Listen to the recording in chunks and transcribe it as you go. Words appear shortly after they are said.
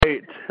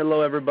Great.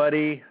 Hello,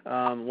 everybody.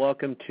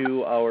 Welcome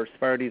to our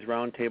Sparty's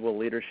Roundtable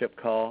Leadership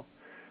Call,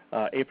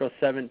 April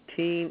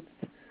 17th,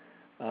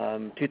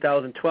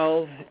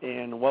 2012.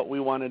 And what we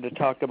wanted to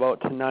talk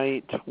about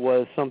tonight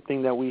was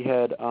something that we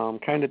had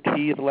kind of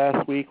teased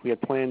last week. We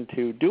had planned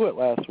to do it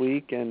last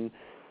week, and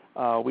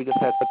we just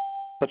had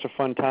such a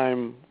fun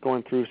time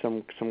going through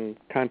some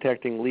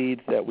contacting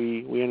leads that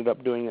we ended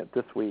up doing it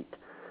this week.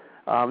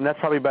 And that's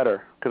probably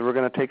better because we're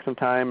going to take some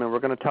time and we're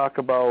going to talk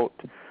about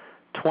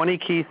 20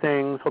 key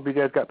things. Hope you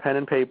guys got pen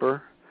and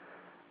paper.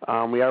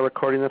 We are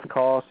recording this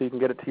call so you can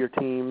get it to your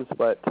teams,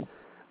 but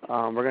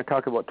we're going to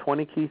talk about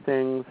 20 key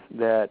things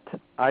that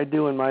I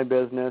do in my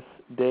business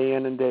day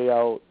in and day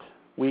out,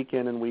 week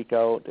in and week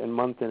out, and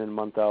month in and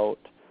month out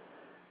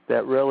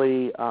that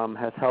really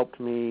has helped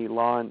me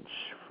launch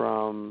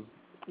from,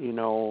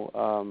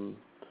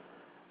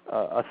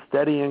 a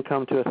steady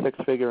income to a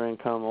six-figure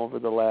income over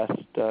the last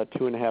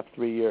 2.5,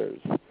 3 years.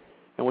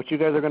 And what you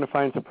guys are going to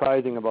find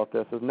surprising about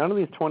this is none of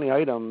these 20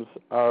 items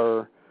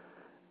are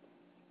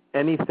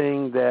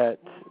anything that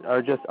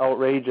are just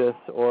outrageous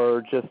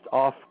or just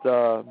off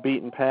the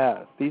beaten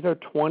path. These are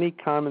 20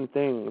 common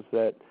things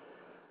that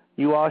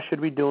you all should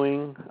be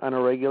doing on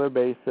a regular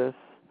basis,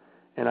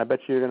 and I bet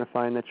you're going to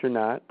find that you're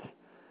not.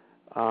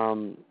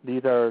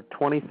 These are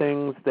 20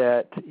 things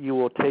that you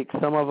will take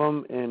some of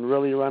them and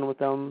really run with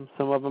them.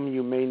 Some of them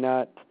you may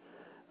not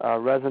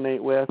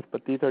resonate with,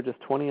 but these are just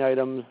 20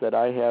 items that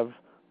I have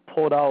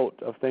pulled out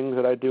of things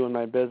that I do in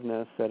my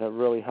business that have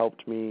really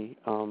helped me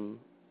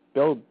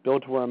build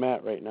to where I'm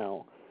at right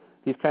now.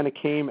 These kind of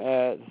came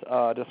as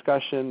a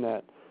discussion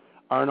that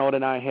Arnold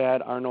and I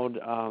had. Arnold,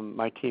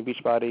 my Team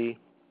Beachbody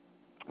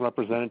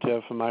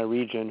representative from my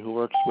region who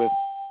works with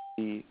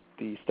the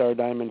Star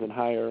Diamonds and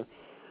higher.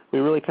 We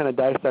really kind of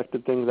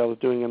dissected things I was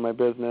doing in my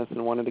business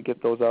and wanted to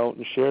get those out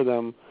and share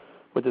them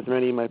with as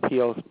many of my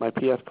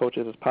PS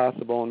coaches as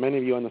possible. And many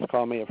of you on this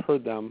call may have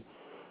heard them.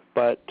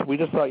 But we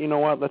just thought, you know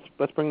what,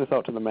 let's bring this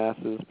out to the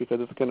masses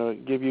because it's going to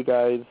give you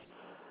guys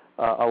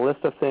a list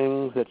of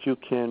things that you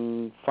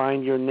can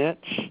find your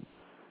niche,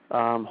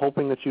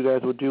 hoping that you guys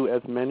would do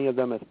as many of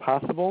them as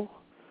possible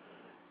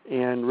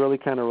and really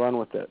kind of run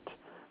with it.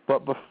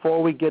 But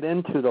before we get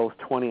into those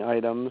 20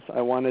 items,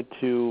 I wanted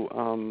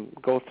to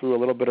go through a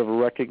little bit of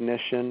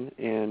recognition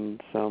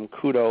and some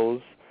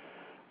kudos.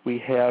 We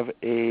have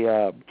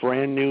a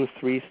brand new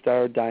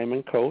 3-star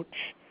diamond coach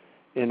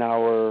in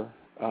our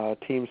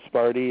Team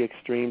Sparty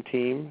Extreme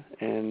team,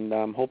 and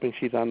I'm hoping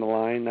she's on the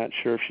line. Not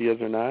sure if she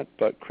is or not,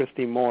 but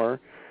Christy Moore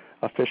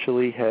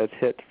officially has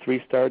hit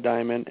 3-star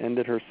diamond,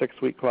 ended her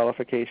 6-week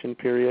qualification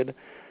period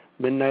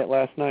midnight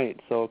last night.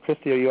 So,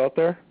 Christy, are you out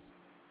there?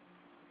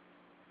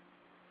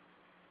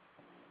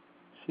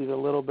 She's a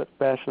little bit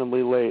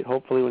fashionably late.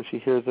 Hopefully when she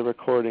hears the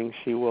recording,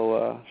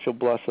 she'll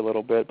blush a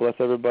little bit. Bless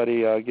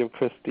everybody. Give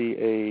Christy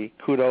a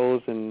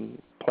kudos and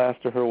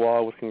plaster her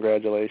wall with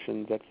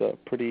congratulations. That's a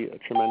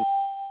tremendous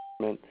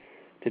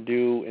to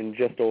do in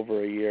just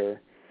over a year.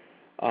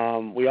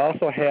 We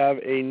also have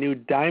a new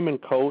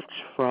diamond coach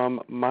from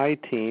my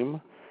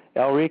team.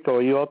 Al Rico,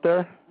 are you out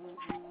there? Yeah,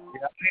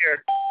 I'm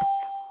here.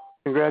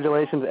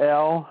 Congratulations,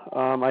 Al.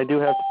 I do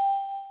have to say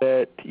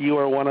that you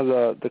are one of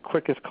the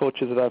quickest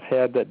coaches that I've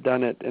had that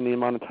done it in the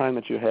amount of time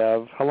that you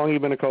have. How long have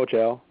you been a coach,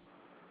 Al?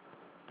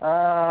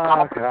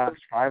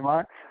 5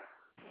 months,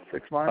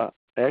 6 months.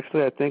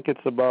 Actually, I think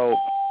it's about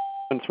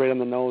it's right on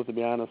the nose, to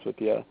be honest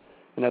with you.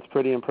 And that's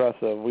pretty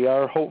impressive. We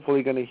are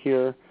hopefully going to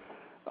hear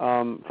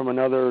from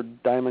another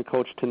diamond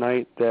coach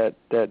tonight that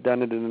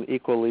done it in an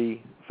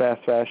equally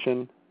fast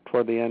fashion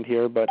toward the end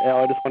here. But,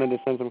 Al, I just wanted to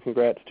send some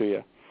congrats to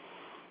you.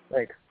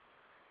 Thanks.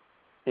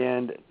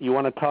 And you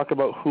want to talk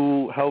about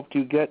who helped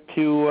you get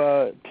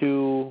to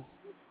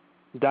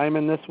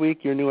diamond this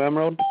week, your new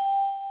emerald?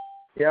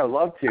 Yeah, I'd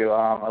love to.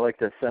 I'd like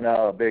to send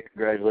out a big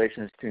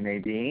congratulations to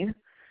Nadine,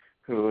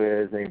 who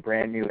is a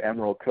brand new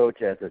emerald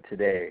coach as of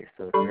today.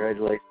 So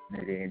congratulations,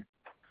 Nadine.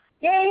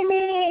 Yay,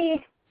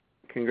 me!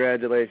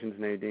 Congratulations,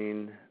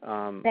 Nadine.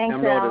 Thanks,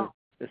 Emerald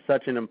is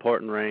such an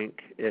important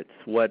rank. It's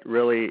what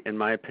really, in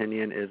my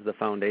opinion, is the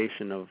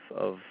foundation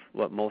of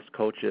what most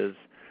coaches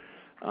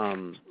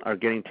are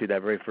getting to,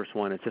 that very first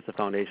one. It's just the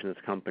foundation of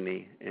this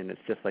company, and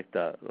it's just like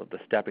the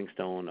stepping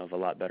stone of a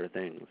lot better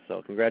things.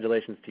 So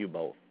congratulations to you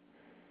both.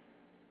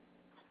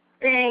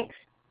 Thanks.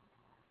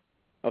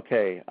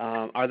 Okay.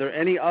 Are there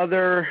any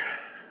other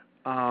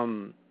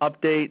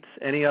updates,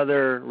 any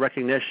other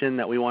recognition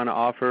that we want to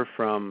offer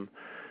from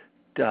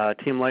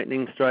Team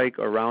Lightning Strike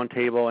or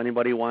Roundtable?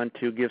 Anybody want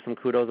to give some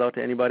kudos out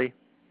to anybody?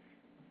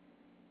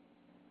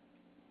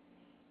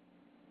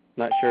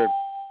 Not sure if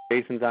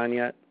Jason's on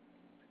yet.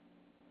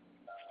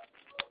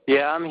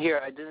 Yeah, I'm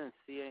here. I didn't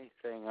see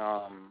anything.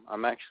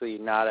 I'm actually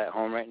not at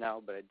home right now,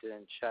 but I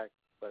didn't check.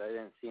 But I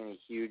didn't see any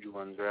huge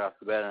ones right off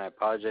the bat, and I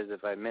apologize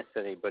if I missed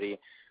anybody.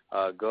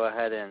 Go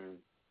ahead and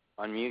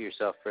unmute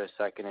yourself for a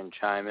second and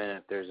chime in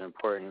if there's an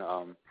important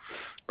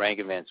rank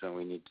advancement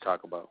we need to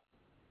talk about.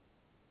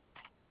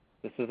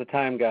 This is the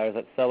time, guys.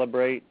 Let's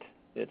celebrate.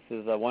 This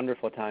is a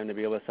wonderful time to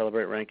be able to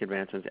celebrate rank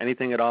advancements.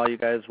 Anything at all you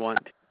guys want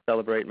to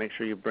celebrate, make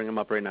sure you bring them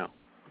up right now.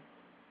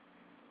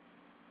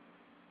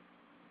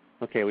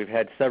 Okay, we've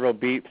had several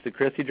beeps. Did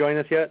Chrissy join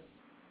us yet?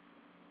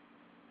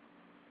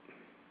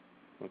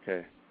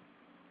 Okay.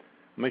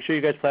 Make sure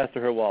you guys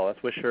plaster her wall.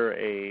 Let's wish her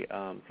a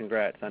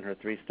congrats on her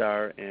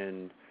 3-star.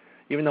 And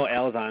even though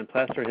Al's on,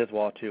 plaster his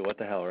wall too. What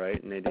the hell,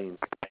 right, Nadine?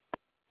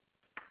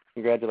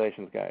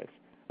 Congratulations, guys.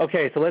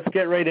 Okay, so let's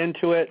get right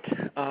into it.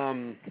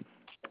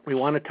 We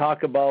want to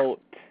talk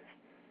about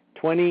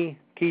 20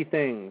 key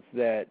things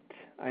that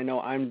I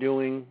know I'm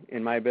doing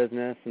in my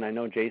business, and I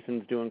know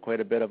Jason's doing quite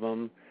a bit of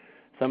them.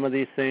 Some of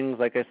these things,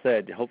 like I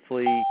said,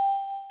 hopefully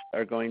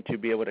are going to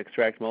be able to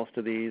extract most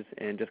of these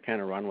and just kind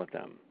of run with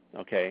them,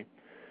 okay?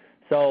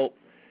 So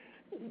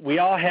we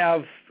all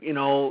have,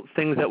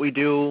 things that we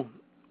do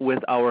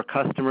with our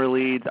customer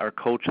leads, our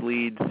coach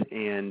leads,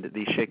 and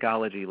the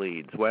Shakeology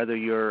leads. Whether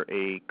you're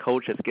a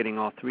coach that's getting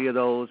all 3 of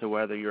those, or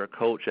whether you're a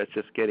coach that's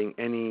just getting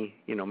any,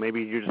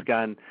 maybe you're just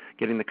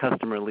getting the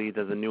customer leads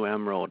as a new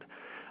Emerald.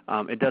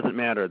 It doesn't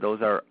matter.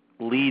 Those are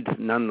leads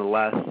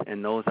nonetheless,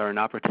 and those are an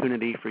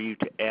opportunity for you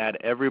to add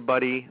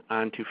everybody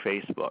onto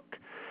Facebook.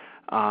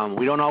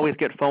 We don't always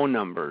get phone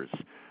numbers,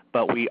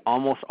 but we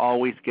almost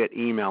always get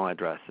email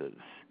addresses.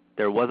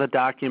 There was a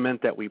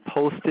document that we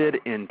posted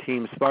in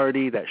Team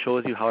Sparty that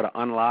shows you how to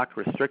unlock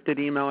restricted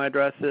email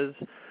addresses.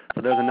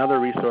 So there's another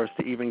resource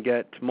to even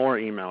get more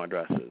email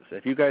addresses.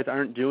 If you guys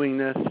aren't doing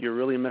this, you're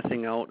really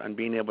missing out on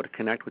being able to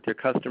connect with your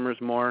customers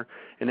more,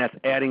 and that's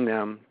adding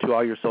them to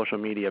all your social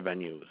media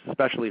venues,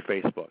 especially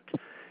Facebook.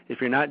 If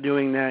you're not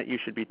doing that, you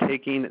should be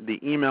taking the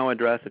email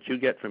address that you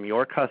get from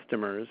your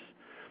customers,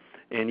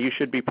 and you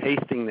should be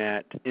pasting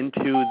that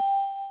into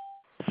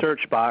the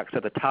search box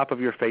at the top of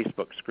your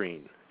Facebook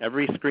screen.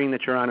 Every screen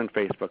that you're on in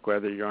Facebook,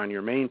 whether you're on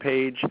your main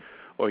page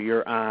or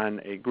you're on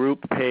a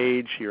group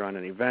page, you're on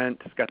an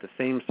event, it's got the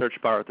same search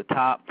bar at the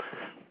top.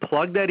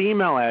 Plug that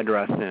email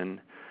address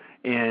in,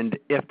 and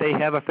if they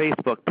have a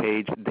Facebook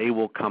page, they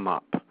will come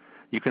up.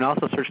 You can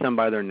also search them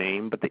by their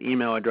name, but the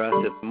email address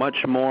is much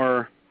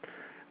more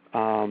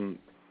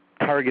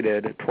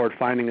targeted toward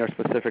finding their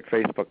specific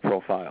Facebook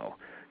profile.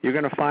 You're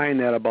going to find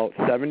that about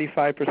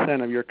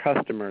 75% of your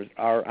customers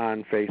are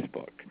on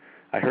Facebook.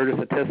 I heard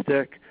a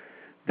statistic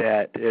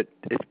that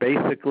it's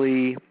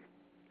basically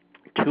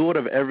 2 out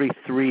of every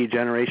 3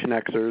 Generation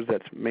Xers,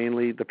 that's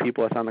mainly the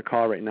people that's on the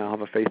call right now, have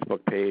a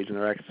Facebook page, and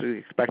they're actually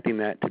expecting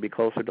that to be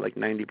closer to like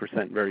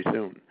 90% very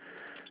soon.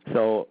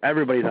 So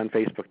everybody's on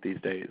Facebook these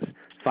days.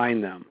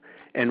 Find them.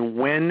 And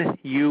when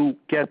you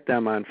get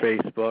them on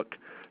Facebook,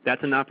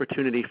 that's an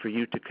opportunity for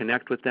you to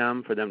connect with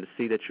them, for them to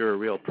see that you're a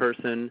real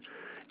person.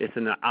 It's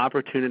an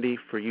opportunity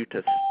for you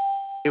to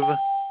save,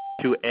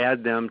 to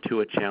add them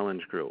to a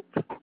challenge group.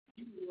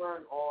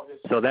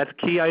 So that's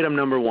key item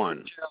number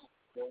 1.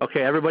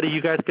 Okay, everybody,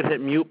 you guys can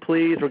hit mute,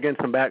 please. We're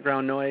getting some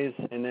background noise,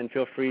 and then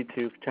feel free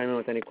to chime in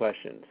with any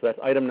questions. So that's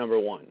item number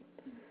 1.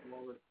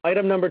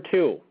 Item number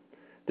 2.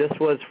 This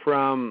was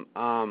from,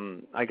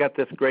 I got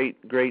this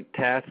great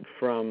task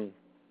from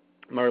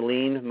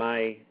Marlene,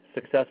 my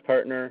success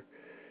partner,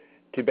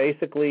 to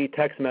basically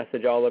text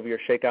message all of your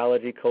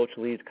Shakeology coach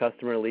leads,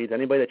 customer leads,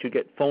 anybody that you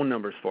get phone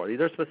numbers for. These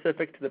are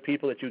specific to the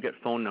people that you get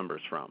phone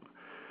numbers from.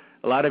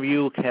 A lot of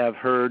you have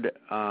heard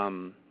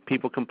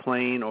people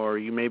complain, or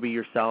you maybe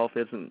yourself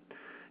isn't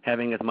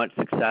having as much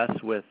success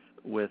with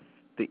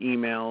the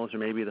emails or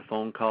maybe the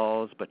phone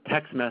calls, but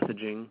text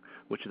messaging,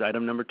 which is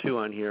item number 2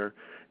 on here,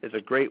 is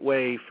a great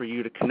way for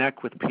you to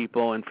connect with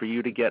people and for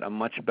you to get a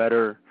much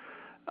better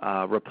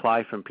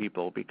reply from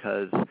people,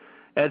 because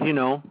as you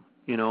know,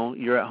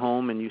 you're at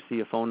home and you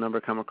see a phone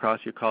number come across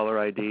your caller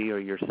ID or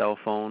your cell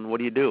phone. What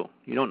do?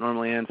 You don't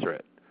normally answer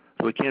it.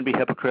 So we can't be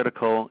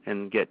hypocritical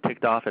and get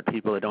ticked off at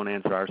people that don't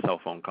answer our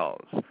cell phone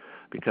calls,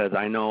 because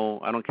I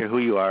know, I don't care who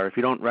you are, if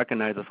you don't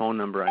recognize a phone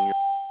number on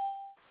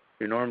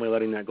you're normally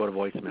letting that go to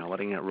voicemail,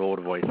 letting it roll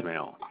to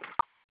voicemail.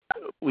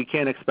 We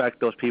can't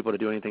expect those people to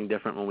do anything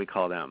different when we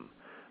call them.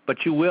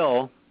 But you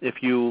will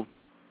if you,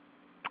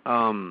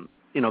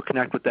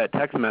 connect with that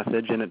text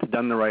message and it's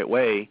done the right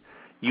way,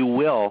 you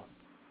will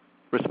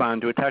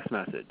respond to a text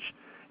message.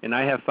 And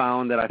I have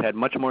found that I've had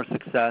much more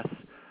success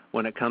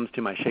when it comes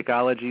to my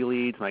Shakeology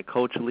leads, my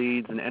coach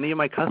leads, and any of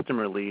my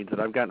customer leads that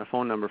I've gotten a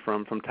phone number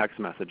from text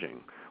messaging.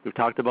 We've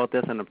talked about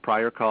this in a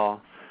prior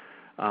call.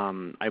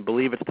 I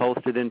believe it's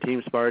posted in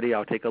Team Sparty.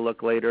 I'll take a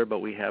look later, but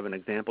we have an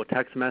example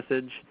text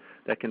message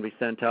that can be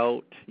sent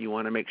out. You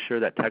want to make sure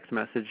that text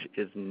message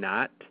is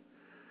not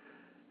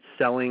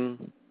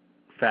selling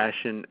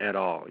fashion at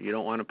all. You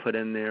don't want to put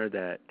in there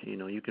that,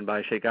 you can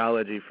buy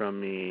Shakeology from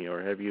me,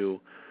 or have you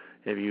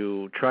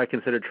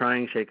considered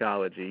trying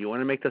Shakeology. You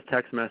want to make this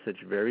text message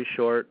very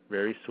short,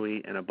 very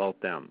sweet, and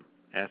about them,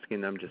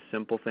 asking them just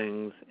simple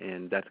things,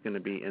 and that's going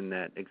to be in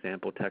that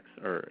example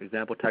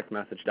text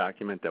message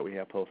document that we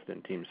have posted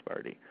in Team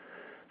Sparty.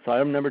 So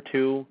item number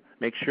 2,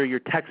 make sure you're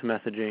text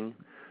messaging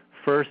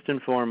first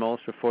and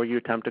foremost before you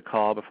attempt a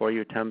call, before you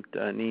attempt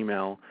an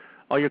email.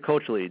 All your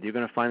coach leads, you're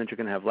going to find that you're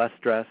going to have less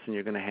stress and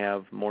you're going to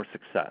have more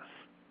success.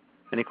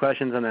 Any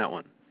questions on that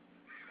one?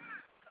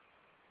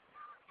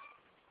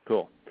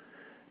 Cool.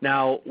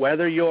 Now,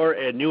 whether you're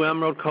a new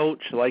Emerald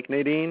coach like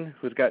Nadine,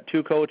 who's got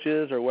 2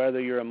 coaches, or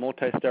whether you're a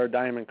multi-star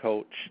diamond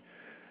coach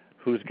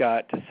who's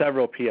got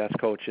several PS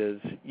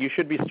coaches, you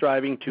should be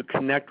striving to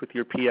connect with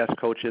your PS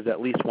coaches at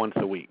least once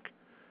a week.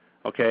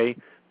 Okay?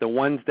 The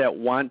ones that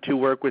want to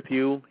work with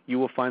you, you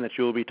will find that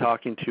you will be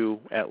talking to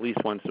at least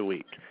once a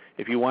week.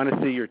 If you want to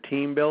see your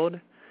team build,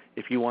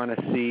 if you want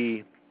to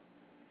see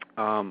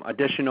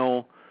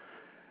additional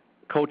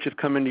coaches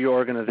come into your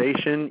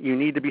organization, you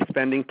need to be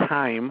spending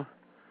time,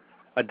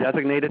 a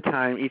designated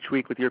time each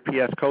week with your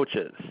PS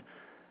coaches.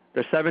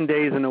 There's 7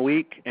 days in a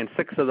week, and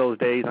 6 of those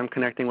days I'm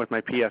connecting with my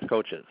PS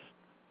coaches,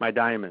 my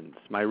diamonds,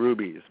 my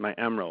rubies, my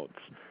emeralds.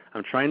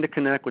 I'm trying to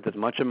connect with as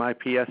much of my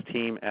PS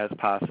team as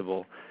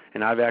possible,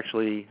 and I've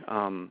actually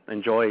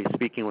enjoyed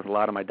speaking with a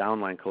lot of my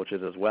downline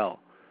coaches as well.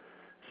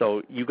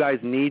 So you guys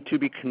need to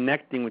be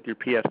connecting with your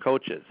PS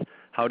coaches.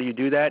 How do you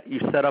do that? You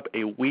set up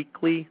a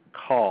weekly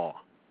call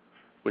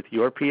with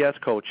your PS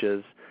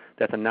coaches.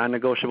 That's a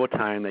non-negotiable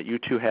time that you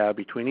two have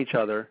between each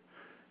other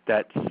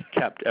that's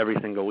kept every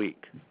single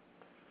week.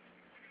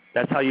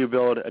 That's how you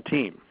build a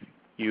team.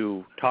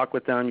 You talk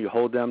with them, you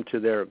hold them to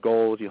their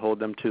goals, you hold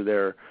them to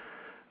their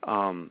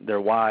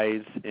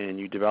whys, and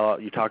you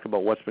talk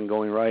about what's been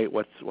going right,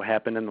 what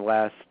happened in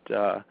the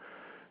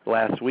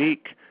last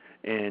week,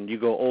 and you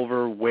go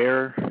over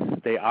where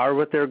they are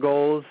with their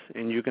goals,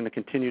 and you're going to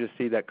continue to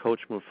see that coach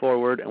move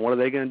forward. And what are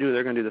they going to do?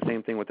 They're going to do the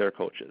same thing with their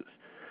coaches.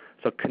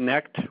 So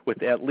connect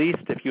with at least,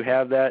 if you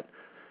have that,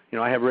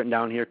 I have written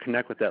down here,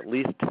 connect with at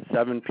least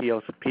 7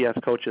 PS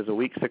coaches a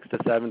week, 6 to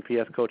 7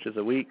 PS coaches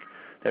a week.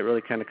 That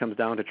really kind of comes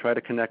down to try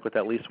to connect with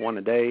at least 1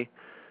 a day.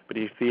 But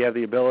if you have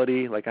the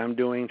ability, like I'm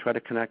doing, try to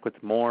connect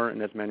with more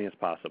and as many as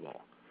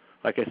possible.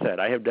 Like I said,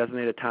 I have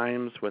designated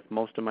times with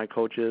most of my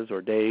coaches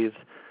or days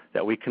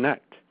that we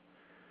connect.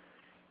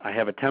 I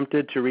have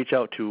attempted to reach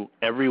out to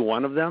every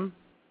one of them,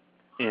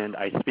 and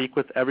I speak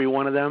with every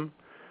one of them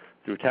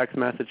through text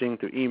messaging,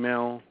 through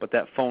email, but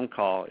that phone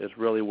call is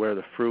really where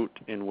the fruit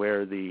and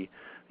where the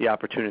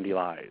opportunity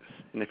lies.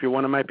 And if you're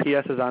one of my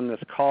PSs on this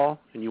call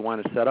and you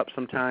want to set up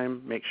some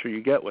time, make sure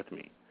you get with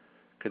me,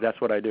 because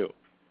that's what I do.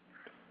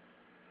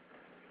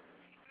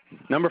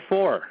 Number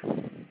 4,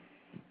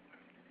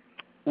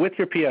 with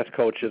your PS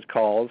coaches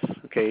calls,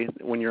 okay,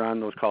 when you're on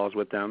those calls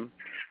with them,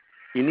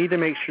 you need to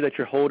make sure that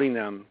you're holding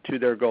them to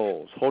their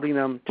goals, holding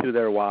them to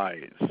their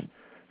whys.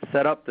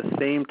 Set up the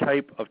same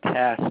type of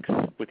tasks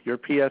with your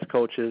PS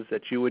coaches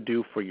that you would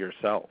do for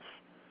yourself.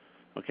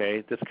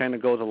 Okay, this kind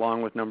of goes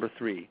along with number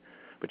 3.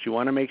 But you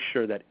want to make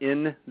sure that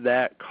in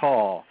that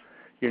call,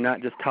 you're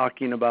not just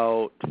talking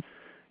about,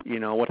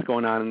 what's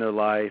going on in their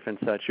life and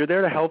such. You're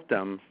there to help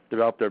them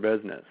develop their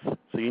business.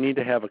 So you need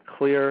to have a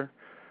clear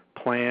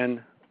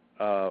plan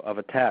of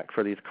attack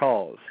for these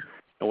calls.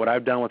 And what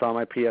I've done with all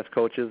my PS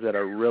coaches that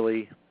are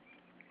really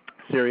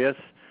serious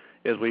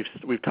is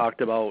we've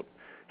talked about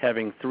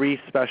having 3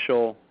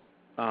 special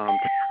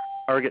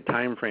target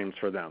time frames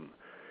for them.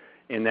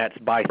 And that's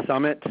by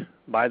summit,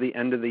 by the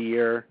end of the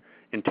year,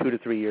 and 2 to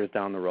 3 years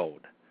down the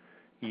road.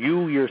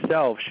 You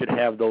yourself should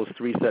have those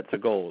 3 sets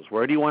of goals.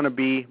 Where do you want to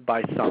be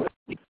by summit?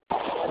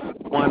 Where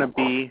do you want to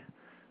be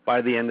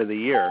by the end of the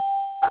year?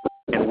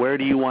 And where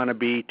do you want to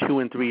be 2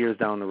 and 3 years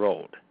down the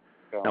road?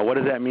 Now, what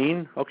does that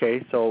mean?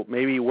 Okay, so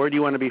maybe where do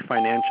you want to be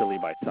financially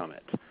by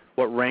summit?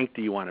 What rank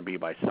do you want to be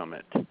by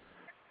summit?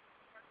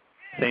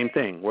 Same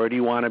thing. Where do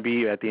you want to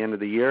be at the end of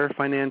the year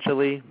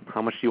financially?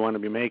 How much do you want to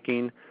be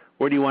making?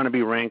 Where do you want to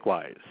be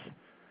rank-wise?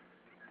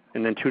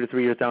 And then 2 to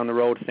 3 years down the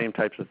road, same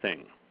types of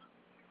thing.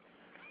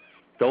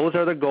 Those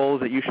are the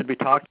goals that you should be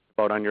talking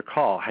about on your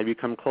call. Have you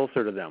come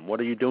closer to them? What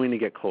are you doing to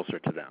get closer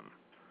to them?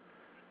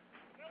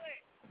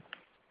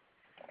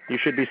 You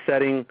should be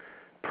setting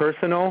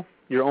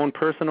your own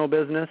personal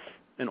business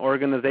and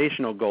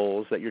organizational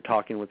goals that you're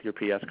talking with your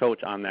PS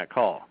coach on that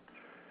call.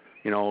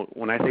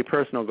 When I say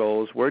personal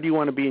goals, where do you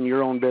want to be in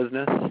your own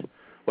business?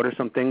 What are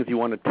some things you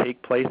want to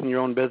take place in your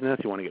own business?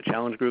 You want to get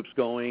challenge groups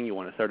going. You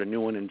want to start a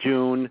new one in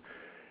June.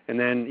 And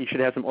then you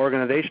should have some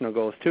organizational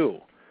goals too.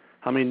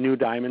 How many new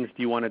diamonds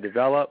do you want to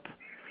develop?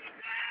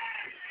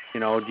 Do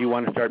you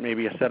want to start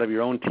maybe a set of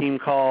your own team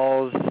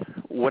calls?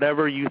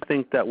 Whatever you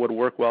think that would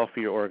work well for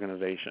your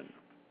organization.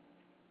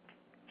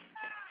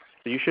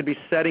 So you should be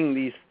setting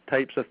these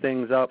types of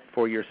things up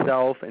for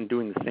yourself and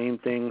doing the same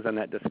things on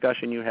that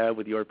discussion you have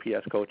with your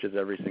PS coaches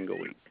every single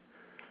week.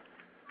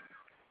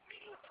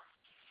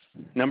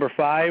 Number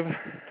 5,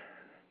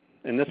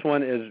 and this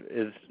one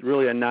is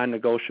really a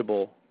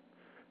non-negotiable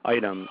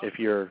item. If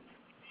you're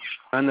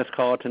on this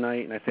call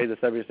tonight, and I say this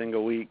every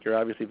single week, you're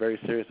obviously very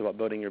serious about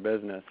building your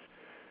business.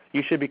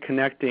 You should be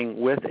connecting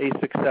with a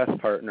success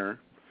partner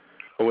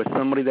or with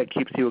somebody that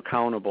keeps you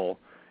accountable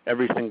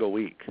every single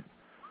week.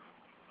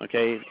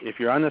 Okay, if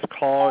you're on this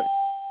call,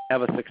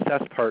 have a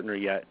success partner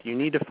yet, you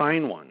need to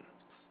find one.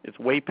 It's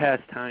way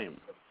past time.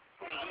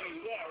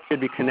 You should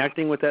be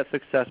connecting with that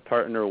success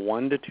partner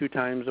 1 to 2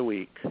 times a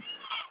week.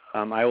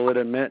 I will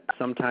admit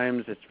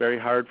sometimes it's very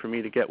hard for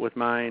me to get with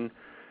mine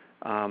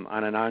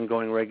on an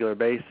ongoing regular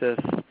basis.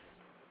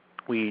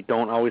 We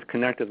don't always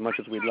connect as much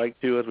as we'd like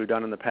to, as we've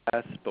done in the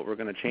past, but we're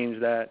going to change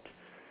that.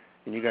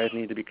 And you guys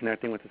need to be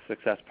connecting with a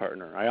success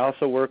partner. I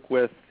also work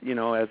with,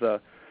 as a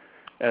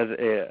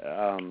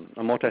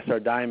multi-star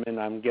diamond,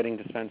 I'm getting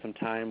to spend some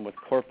time with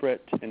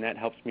corporate, and that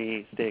helps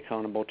me stay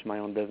accountable to my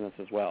own business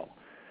as well.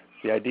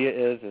 The idea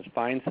is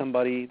find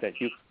somebody that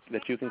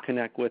you can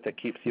connect with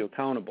that keeps you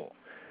accountable.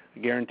 I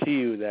guarantee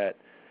you that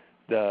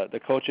the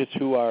coaches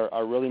who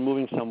are really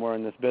moving somewhere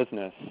in this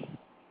business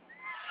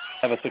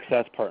have a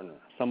success partner,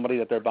 somebody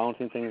that they're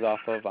bouncing things off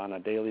of on a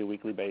daily,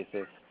 weekly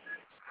basis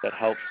that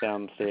helps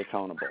them stay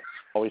accountable.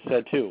 Always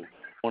said, too,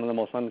 one of the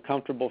most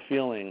uncomfortable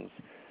feelings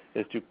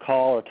is to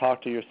call or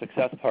talk to your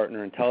success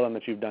partner and tell them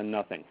that you've done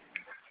nothing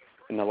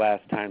since the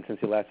last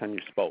time you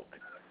spoke.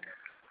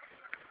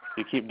 If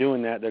you keep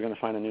doing that, they're going to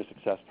find a new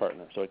success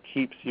partner. So it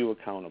keeps you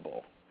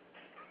accountable.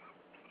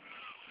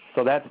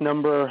 So that's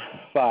number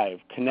 5.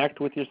 Connect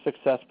with your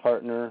success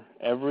partner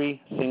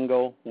every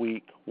single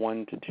week,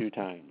 1 to 2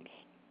 times.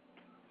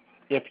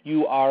 If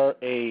you are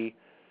a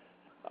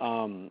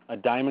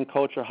diamond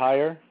coach or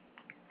higher,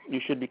 you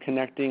should be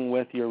connecting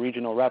with your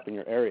regional rep in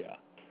your area.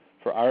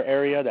 For our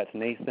area, that's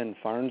Nathan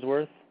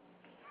Farnsworth.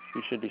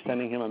 You should be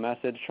sending him a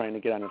message trying to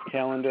get on his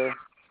calendar.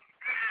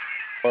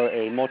 Or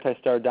a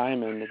multi-star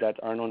diamond, that's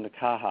Arnold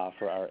Nakaha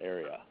for our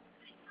area.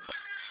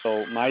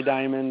 So my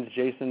diamonds,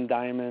 Jason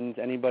diamonds,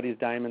 anybody's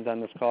diamonds on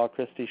this call,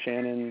 Christy,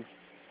 Shannon's,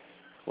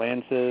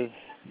 Lance's,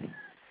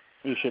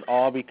 you should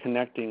all be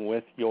connecting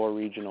with your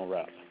regional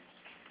rep.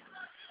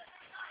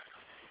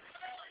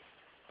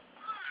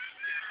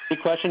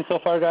 Any questions so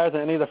far, guys,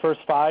 on any of the first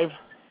 5?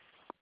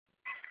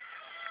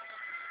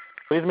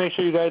 Please make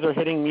sure you guys are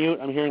hitting mute.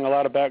 I'm hearing a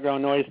lot of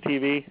background noise,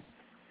 TV.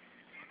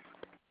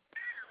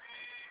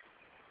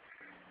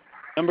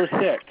 Number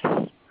 6,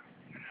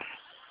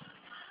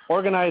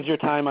 organize your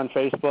time on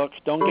Facebook.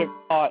 Don't get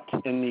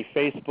caught in the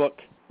Facebook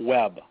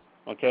web,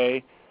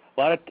 okay?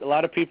 A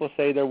lot of people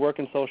say they're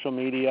working social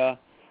media.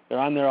 They're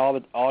on there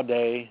all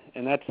day,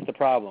 and that's the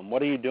problem.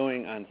 What are you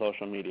doing on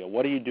social media?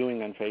 What are you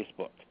doing on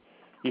Facebook?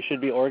 You should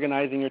be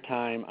organizing your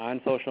time on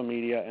social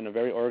media in a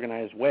very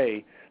organized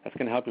way that's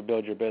going to help you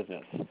build your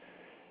business.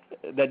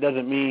 That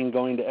doesn't mean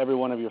going to every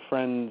one of your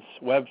friends'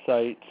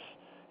 websites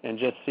and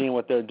just seeing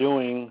what they're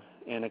doing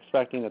and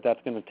expecting that that's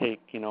going to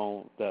take,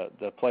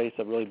 the place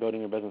of really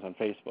building your business on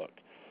Facebook.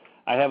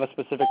 I have a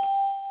specific,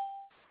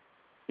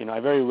 I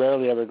very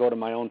rarely ever go to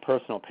my own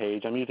personal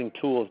page. I'm using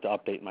tools to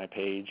update my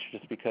page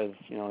just because,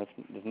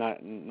 there's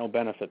no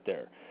benefit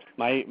there.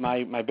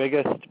 My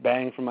biggest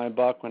bang for my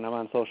buck when I'm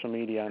on social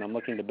media and I'm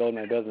looking to build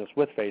my business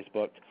with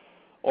Facebook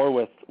or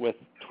with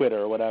Twitter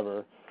or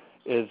whatever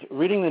is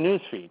reading the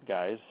news feed,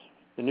 guys.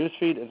 The news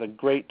feed is a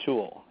great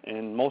tool,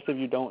 and most of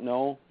you don't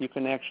know you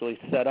can actually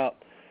set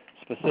up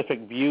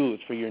specific views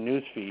for your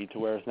news feed to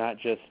where it's not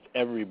just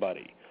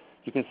everybody.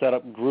 You can set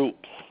up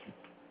groups.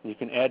 You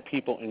can add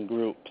people in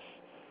groups.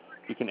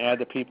 You can add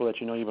the people that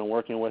you've been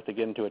working with to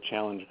get into a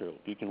challenge group.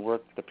 You can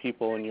work the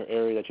people in your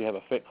area that you have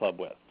a fit club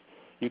with.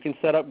 You can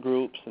set up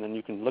groups, and then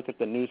you can look at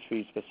the news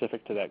feed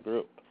specific to that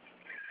group.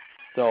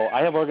 So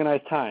I have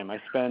organized time.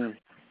 I spend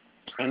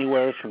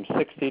anywhere from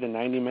 60 to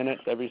 90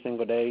 minutes every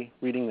single day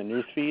reading the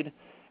news feed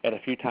at a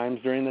few times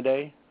during the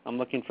day. I'm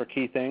looking for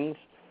key things,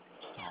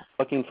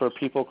 looking for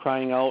people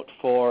crying out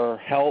for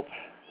help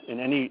in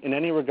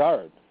any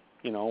regard,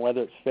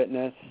 whether it's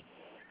fitness,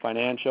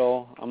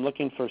 financial. I'm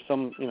looking for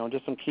some,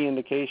 just some key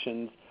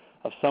indications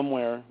of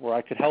somewhere where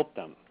I could help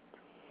them.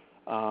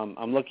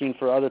 I'm looking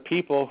for other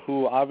people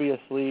who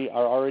obviously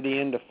are already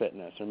into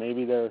fitness, or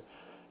maybe they're,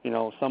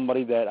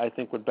 somebody that I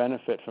think would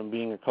benefit from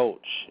being a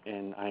coach.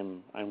 And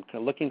I'm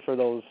looking for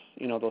those,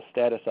 those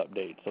status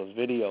updates, those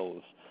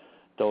videos,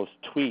 those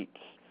tweets.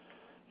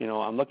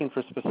 I'm looking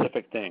for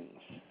specific things.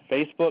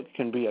 Facebook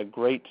can be a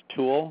great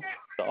tool.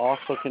 It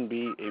also can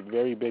be a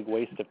very big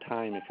waste of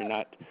time if you're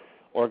not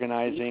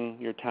organizing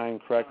your time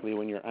correctly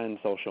when you're on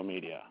social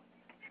media.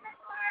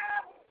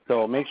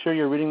 So make sure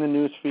you're reading the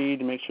news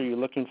feed. Make sure you're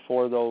looking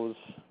for those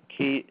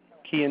key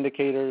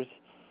indicators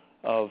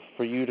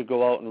for you to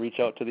go out and reach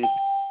out to these.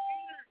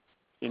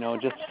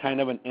 Just kind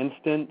of an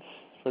instance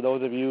for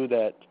those of you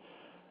that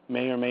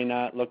may or may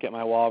not look at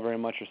my wall very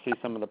much or see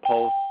some of the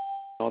posts.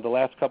 The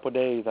last couple of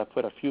days, I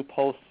put a few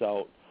posts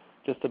out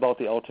just about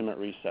the ultimate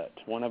reset.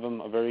 One of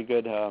them, a very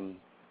good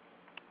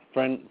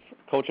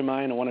coach of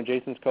mine and one of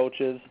Jason's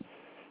coaches,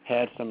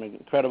 had some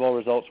incredible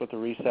results with the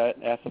reset,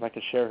 asked if I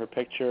could share her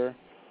picture,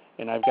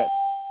 and I've got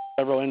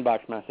several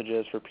inbox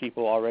messages for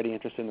people already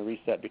interested in the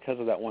reset because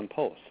of that one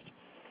post.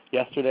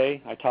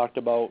 Yesterday, I talked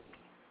about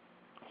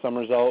some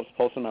results,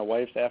 posted my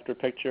wife's after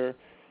picture,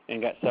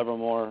 and got several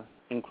more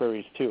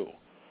inquiries too.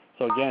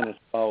 So again, it's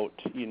about,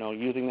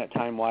 using that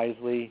time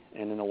wisely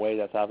and in a way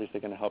that's obviously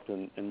going to help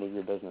you and move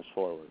your business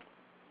forward.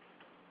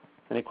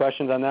 Any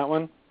questions on that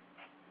one?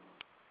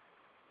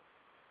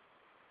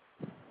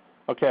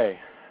 Okay,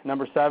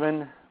 number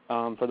 7,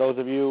 for those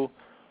of you,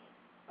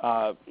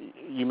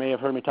 you may have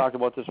heard me talk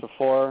about this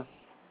before.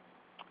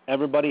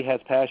 Everybody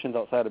has passions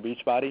outside of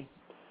Beachbody,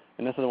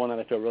 and this is the one that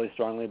I feel really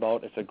strongly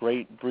about. It's a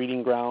great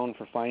breeding ground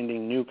for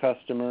finding new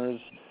customers,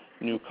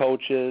 new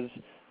coaches,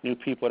 new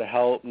people to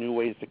help, new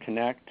ways to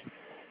connect.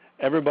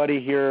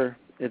 Everybody here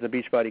is a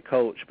Beachbody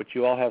coach, but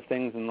you all have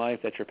things in life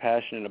that you're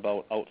passionate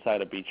about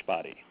outside of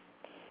Beachbody.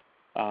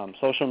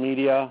 Social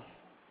media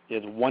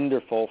is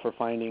wonderful for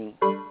finding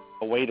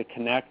a way to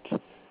connect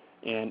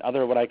and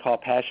other what I call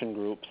passion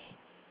groups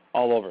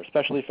all over,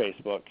 especially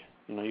Facebook.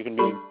 You can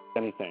be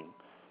anything.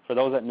 For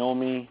those that know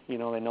me, they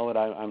know that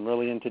I'm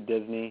really into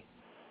Disney.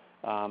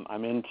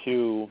 I'm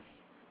into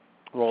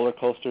roller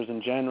coasters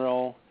in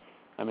general.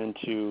 I'm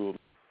into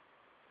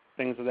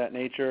things of that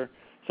nature.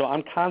 So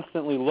I'm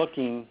constantly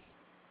looking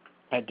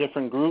at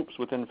different groups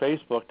within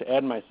Facebook to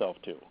add myself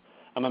to.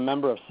 I'm a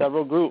member of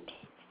several groups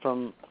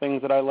from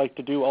things that I like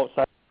to do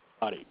outside of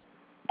the body.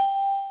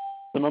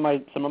 Some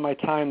of my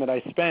time that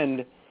I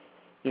spend,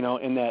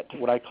 in that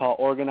what I call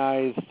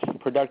organized,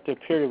 productive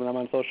period when I'm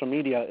on social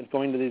media is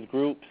going to these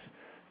groups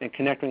and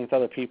connecting with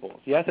other people.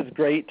 Yes, it's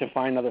great to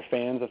find other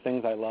fans of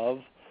things I love,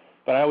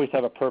 but I always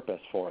have a purpose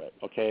for it,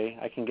 okay?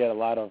 I can get a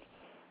lot of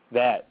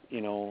that,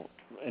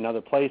 in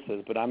other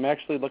places, but I'm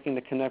actually looking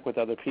to connect with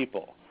other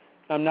people.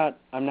 I'm not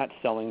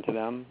selling to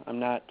them. I'm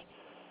not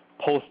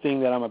posting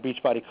that I'm a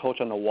Beachbody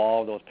coach on the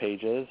wall of those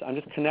pages. I'm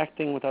just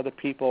connecting with other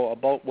people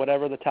about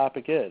whatever the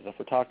topic is. If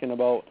we're talking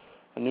about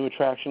a new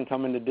attraction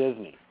coming to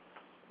Disney,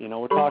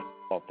 we're talking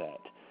about that.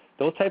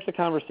 Those types of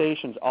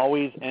conversations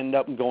always end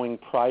up going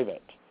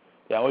private.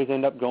 They always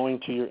end up going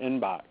to your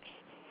inbox.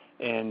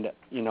 And,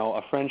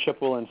 a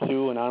friendship will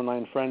ensue, an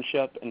online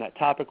friendship, and that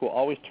topic will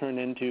always turn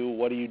into,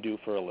 what do you do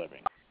for a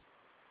living?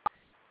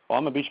 Well,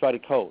 I'm a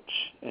Beachbody coach,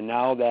 and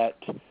now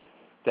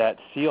that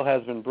seal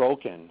has been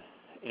broken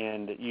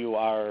and you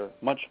are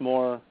much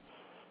more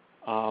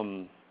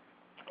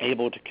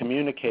able to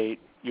communicate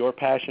your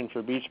passion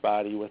for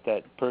Beachbody with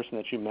that person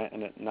that you met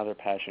in another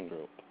passion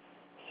group.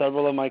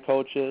 Several of my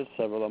coaches,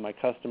 several of my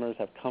customers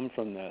have come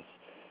from this,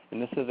 and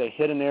this is a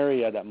hidden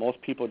area that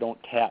most people don't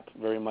tap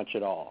very much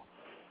at all.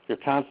 You're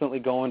constantly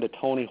going to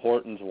Tony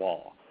Horton's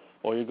wall,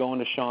 or you're going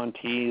to Shaun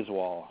T's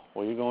wall,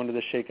 or you're going to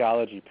the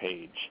Shakeology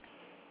page.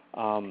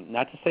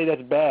 Not to say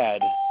that's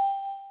bad.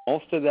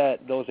 Most of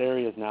those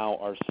areas now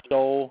are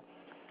so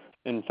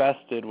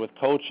infested with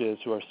coaches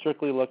who are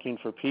strictly looking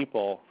for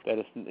people that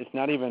it's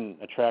not even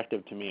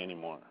attractive to me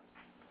anymore.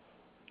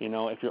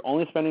 If you're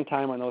only spending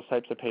time on those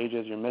types of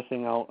pages, you're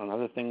missing out on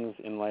other things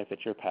in life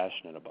that you're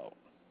passionate about.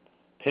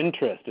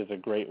 Pinterest is a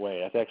great way.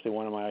 That's actually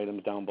one of my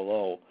items down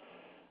below.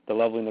 The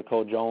lovely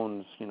Nicole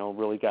Jones,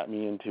 really got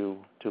me into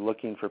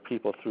looking for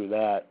people through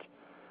that.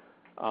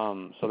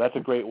 So that's a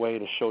great way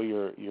to show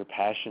your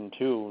passion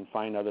too and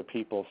find other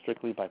people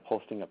strictly by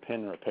posting a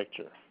pin or a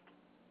picture.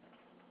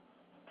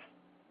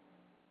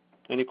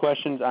 Any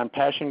questions on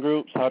passion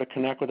groups, how to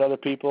connect with other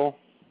people?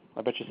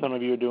 I bet you some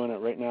of you are doing it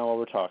right now while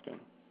we're talking.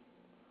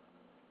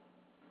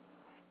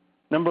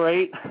 Number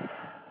 8,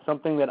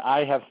 something that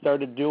I have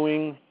started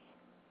doing.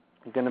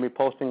 I'm going to be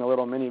posting a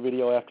little mini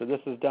video after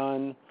this is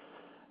done.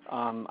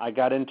 I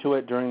got into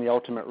it during the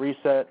Ultimate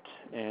Reset,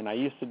 and I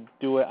used to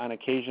do it on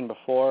occasion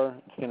before.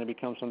 It's going to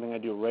become something I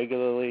do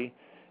regularly,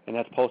 and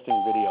that's posting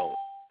videos.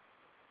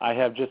 I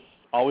have just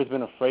always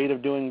been afraid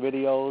of doing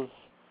videos.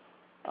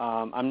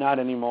 I'm not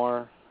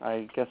anymore.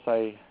 I guess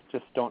I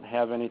just don't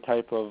have any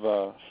type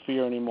of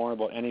fear anymore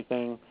about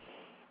anything.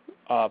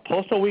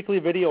 Post a weekly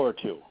video or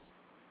two.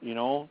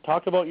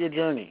 Talk about your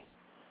journey,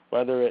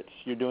 whether it's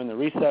you're doing the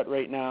reset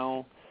right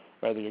now,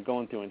 whether you're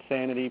going through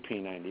Insanity,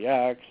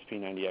 P90X,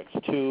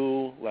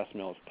 P90X2, Les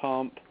Mills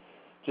Pump,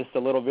 just a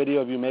little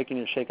video of you making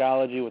your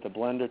Shakeology with a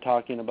blender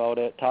talking about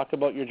it. Talk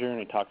about your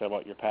journey. Talk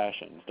about your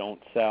passions. Don't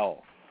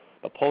sell.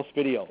 But post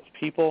videos.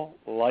 People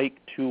like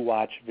to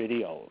watch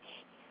videos.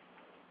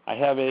 I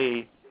have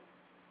a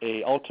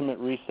Ultimate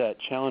Reset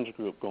challenge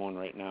group going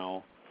right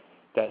now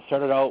that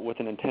started out with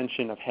an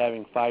intention of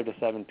having 5 to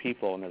 7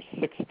 people, and there's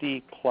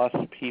 60-plus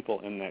people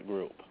in that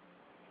group.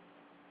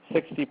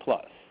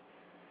 60-plus.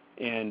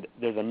 And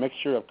there's a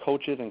mixture of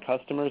coaches and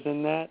customers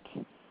in that,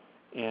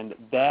 and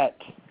that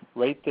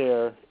right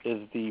there is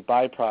the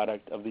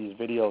byproduct of these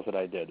videos that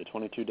I did, the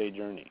 22-day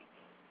journey.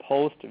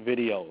 Post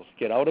videos.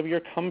 Get out of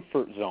your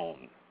comfort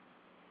zone.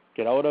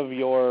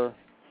 Go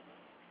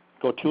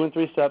 2 and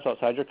 3 steps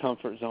outside your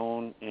comfort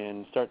zone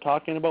and start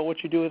talking about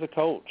what you do as a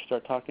coach.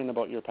 Start talking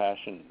about your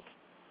passions.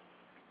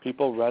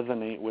 People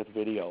resonate with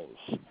videos.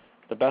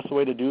 The best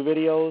way to do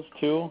videos,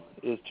 too,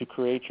 is to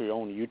create your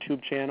own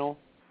YouTube channel,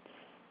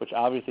 which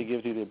obviously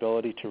gives you the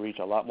ability to reach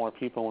a lot more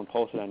people when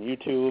posted on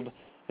YouTube,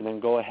 and then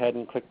go ahead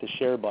and click the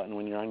share button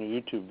when you're on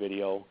your YouTube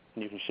video,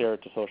 and you can share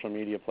it to social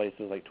media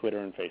places like Twitter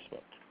and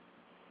Facebook.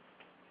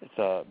 It's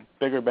a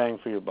bigger bang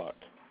for your buck.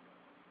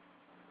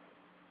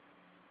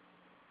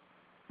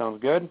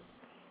 Sounds good?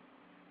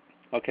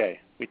 Okay,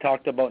 we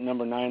talked about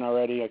number 9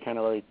 already. I kind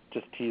of already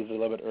just teased it a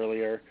little bit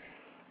earlier.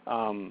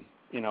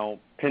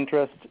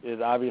 Pinterest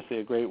is obviously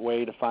a great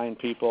way to find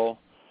people,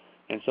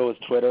 and so is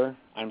Twitter.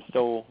 I'm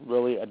still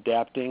really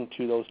adapting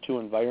to those 2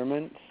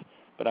 environments,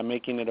 but I'm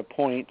making it a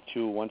point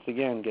to, once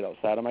again, get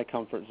outside of my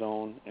comfort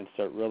zone and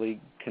start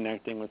really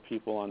connecting with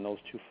people on those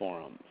two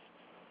forums.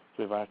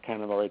 So we've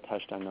kind of already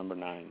touched on number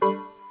 9.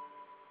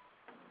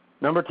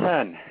 Number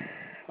 10.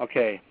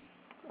 Okay,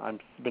 I've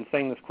been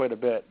saying this quite a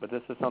bit, but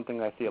this is something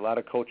that I see a lot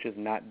of coaches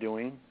not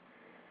doing,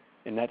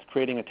 and that's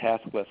creating a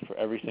task list for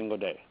every single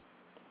day.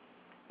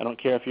 I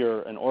don't care if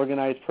you're an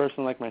organized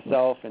person like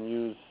myself and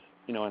use,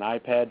 an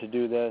iPad to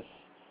do this.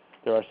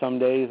 There are some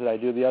days that I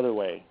do the other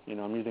way.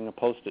 I'm using a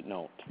Post-it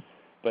note.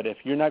 But if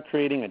you're not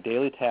creating a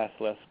daily task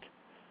list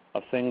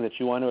of things that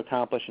you want to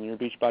accomplish in your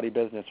Beachbody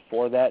business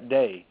for that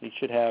day, you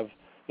should have,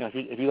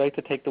 if you like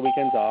to take the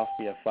weekends off,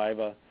 you have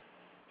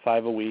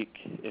 5 a week.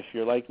 If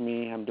you're like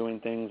me, I'm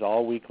doing things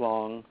all week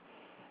long.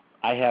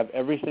 I have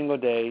every single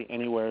day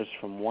anywhere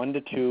from 1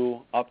 to 2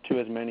 up to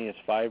as many as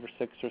 5 or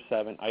 6 or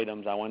 7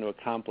 items I want to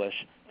accomplish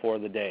for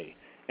the day,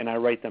 and I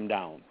write them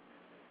down.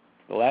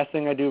 The last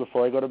thing I do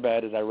before I go to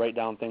bed is I write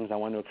down things I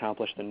want to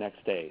accomplish the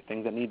next day,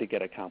 things that need to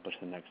get accomplished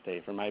the next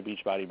day for my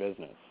Beachbody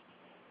business,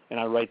 and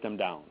I write them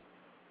down.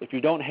 If you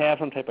don't have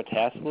some type of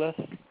task list,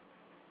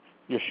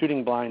 you're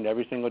shooting blind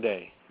every single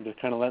day. You're just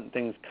kind of letting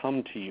things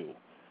come to you.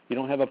 You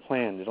don't have a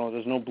plan.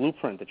 There's no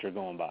blueprint that you're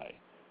going by.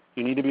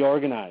 You need to be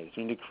organized.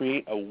 You need to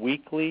create a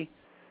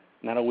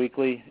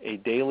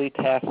daily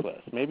task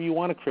list. Maybe you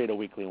want to create a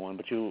weekly one,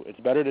 but it's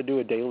better to do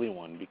a daily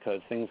one because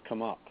things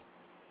come up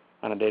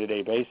on a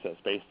day-to-day basis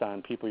based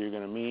on people you're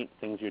going to meet,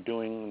 things you're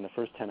doing, and the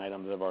first 10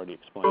 items I've already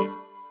explained.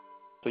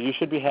 So you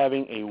should be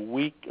having a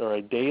week or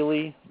a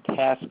daily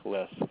task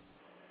list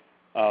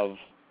of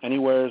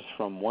anywhere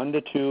from 1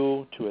 to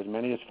 2 to as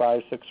many as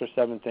 5, 6, or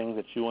 7 things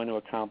that you want to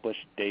accomplish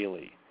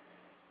daily.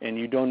 And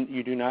you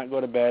do not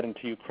go to bed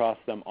until you cross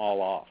them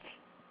all off.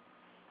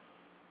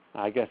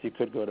 I guess you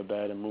could go to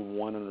bed and move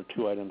 1 or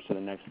 2 items to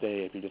the next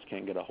day if you just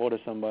can't get a hold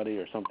of somebody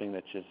or something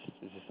that is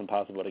just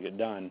impossible to get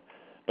done.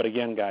 But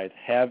again, guys,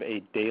 have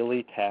a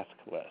daily task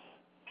list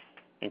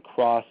and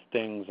cross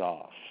things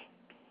off.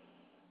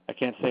 I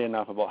can't say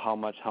enough about how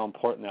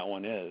important that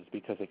one is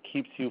because it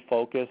keeps you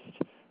focused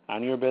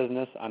on your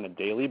business on a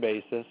daily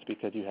basis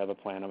because you have a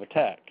plan of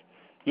attack.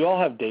 You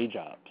all have day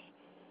jobs.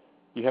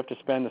 You have to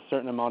spend a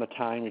certain amount of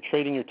time. You're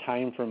trading your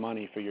time for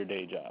money for your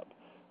day job.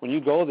 When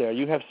you go there,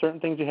 you have certain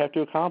things you have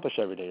to accomplish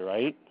every day,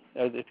 right?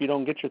 If you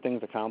don't get your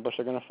things accomplished,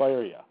 they're going to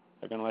fire you.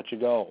 They're going to let you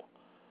go.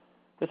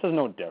 This is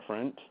no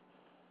different.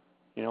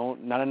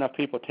 Not enough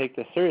people take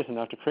this serious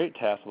enough to create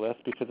task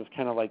lists because it's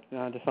kind of like,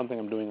 just something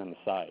I'm doing on the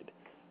side.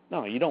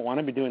 No, you don't want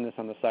to be doing this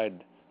on the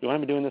side. You want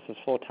to be doing this as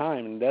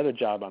full-time and the other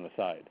job on the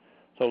side.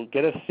 So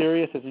get as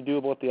serious as you do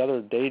about the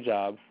other day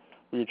job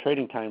where you're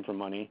trading time for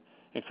money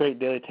and create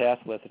daily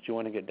task lists that you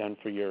want to get done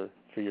for your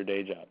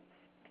day job,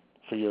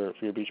 for your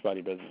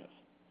Beachbody business.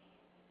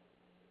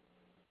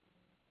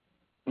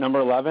 Number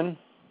 11,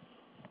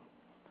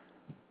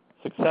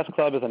 Success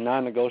Club is a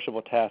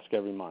non-negotiable task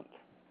every month.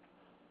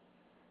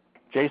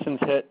 Jason's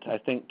hit, I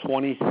think,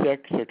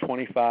 26 or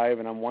 25,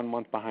 and I'm 1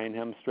 month behind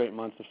him, straight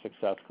months of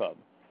Success Club.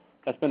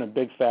 That's been a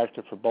big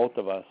factor for both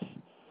of us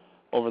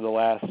over the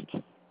last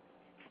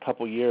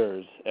couple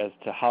years as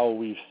to how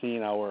we've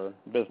seen our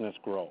business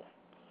grow.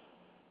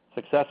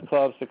 Success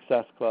Club,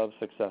 Success Club,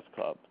 Success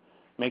Club.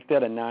 Make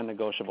that a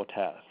non-negotiable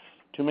task.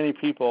 Too many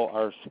people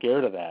are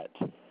scared of that.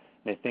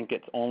 They think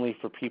it's only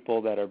for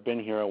people that have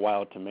been here a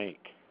while to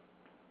make.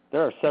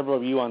 There are several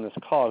of you on this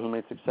call who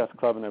made Success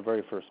Club in their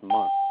very first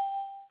month.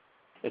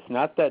 It's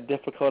not that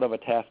difficult of a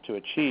task to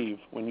achieve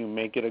when you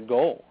make it a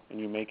goal and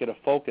you make it a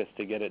focus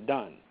to get it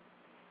done.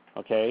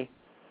 Okay?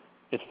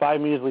 It's 5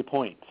 measly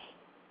points.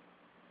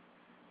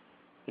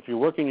 If you're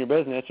working your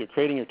business, you're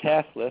creating your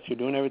task list, you're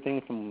doing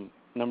everything from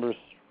numbers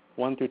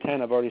 1 through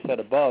 10 I've already said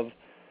above,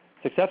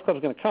 Success Club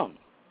is going to come.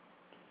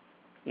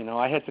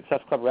 I had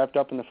Success Club wrapped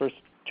up in the first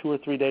 2 or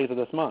 3 days of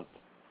this month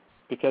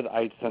because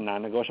it's a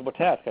non-negotiable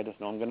task. I just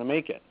know I'm going to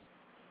make it.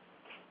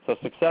 So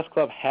Success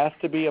Club has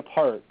to be a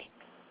part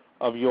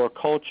of your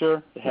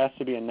culture. It has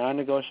to be a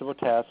non-negotiable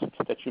task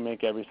that you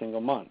make every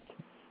single month.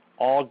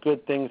 All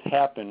good things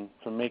happen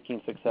from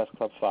making Success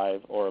Club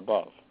 5 or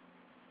above.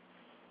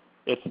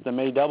 It's the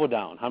May Double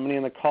Down. How many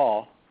on the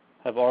call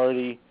have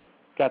already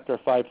got their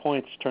 5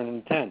 points turned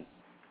into 10?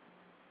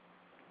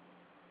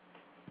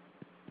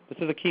 This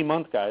is a key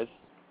month, guys.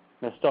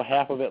 There's still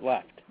half of it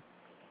left.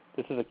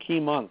 This is a key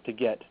month to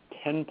get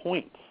 10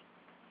 points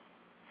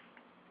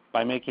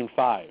by making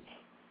 5.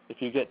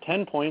 If you get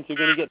 10 points, you're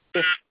going to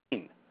get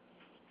 15.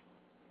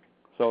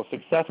 So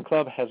Success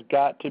Club has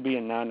got to be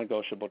a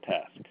non-negotiable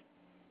task.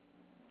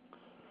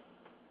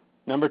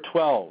 Number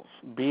 12,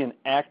 be an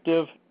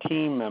active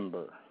team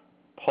member.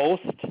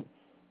 Post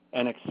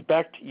and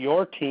expect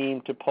your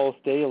team to post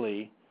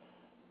daily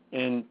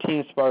in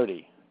Team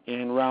Sparty,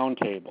 in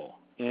Roundtable,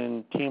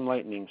 in Team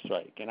Lightning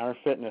Strike, in our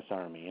Fitness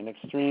Army, in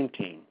Extreme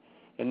Team,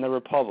 in the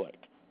Republic.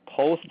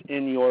 Post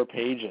in your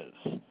pages.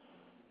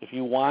 If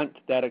you want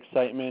that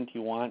excitement,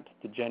 you want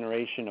the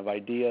generation of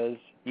ideas,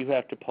 you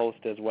have to post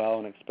as well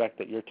and expect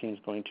that your team's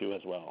going to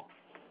as well.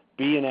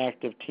 Be an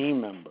active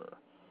team member.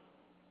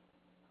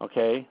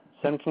 Okay?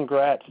 Send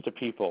congrats to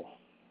people.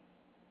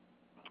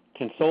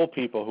 Console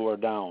people who are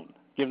down.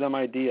 Give them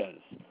ideas.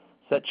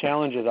 Set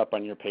challenges up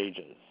on your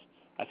pages.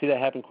 I see that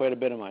happen quite a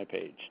bit on my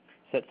page.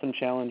 Set some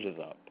challenges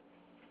up.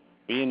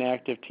 Be an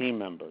active team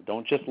member.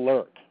 Don't just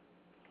lurk.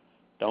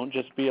 Don't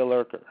just be a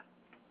lurker.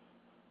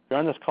 If you're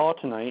on this call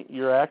tonight,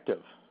 you're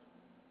active.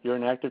 You're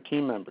an active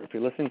team member. If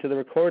you're listening to the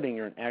recording,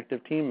 you're an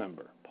active team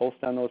member. Post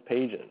on those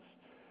pages.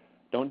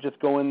 Don't just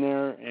go in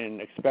there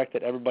and expect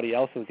that everybody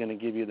else is going to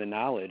give you the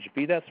knowledge.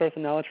 Be that source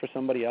of knowledge for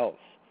somebody else.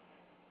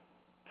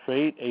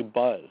 Create a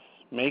buzz.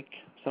 Make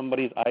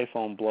somebody's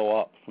iPhone blow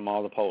up from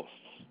all the posts.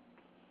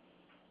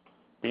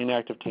 Be an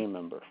active team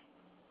member.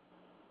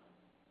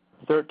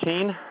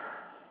 13,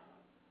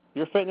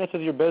 your fitness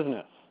is your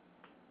business.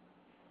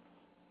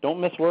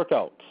 Don't miss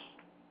workouts.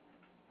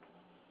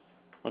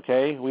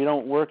 Okay? We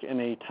don't work in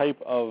a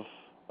type of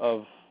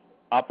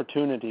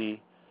opportunity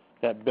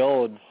that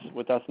builds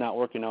with us not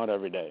working out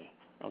every day.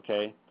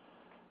 Okay?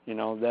 You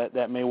know,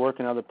 that may work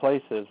in other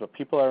places, but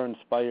people are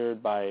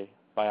inspired by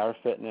our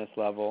fitness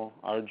level,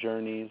 our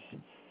journeys.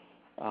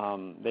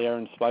 They are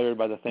inspired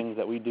by the things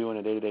that we do on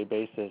a day-to-day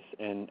basis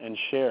and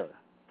share.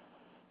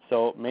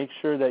 So make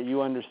sure that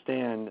you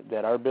understand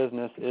that our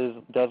business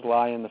does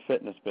lie in the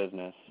fitness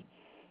business,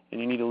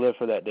 and you need to live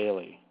for that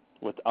daily.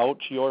 Without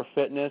your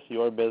fitness,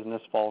 your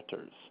business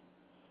falters.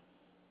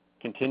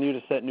 Continue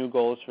to set new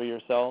goals for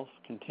yourself.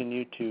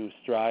 Continue to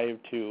strive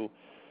to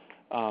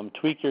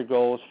tweak your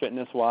goals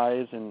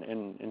fitness-wise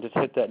and just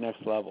hit that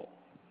next level.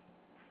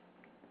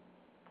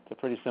 It's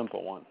a pretty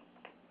simple one.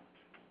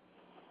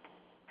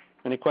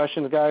 Any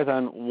questions, guys,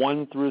 on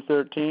 1 through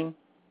 13?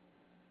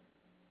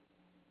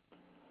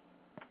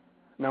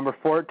 Number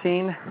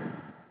 14,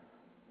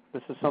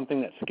 this is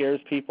something that scares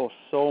people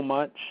so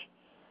much,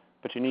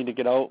 but you need to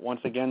get out.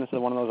 Once again, this is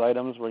one of those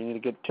items where you need to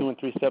get 2 and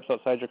 3 steps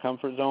outside your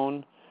comfort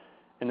zone,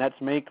 and that's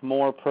make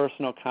more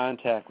personal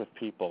contact with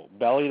people,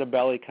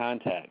 belly-to-belly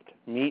contact.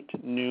 Meet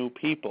new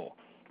people.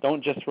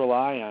 Don't just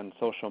rely on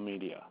social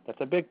media. That's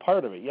a big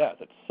part of it, yes.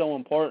 It's so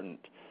important.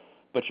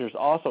 But there's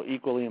also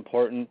equally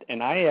important,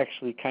 and I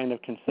actually kind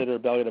of consider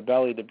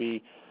belly-to-belly to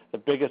be the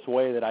biggest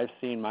way that I've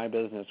seen my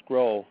business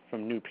grow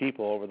from new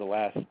people over the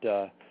last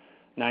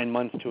 9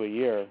 months to a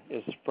year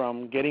is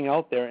from getting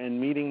out there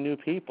and meeting new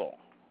people.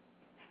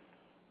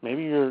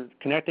 Maybe you're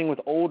connecting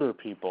with older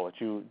people that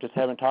you just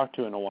haven't talked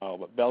to in a while,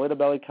 but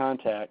belly-to-belly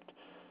contact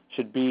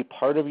should be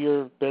part of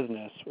your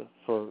business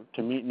to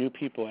meet new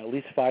people, at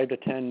least 5 to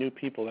 10 new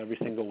people every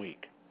single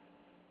week.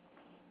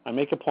 I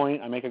make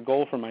a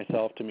goal for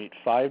myself to meet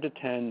 5 to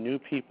 10 new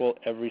people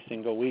every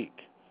single week.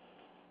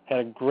 Had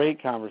a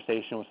great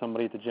conversation with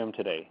somebody at the gym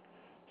today.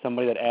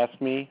 Somebody that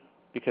asked me,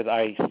 because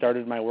I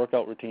started my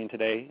workout routine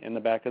today in the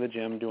back of the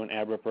gym doing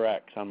ab ripper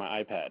X on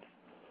my iPad.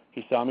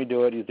 He saw me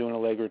do it. He was doing a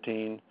leg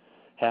routine.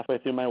 Halfway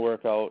through my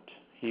workout,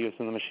 he was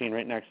in the machine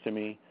right next to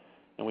me,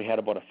 and we had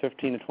about a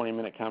 15 to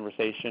 20-minute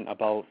conversation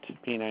about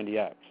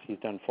P90X. He's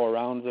done 4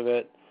 rounds of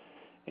it,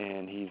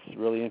 and he's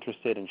really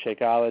interested in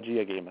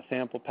Shakeology. I gave him a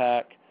sample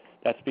pack.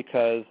 That's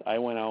because I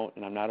went out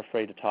and I'm not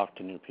afraid to talk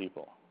to new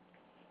people.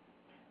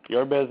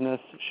 Your business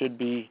should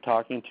be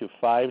talking to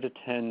 5 to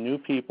 10 new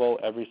people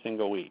every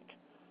single week.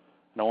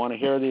 I don't want to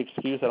hear the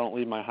excuse, I don't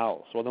leave my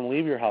house. Well, then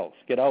leave your house.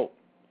 Get out.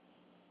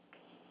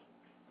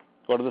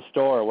 Go to the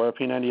store, wear a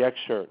P90X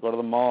shirt. Go to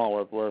the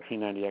mall, wear a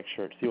P90X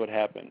shirt. See what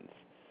happens.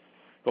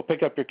 Go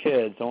pick up your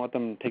kids. Don't let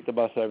them take the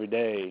bus every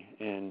day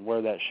and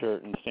wear that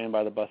shirt and stand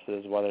by the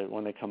buses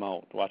when they come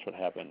out. Watch what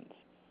happens.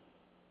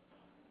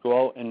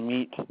 Go out and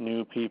meet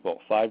new people,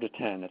 5 to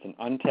 10. It's an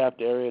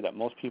untapped area that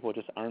most people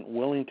just aren't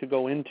willing to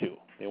go into.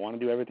 They want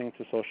to do everything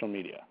through social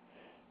media.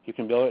 You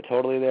can build it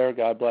totally there.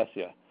 God bless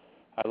you.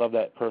 I love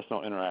that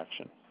personal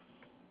interaction.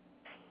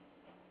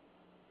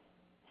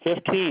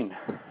 15.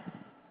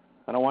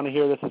 I don't want to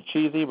hear this is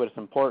cheesy, but it's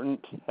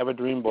important. Have a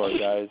dream board,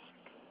 guys.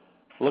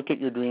 Look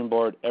at your dream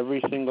board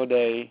every single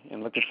day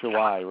and look at your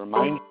why.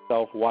 Remind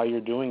yourself why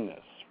you're doing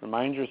this.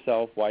 Remind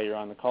yourself why you're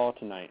on the call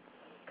tonight.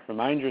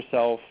 Remind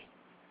yourself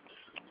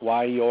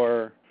why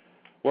you're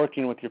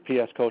working with your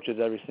PS coaches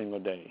every single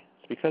day.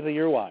 It's because of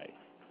your why.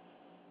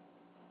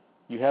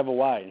 You have a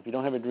why. If you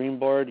don't have a dream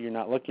board, you're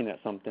not looking at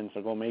something,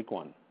 so go make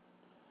one.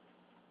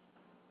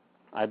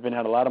 I've been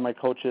at a lot of my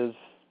coaches,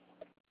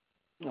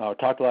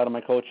 talked to a lot of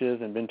my coaches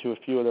and been to a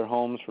few of their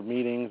homes for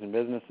meetings and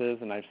businesses,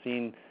 and I've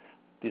seen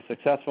the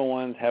successful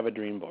ones have a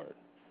dream board.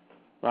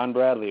 Ron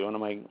Bradley, one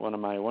of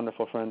my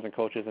wonderful friends and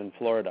coaches in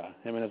Florida,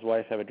 him and his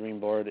wife have a dream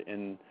board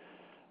in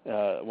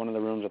one of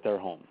the rooms at their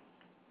home.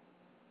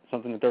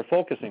 Something that they're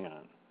focusing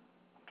on.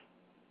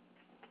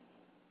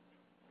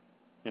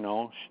 You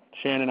know,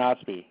 Shannon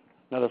Otsby,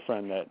 another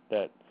friend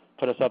that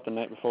put us up the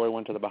night before we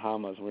went to the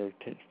Bahamas. We were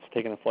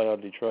taking a flight out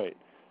of Detroit.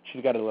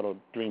 She's got a little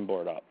dream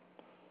board up.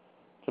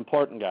 It's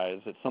important, guys.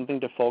 It's something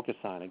to focus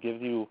on. It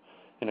gives you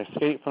an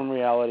escape from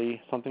reality,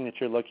 something that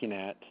you're looking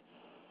at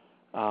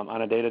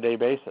on a day-to-day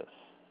basis.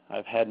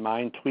 I've had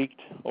mine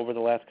tweaked over the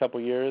last couple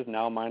of years.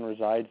 Now mine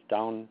resides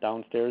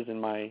downstairs in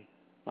my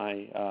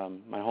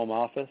home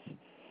office,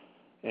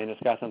 and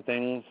it's got some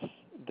things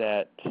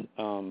that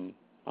I'm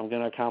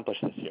going to accomplish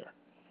this year.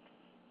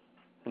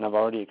 and I've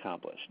already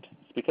accomplished.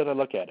 It's because I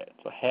look at it.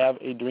 So have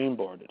a dream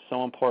board. It's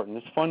so important.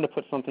 It's fun to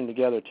put something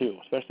together too,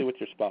 especially with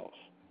your spouse.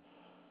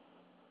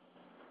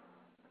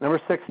 Number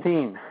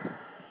 16.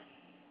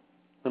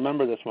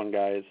 Remember this one,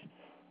 guys.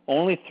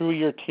 Only through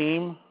your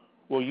team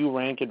will you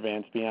rank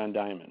advance beyond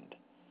diamond.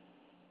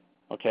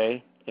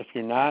 Okay? If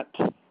you're not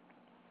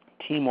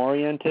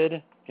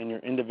team-oriented and you're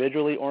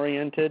individually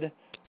oriented,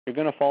 you're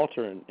going to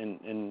falter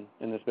in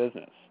this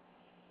business.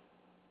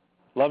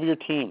 Love your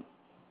team.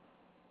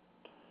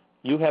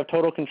 You have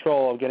total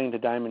control of getting to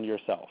diamond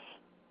yourself.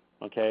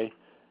 Okay?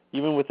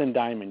 Even within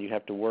diamond, you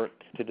have to work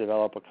to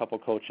develop a couple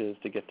coaches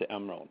to get to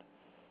emerald.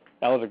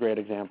 That was a great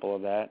example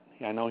of that.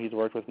 I know he's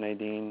worked with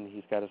Nadine.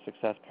 He's got a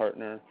success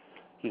partner.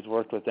 He's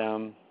worked with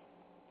them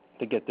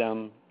to get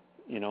them,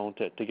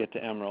 to get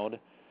to emerald.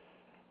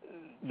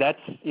 That's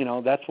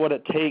what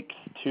it takes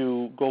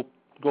to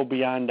go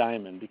beyond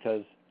diamond,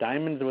 because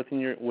diamond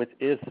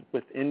is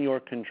within your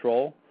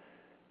control.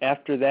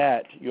 After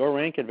that, your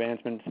rank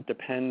advancement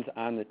depends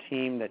on the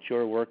team that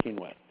you're working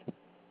with.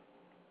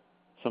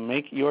 So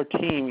make your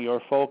team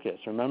your focus.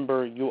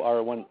 Remember, you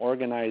are one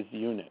organized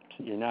unit.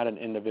 You're not an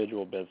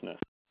individual business.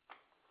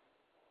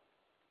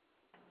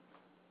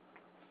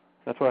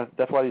 That's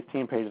why these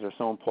team pages are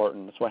so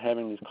important. That's why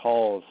having these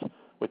calls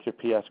with your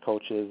PS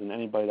coaches and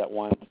anybody that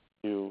wants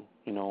you,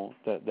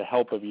 the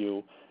help of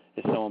you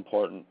is so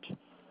important.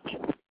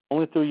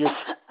 Only through your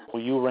team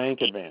will you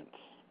rank advance.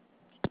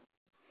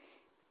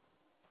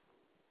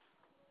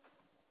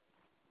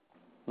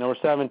 Number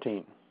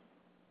 17.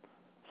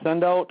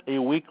 Send out a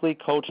weekly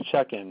coach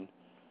check-in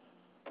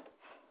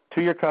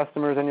to your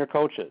customers and your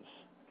coaches.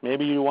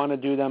 Maybe you want to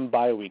do them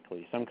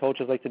bi-weekly. Some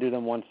coaches like to do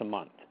them once a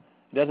month.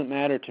 It doesn't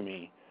matter to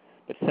me,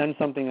 but send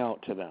something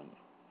out to them.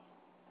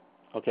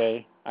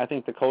 Okay? I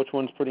think the coach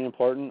one's pretty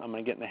important. I'm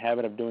going to get in the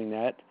habit of doing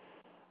that.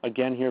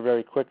 Again, here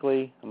very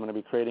quickly, I'm going to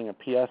be creating a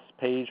PS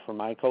page for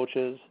my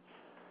coaches.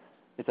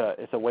 It's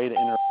a way to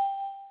interact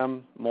with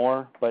them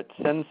more, but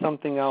send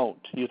something out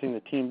using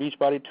the Team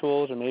Beachbody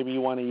tools, or maybe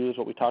you want to use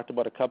what we talked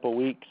about a couple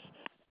weeks,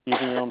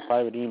 using your own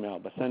private email,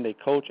 but send a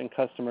coach and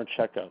customer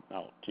checkout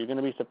out. You're going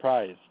to be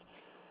surprised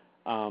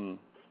on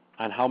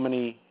how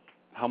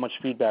much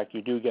feedback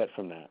you do get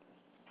from that.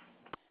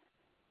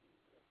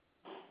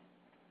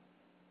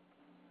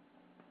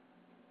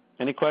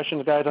 Any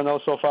questions, guys, on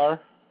those so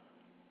far?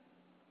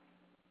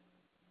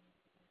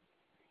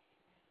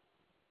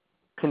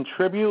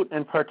 Contribute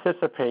and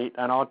participate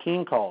on all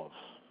team calls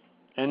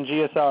and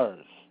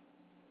GSRs.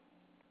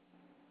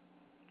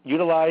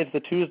 Utilize the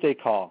Tuesday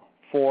call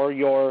for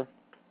your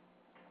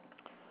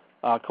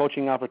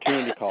coaching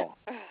opportunity call.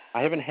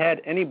 I haven't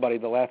had anybody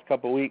the last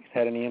couple of weeks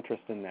had any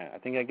interest in that. I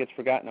think that gets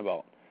forgotten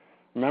about.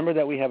 Remember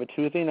that we have a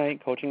Tuesday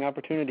night coaching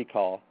opportunity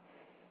call,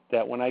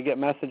 that when I get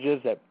messages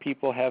that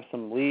people have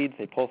some leads,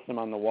 they post them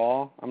on the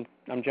wall,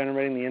 I'm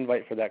generating the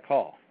invite for that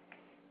call.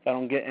 If I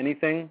don't get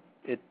anything,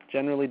 it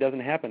generally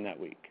doesn't happen that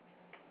week.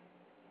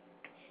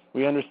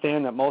 We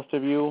understand that most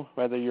of you,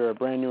 whether you're a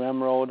brand new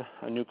Emerald,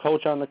 a new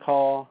coach on the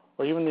call,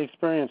 or even the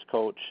experienced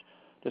coach,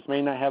 just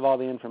may not have all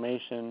the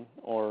information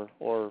or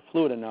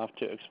fluid enough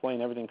to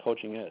explain everything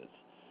coaching is.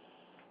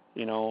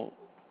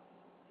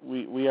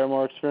 We are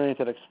more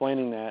experienced at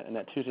explaining that, and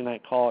that Tuesday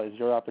night call is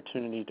your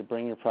opportunity to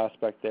bring your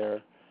prospect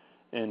there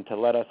and to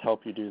let us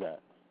help you do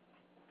that.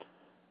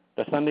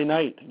 The Sunday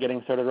night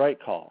Getting Started Right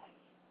call.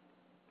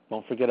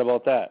 Don't forget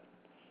about that.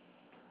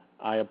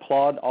 I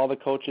applaud all the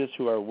coaches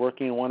who are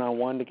working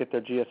one-on-one to get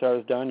their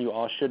GSRs done. You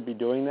all should be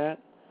doing that.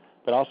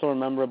 But also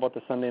remember about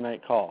the Sunday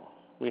night call.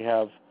 We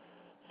have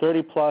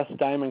 30-plus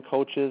diamond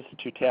coaches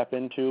to tap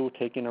into,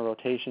 taking a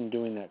rotation,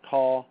 doing that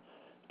call.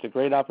 It's a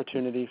great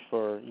opportunity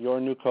for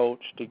your new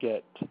coach to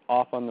get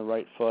off on the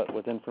right foot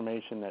with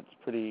information that's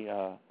pretty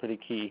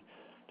key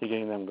to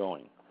getting them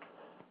going.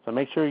 So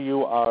make sure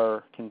you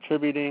are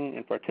contributing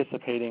and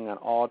participating on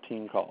all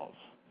team calls.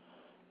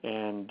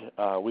 And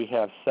we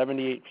have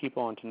 78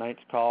 people on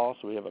tonight's call,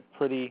 so we have a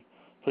pretty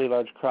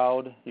large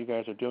crowd. You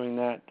guys are doing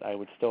that. I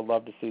would still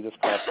love to see this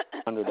cross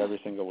 100 every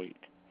single week.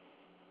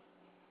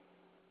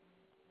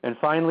 And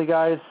finally,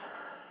 guys,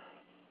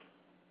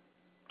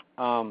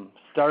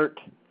 start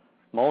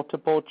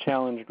multiple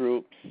challenge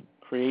groups.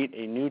 Create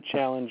a new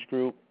challenge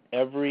group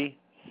every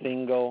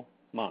single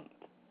month.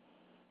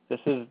 This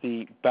is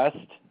the best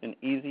and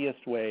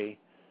easiest way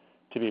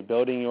to be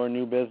building your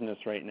new business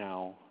right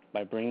now,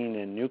 by bringing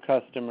in new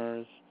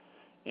customers,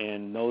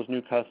 and those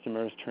new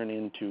customers turn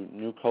into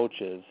new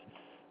coaches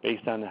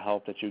based on the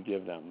help that you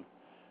give them.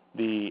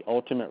 The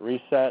Ultimate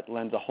Reset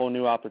lends a whole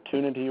new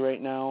opportunity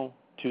right now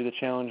to the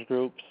challenge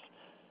groups.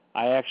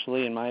 I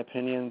actually, in my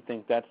opinion,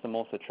 think that's the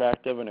most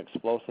attractive and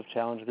explosive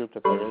challenge group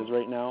that there is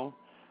right now.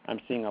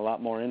 I'm seeing a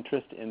lot more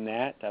interest in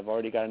that. I've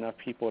already got enough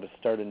people to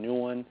start a new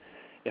one.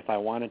 If I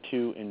wanted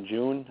to in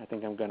June, I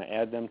think I'm going to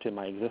add them to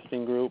my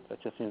existing group.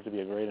 That just seems to be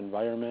a great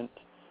environment.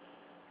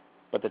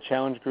 But the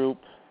challenge group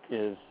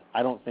is,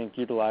 I don't think,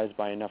 utilized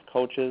by enough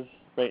coaches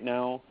right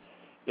now.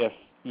 If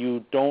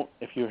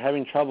you're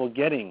having trouble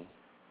getting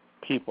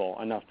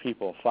enough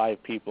people,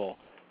 5 people,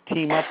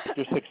 team up with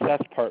your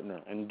success partner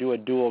and do a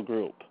dual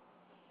group.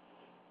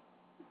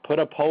 Put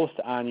a post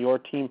on your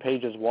team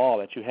page's wall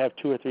that you have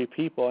 2 or 3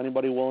 people,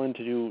 anybody willing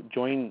to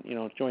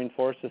join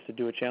forces to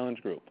do a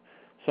challenge group.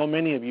 So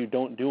many of you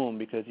don't do them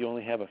because you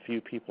only have a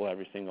few people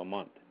every single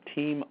month.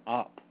 Team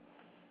up.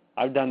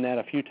 I've done that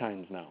a few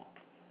times now.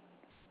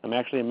 I'm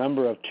actually a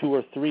member of 2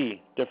 or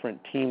 3 different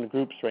team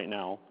groups right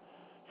now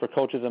for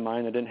coaches of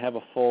mine that didn't have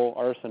a full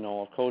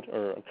arsenal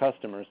of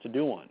customers to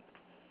do one.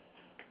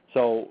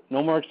 So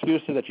no more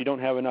excuses that you don't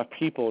have enough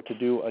people to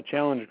do a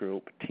challenge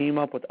group. Team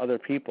up with other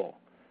people.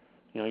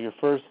 Your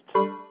first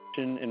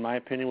option, in my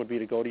opinion, would be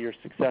to go to your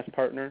success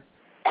partner,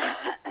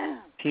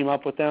 team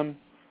up with them.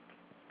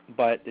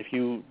 But if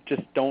you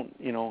just don't,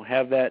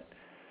 have that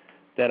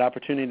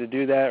opportunity to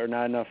do that, or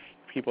not enough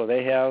people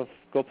they have,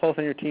 go post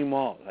on your team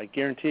wall. I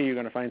guarantee you're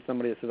going to find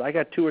somebody that says, I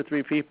got 2 or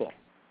 3 people.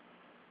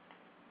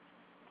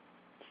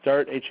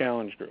 Start a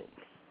challenge group.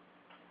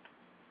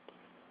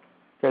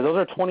 Okay, those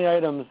are 20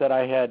 items that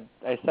I said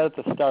at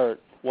the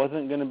start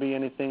wasn't going to be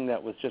anything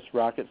that was just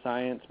rocket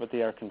science, but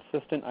they are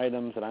consistent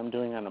items that I'm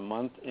doing on a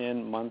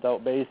month-in,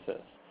 month-out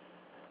basis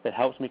that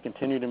helps me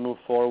continue to move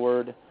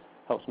forward,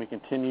 helps me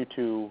continue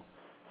to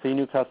see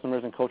new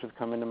customers and coaches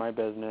come into my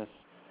business.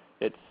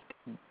 It's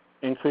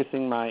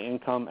increasing my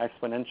income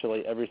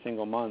exponentially every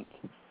single month.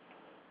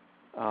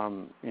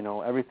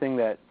 Everything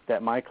that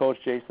my coach,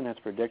 Jason, has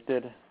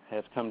predicted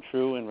has come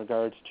true in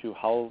regards to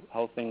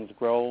how things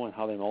grow and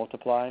how they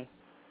multiply.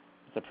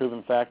 It's a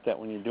proven fact that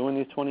when you're doing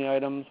these 20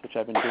 items, which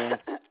I've been doing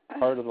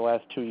part of the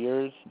last 2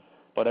 years,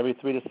 but every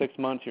 3 to 6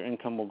 months your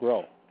income will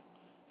grow.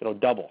 It'll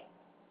double.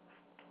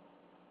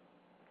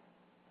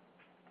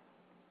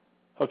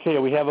 Okay,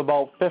 we have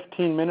about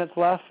 15 minutes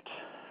left.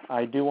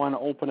 I do want to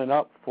open it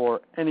up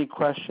for any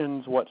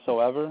questions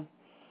whatsoever.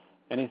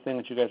 Anything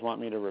that you guys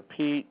want me to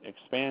repeat,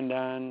 expand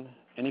on,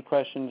 any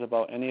questions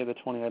about any of the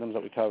 20 items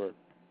that we covered?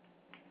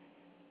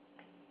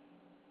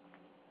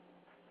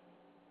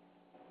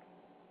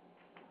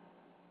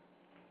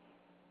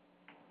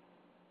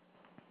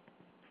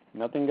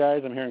 Nothing,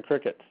 guys? I'm hearing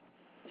crickets.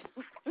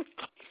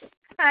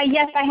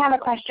 Yes, I have a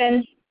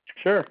question.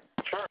 Sure.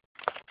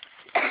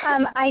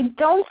 I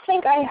don't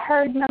think I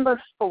heard number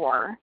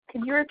 4.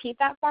 Could you repeat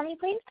that for me,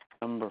 please?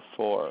 Number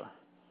 4.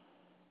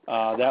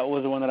 That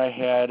was the one that I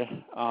had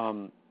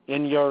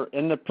in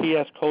the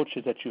PS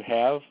coaches that you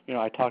have.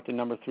 I talked in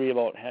number 3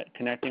 about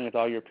connecting with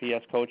all your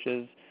PS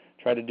coaches.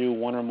 Try to do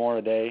 1 or more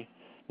a day.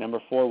 Number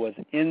 4 was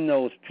in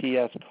those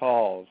PS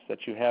calls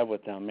that you have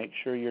with them. Make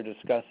sure you're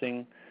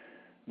discussing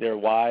their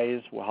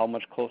whys, how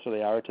much closer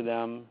they are to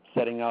them,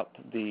 setting up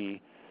the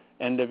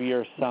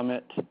end-of-year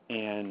summit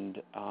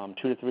and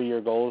 2 to 3 year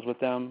goals with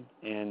them,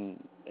 and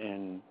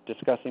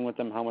discussing with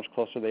them how much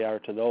closer they are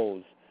to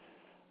those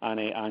on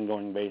an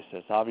ongoing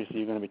basis. Obviously,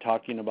 you're going to be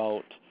talking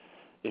about,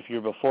 if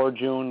you're before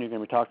June, you're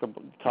going to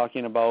be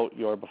talking about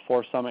your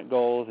before summit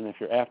goals, and if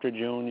you're after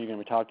June, you're going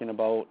to be talking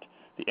about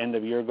the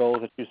end-of-year goals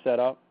that you set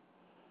up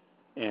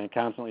and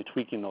constantly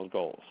tweaking those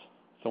goals.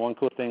 So one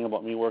cool thing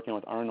about me working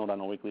with Arnold on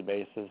a weekly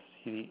basis,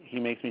 he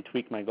makes me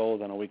tweak my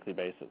goals on a weekly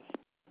basis.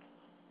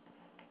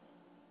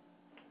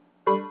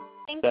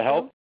 Thank Does that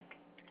help?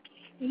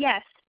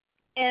 Yes.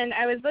 And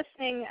I was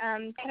listening.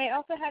 Can I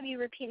also have you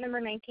repeat number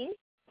 19?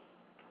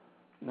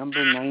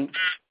 Number 19.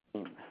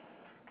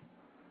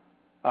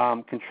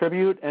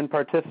 Contribute and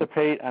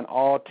participate on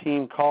all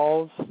team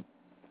calls,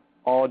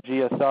 all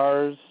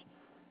GSRs,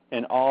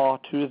 and all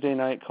Tuesday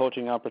night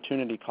coaching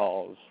opportunity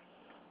calls.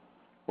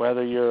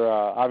 Whether you're,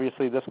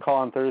 obviously this call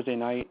on Thursday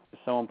night is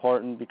so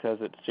important because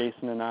it's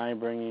Jason and I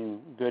bringing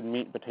good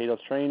meat and potatoes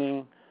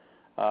training,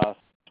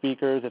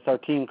 speakers. It's our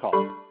team call,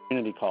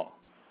 community call.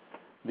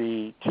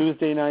 The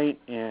Tuesday night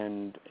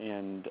and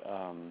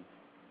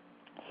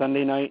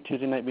Sunday night,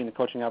 Tuesday night being the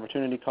coaching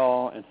opportunity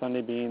call and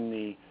Sunday being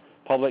the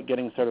public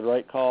getting started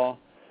right call,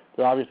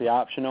 they're obviously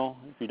optional.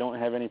 If you don't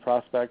have any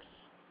prospects,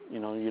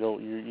 you or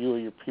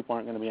your people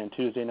aren't going to be on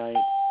Tuesday night.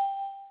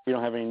 If you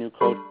don't have any new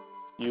coach,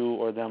 you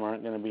or them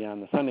aren't going to be on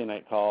the Sunday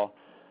night call.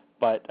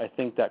 But I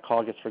think that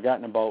call gets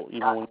forgotten about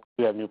even when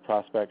you have new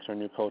prospects or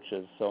new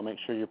coaches. So make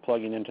sure you're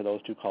plugging into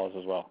those 2 calls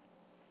as well.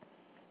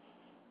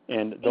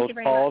 And those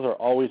calls are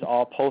always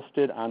all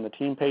posted on the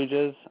team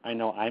pages. I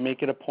know I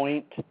make it a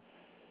point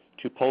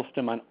to post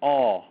them on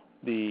all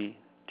the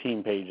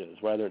team pages,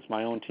 whether it's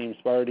my own Team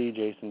Sparty,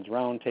 Jason's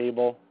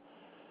Roundtable,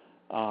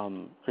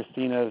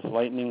 Christina's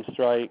Lightning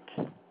Strike,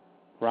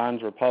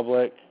 Ron's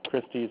Republic,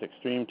 Christy's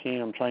Extreme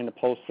Team. I'm trying to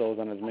post those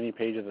on as many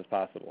pages as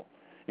possible,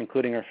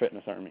 including our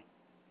Fitness Army.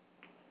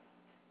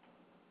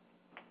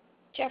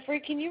 Jeffrey,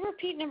 can you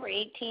repeat number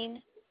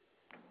 18?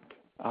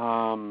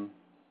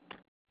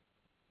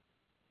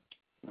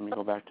 Let me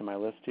go back to my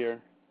list here.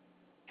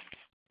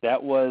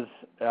 That was,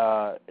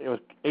 it was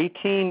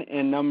 18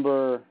 and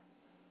number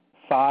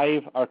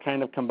 5 are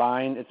kind of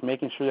combined. It's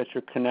making sure that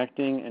you're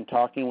connecting and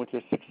talking with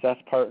your success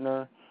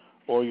partner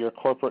or your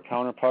corporate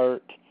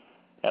counterpart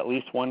at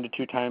least 1 to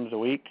 2 times a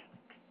week.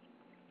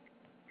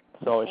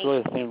 So it's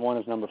really the same one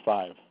as number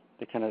 5.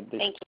 They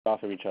feed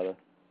off of each other.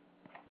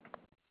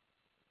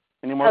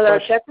 Any more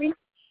questions? Jeffrey?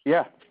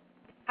 Yeah.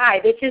 Hi,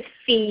 this is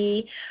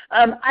Fee.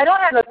 I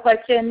don't have a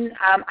question.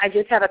 I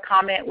just have a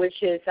comment,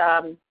 which is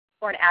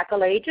for an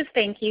accolade. Just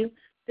thank you.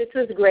 This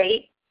was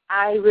great.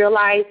 I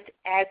realized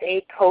as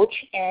a coach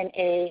and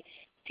a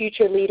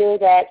future leader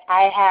that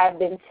I have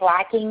been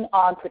slacking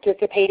on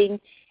participating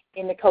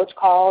in the coach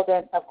calls,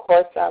 and of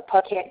course,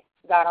 Puckhead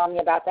got on me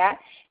about that.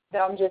 So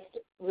I'm just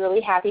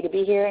really happy to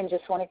be here and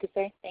just wanted to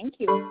say thank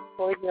you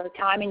for your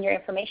time and your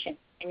information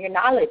and your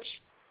knowledge.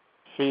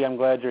 Fee, I'm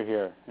glad you're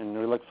here, and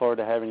we look forward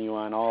to having you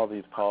on all of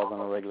these calls on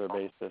a regular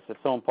basis. It's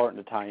so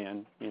important to tie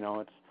in. You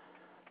know,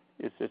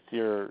 it's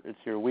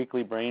your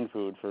weekly brain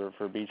food for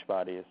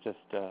Beachbody. It's just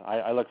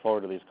I look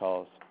forward to these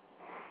calls.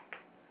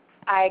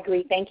 I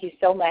agree. Thank you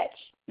so much.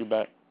 You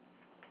bet.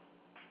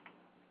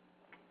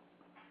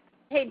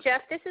 Hey,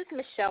 Jeff, this is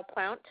Michelle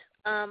Plount.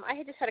 I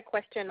had just had a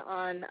question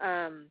on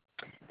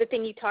the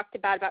thing you talked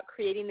about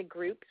creating the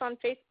groups on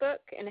Facebook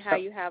and how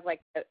you have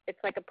it's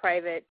like a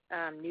private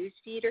news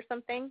feed or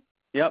something.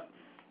 Yep.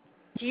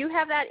 Do you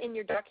have that in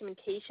your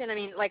documentation? I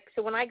mean,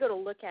 so when I go to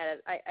look at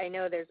it, I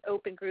know there's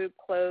open group,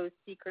 closed,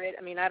 secret.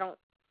 I mean, how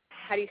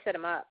do you set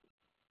them up?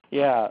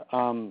 Yeah,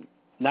 I'm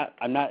not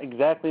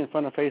exactly in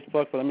front of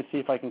Facebook, but let me see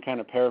if I can kind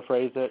of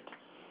paraphrase it.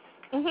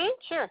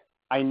 Sure.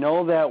 I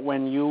know that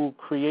when you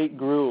create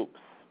groups,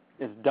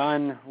 it's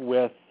done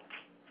with,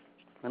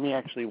 let me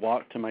actually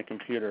walk to my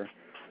computer,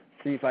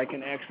 see if I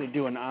can actually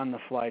do an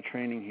on-the-fly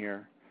training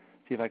here,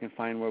 see if I can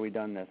find where we've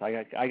done this.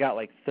 I got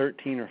like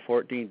 13 or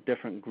 14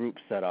 different groups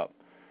set up.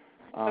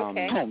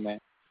 Okay. Oh, man.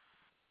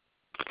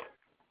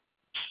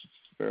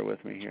 Bear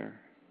with me here.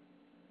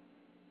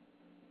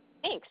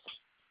 Thanks.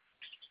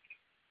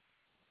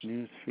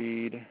 News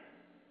feed.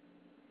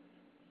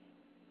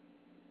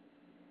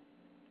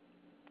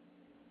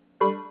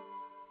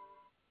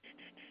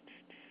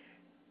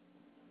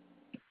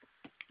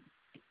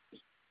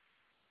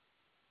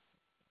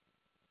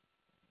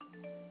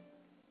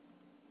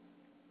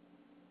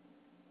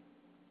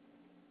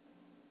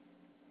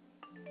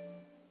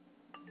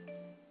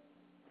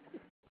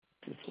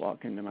 Just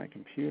walk into my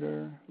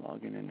computer,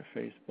 logging into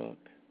Facebook.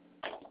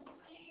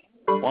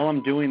 While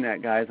I'm doing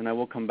that, guys, and I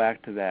will come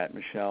back to that,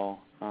 Michelle.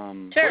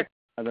 Sure.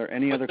 Are there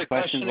any other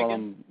questions while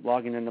again? I'm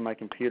logging into my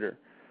computer?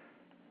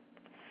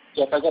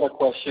 Jeff, I got a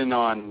question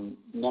on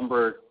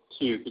number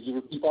 2. Could you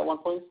repeat that one,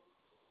 please?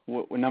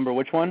 Number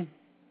which one?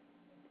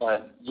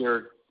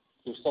 Your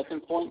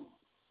second point.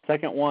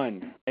 Second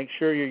one. Make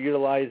sure you're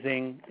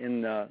utilizing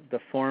in the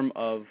form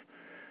of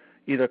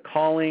either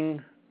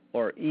calling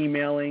or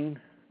emailing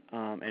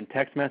and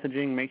text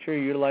messaging. Make sure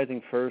you're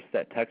utilizing first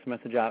that text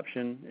message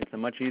option. It's a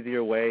much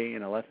easier way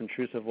and a less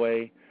intrusive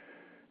way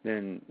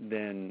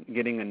than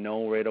getting a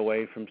no right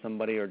away from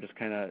somebody or just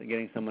kind of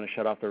getting someone to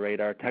shut off the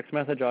radar. Text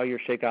message all your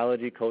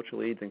Shakeology coach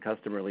leads and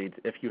customer leads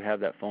if you have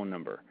that phone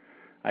number.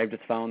 I've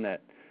just found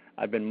that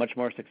I've been much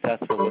more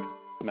successful with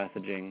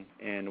messaging,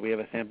 and we have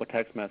a sample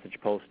text message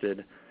posted.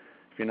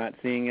 If you're not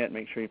seeing it,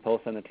 make sure you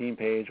post on the team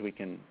page. We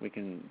can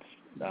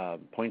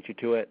point you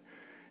to it.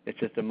 It's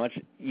just a much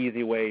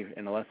easy way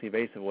and a less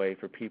evasive way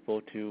for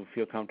people to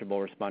feel comfortable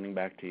responding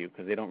back to you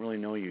because they don't really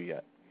know you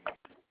yet.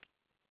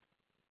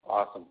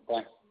 Awesome.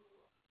 Thanks.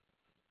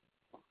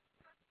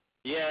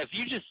 Yeah, if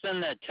you just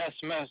send that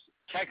text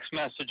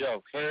message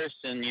out first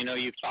and,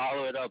 you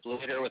follow it up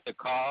later with a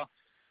call,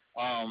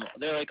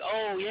 they're like,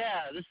 oh,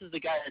 yeah, this is the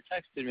guy that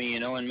texted me,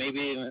 and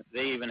maybe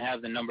they even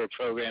have the number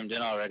programmed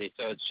in already.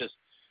 So it's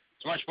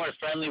a much more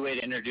friendly way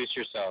to introduce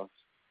yourself.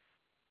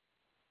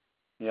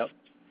 Yep.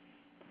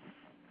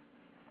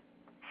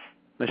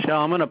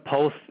 Michelle, I'm going to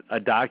post a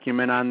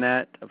document on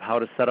that of how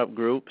to set up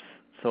groups,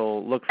 so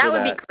look for that.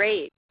 That would be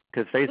great.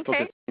 Because Facebook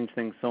has changed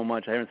things so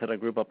much. I haven't set a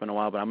group up in a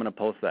while, but I'm going to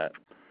post that.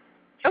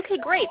 Okay,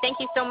 great. Thank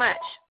you so much.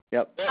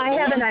 Yep. I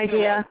have an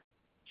idea.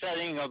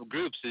 Setting up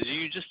groups is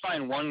you just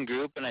find one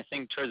group, and I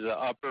think towards the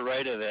upper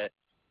right of it,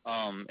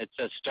 it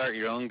says start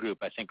your own group,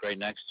 I think, right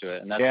next to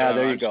it. And that's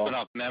there you go. I'm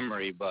off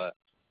memory, but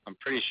I'm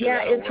pretty sure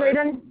it's work.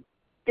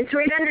 It's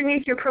right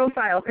underneath your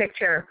profile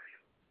picture.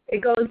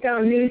 It goes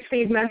down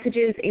newsfeed,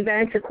 messages,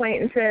 events,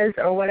 acquaintances,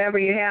 or whatever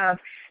you have.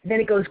 Then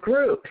it goes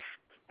groups.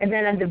 And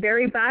then at the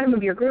very bottom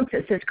of your groups,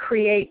 it says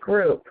create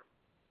group.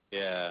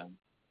 Yeah.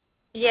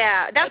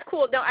 Yeah, that's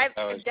cool. No, I've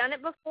done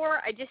it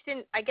before. I guess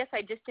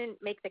I just didn't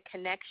make the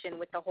connection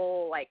with the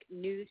whole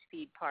news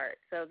feed part.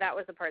 So that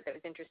was the part that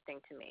was interesting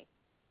to me.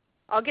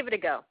 I'll give it a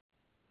go.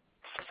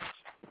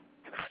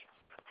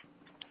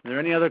 Are there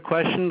any other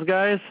questions,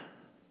 guys?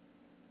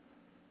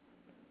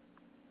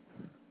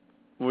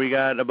 We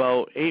got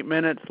about 8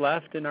 minutes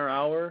left in our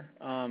hour.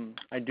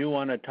 I do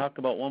want to talk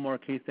about one more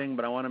key thing,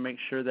 but I want to make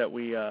sure that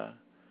we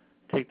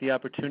take the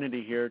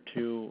opportunity here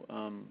to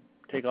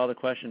take all the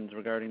questions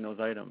regarding those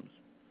items.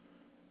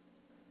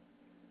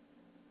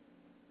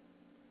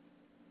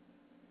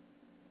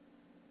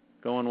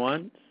 Going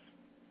once?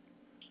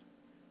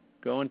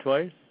 Going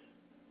twice?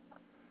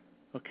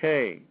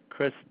 Okay,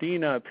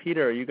 Christina,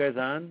 Peter, are you guys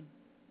on?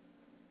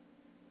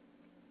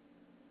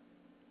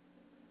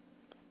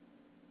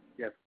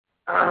 Yes.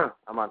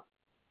 I'm on.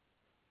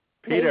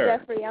 Peter. Hey,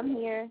 Jeffrey, I'm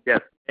here.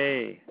 Yes.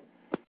 Hey.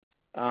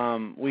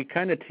 We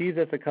kind of teased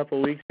this a couple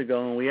of weeks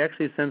ago, and we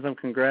actually sent some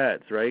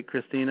congrats, right,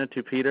 Christina,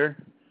 to Peter?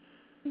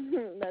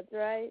 That's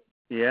right.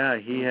 Yeah,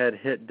 he had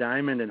hit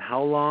diamond in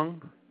how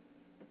long?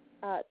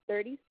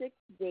 36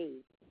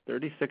 days.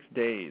 36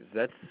 days.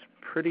 That's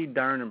pretty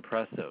darn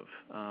impressive.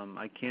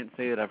 I can't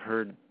say that I've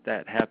heard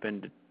that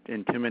happen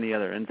in too many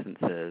other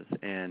instances.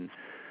 And,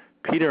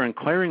 Peter,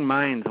 inquiring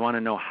minds want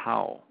to know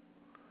how.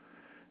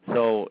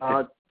 So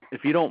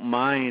if you don't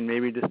mind,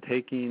 maybe just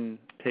taking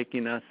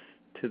us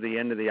to the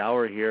end of the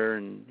hour here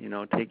and,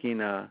 taking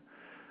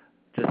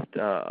just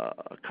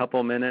a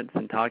couple minutes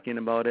and talking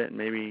about it and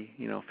maybe,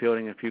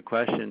 fielding a few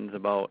questions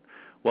about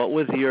what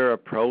was your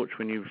approach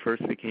when you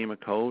first became a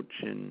coach,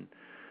 and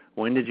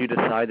when did you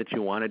decide that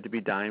you wanted to be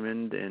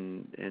diamond,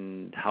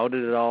 and how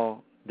did it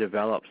all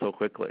develop so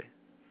quickly?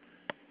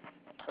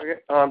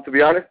 Okay. To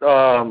be honest,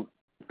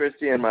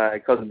 Christy and my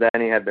cousin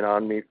Danny had been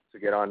on me to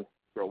get on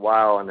for a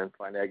while, and then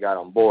finally I got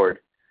on board.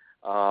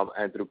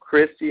 And through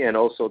Christy and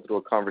also through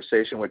a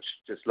conversation which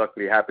just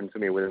luckily happened to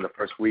me within the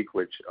first week,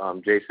 which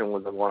Jason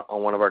was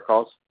on one of our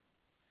calls,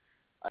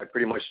 I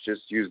pretty much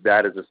just used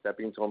that as a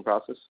stepping stone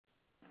process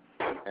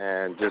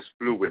and just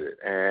flew with it.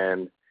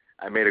 And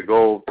I made a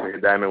goal to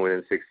hit diamond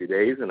within 60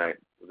 days, and I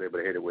was able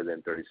to hit it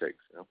within 36.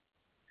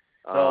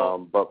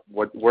 But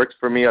what worked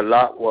for me a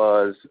lot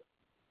was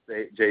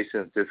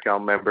Jason's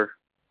discount member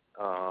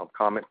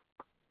comment.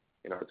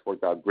 It's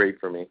worked out great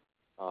for me.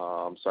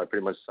 So I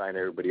pretty much signed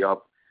everybody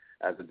up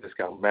as a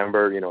discount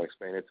member,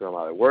 explain it to them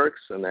how it works,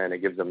 and then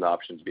it gives them the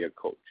option to be a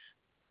coach.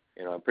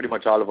 Pretty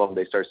much all of them,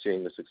 they start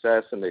seeing the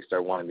success, and they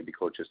start wanting to be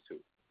coaches too,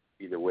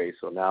 either way.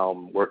 So now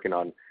I'm working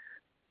on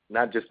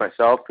not just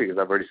myself, because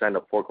I've already signed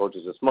up 4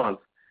 coaches this month,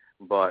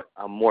 but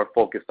I'm more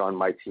focused on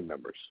my team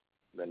members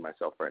than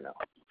myself right now.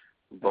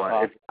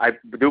 But I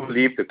do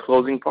believe the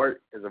closing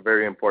part is a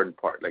very important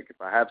part. Like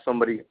if I have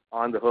somebody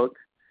on the hook,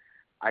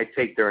 I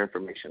take their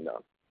information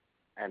down,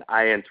 and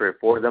I enter it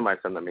for them. I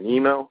send them an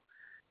email,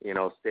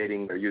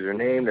 stating their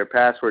username, their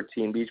password,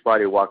 Team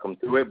Beachbody, walk them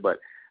through it. But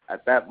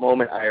at that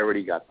moment, I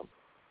already got them.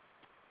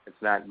 It's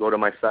not go to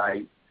my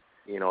site,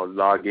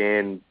 log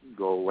in,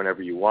 go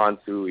whenever you want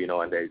to,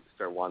 and they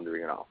start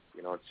wandering off.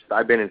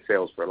 I've been in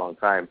sales for a long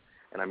time,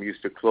 and I'm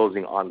used to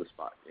closing on the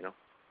spot,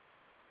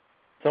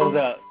 So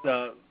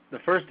the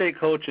first 8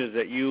 coaches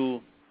that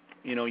you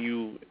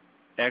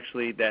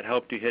actually that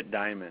helped you hit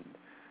diamond,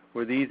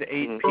 were these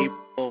 8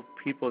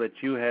 people that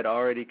you had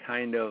already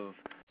kind of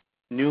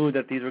knew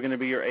that these were going to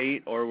be your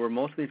 8, or were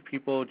most of these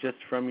people just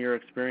from your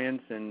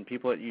experience and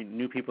people that you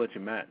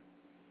met?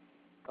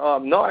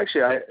 No,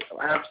 actually, I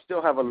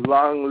still have a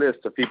long list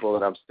of people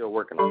that I'm still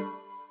working on.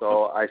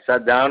 So I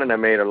sat down and I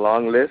made a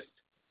long list,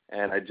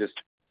 and I just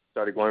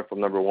started going from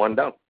number 1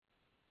 down.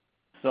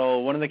 So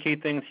one of the key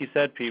things he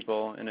said,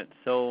 people, and it's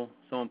so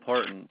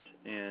important,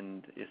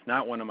 and it's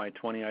not one of my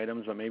 20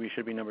 items, but maybe it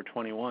should be number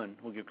 21.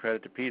 We'll give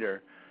credit to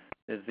Peter.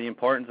 Is the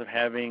importance of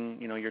having,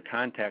 your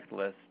contact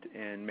list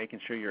and making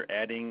sure you're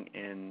adding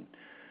and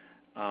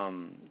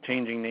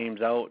changing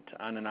names out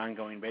on an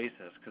ongoing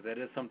basis, because that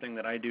is something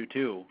that I do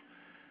too.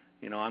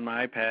 On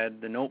my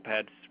iPad, the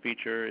notepads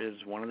feature is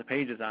one of the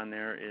pages on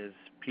there is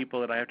people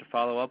that I have to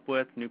follow up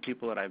with, new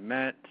people that I've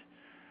met,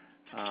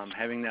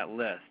 having that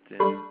list.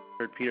 And I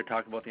heard Peter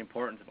talk about the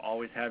importance of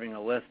always having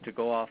a list to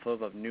go off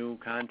of new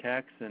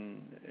contacts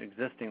and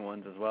existing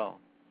ones as well.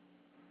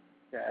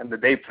 Yeah, and the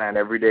day plan,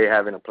 every day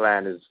having a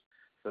plan is,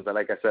 since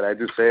like I said, I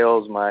do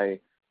sales, my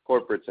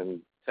corporates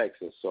in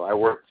Texas, so I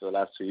worked for the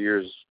last 2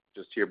 years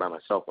just here by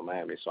myself in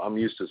Miami, so I'm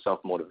used to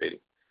self-motivating.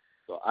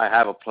 So I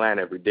have a plan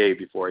every day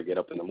before I get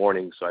up in the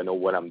morning, so I know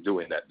what I'm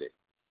doing that day.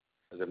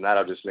 Because if not,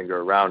 I'll just linger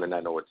around and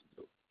I know what to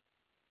do.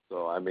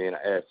 So, I mean,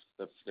 if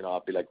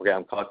I'll be like, okay,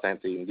 I'm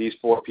contacting these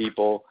 4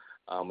 people.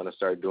 I'm going to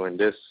start doing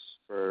this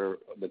for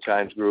the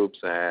challenge groups,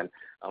 and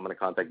I'm going to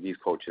contact these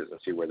coaches and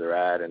see where they're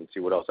at and see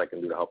what else I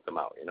can do to help them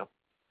out,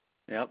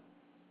 Yep.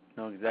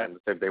 No, exactly. And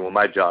the same thing with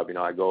my job.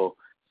 I go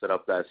set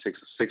up that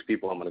six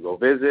people I'm going to go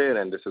visit,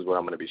 and this is what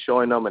I'm going to be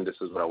showing them, and this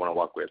is what I want to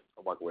walk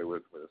away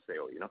with a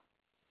sale,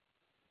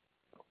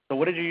 So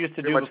what did you used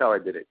to do? Pretty much how I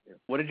did it. Yeah.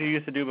 What did you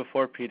used to do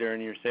before, Peter,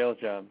 in your sales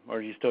job, or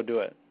do you still do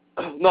it?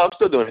 No, I'm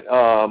still doing it.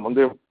 I'm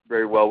doing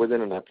very well with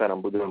it, and I plan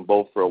on doing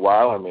both for a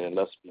while. I mean,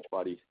 unless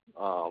Beachbody,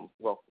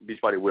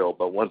 Beachbody will,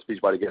 but once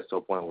Beachbody gets to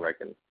a point where I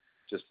can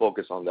just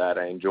focus on that,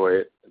 I enjoy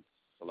it. It's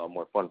a lot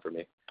more fun for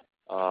me.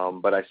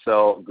 But I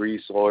sell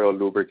grease, oil,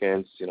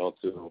 lubricants,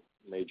 to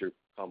major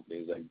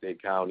companies like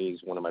Dade County's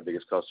one of my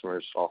biggest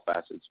customers, all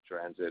facets,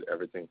 transit,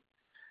 everything,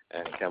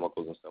 and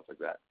chemicals and stuff like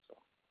that.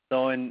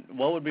 So, and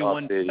what would be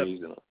one tip,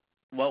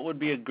 what would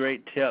be a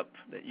great tip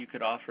that you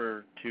could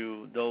offer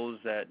to those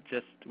that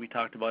we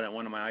talked about in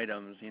one of my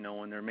items,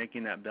 when they're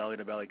making that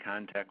belly-to-belly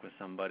contact with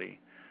somebody,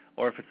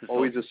 or if it's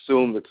always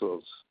assume the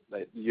tools.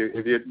 Like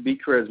if you be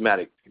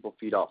charismatic, people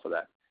feed off of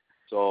that.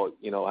 So,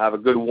 have a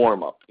good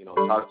warm-up.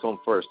 Talk to them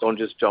first. Don't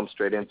just jump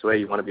straight into it.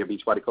 You want to be a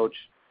Beachbody coach?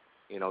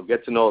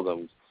 Get to know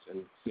them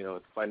and,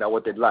 find out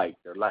what they'd like,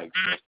 their likes.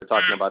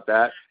 Start talking about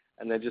that,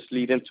 and then just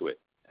lead into it.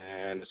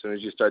 And as soon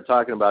as you start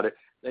talking about it,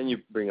 Then you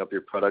bring up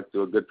your product,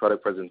 do a good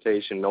product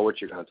presentation, know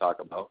what you're going to talk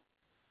about.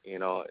 You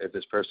know, if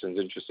this person's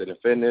interested in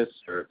fitness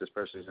or if this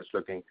person is just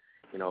looking,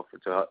 you know,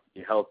 to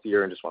be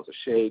healthier and just wants a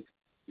shake,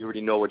 you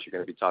already know what you're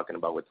going to be talking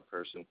about with the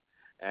person.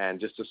 And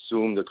just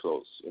assume the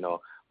close, you know.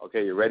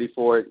 Okay, you're ready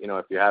for it. You know,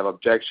 if you have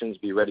objections,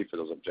 be ready for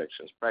those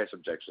objections. Price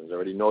objections,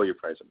 already know your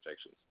price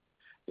objections.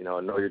 You know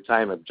your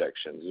time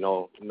objections. You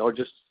know,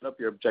 just set up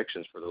your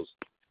objections for those,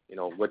 you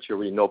know, what you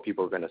already know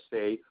people are going to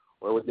say.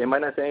 Or they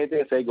might not say anything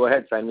and say, go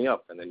ahead, sign me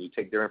up. And then you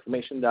take their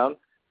information down,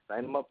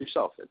 sign them up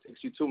yourself. It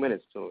takes you 2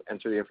 minutes to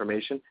enter the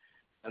information.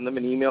 Send them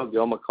an email,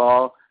 give them a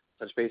call,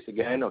 touch base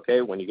again.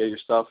 Okay, when you get your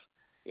stuff,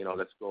 you know,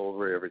 let's go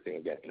over everything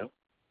again, you know.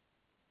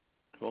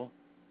 Cool.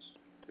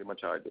 That's pretty much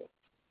how I do it.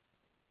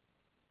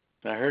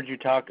 I heard you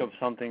talk of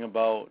something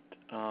about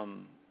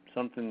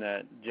something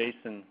that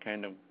Jason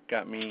kind of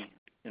got me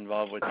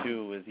involved with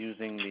too, was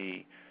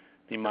using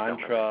the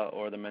mantra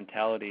or the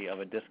mentality of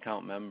a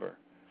discount member.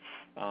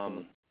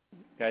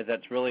 Guys,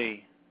 that's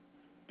really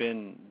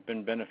been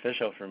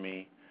beneficial for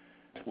me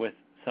with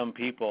some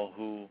people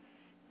who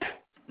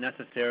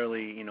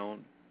necessarily, you know,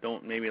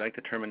 don't maybe like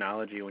the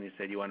terminology when you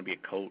said you want to be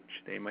a coach.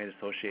 They might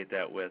associate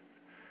that with,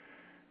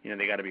 you know,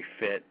 they got to be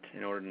fit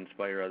in order to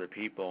inspire other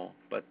people.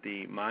 But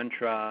the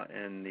mantra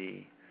and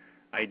the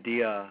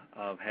idea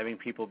of having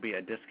people be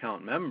a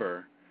discount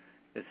member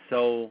is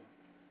so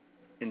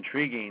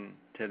intriguing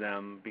to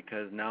them,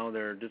 because now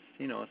they're just,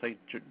 you know, it's like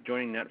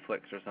joining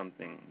Netflix or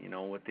something, you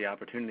know, with the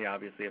opportunity,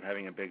 obviously, of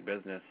having a big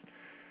business.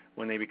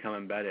 When they become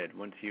embedded,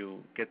 once you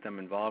get them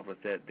involved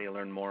with it, they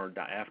learn more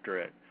after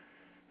it.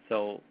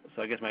 So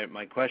I guess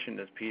my question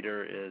is,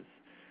 Peter, is,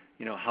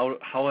 you know,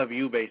 how have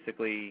you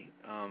basically,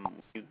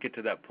 you get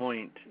to that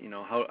point, you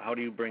know, how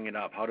do you bring it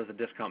up? How does a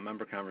discount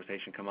member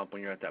conversation come up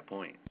when you're at that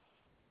point?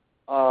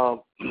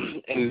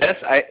 Unless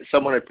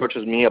someone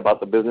approaches me about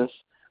the business,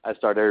 I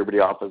start everybody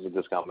off as a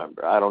discount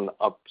member. I don't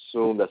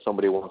assume that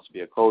somebody wants to be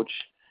a coach.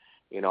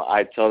 You know,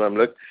 I tell them,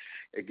 look,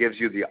 it gives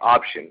you the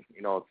option.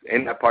 You know,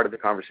 in that part of the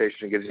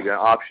conversation, it gives you the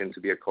option to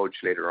be a coach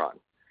later on.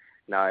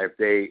 Now, if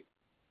they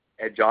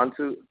edge on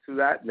to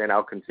that, then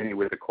I'll continue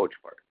with the coach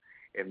part.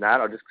 If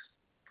not, I'll just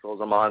close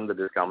them on the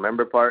discount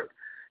member part.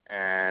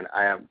 And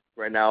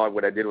right now,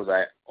 what I did was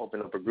I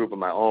opened up a group of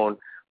my own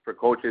for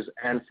coaches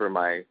and for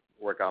my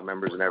workout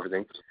members and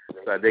everything,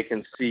 so that they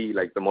can see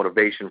like the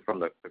motivation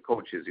from the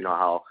coaches, you know,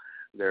 how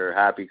they're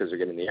happy because they're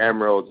getting the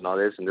emeralds and all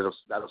this, and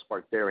that'll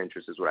spark their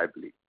interest, is what I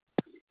believe,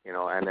 you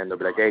know. And then they'll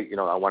be like, hey, you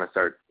know, I want to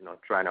start, you know,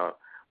 trying to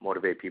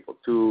motivate people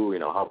too, you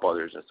know, help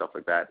others and stuff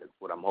like that. It's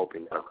what I'm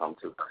hoping that'll come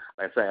to.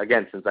 Like I say,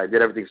 again, since I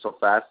did everything so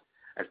fast,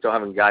 I still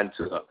haven't gotten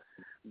to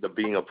the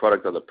being a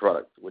product of the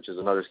product, which is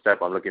another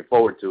step I'm looking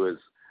forward to, is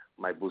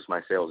might boost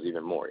my sales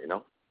even more, you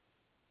know.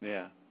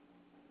 Yeah.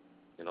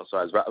 You know,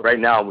 so right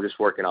now I'm just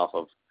working off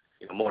of,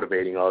 you know,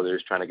 motivating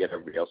others, trying to get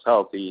everybody else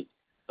healthy,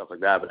 stuff like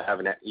that. But I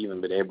haven't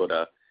even been able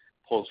to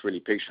post really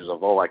pictures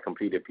of, I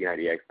completed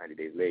P90X 90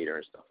 days later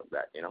and stuff like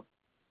that, you know.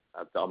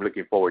 I'm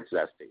looking forward to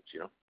that stage, you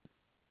know.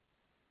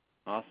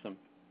 Awesome.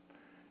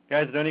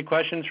 Guys, are there any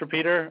questions for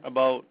Peter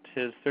about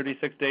his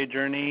 36-day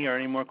journey, or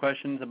any more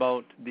questions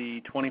about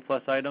the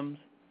 20-plus items?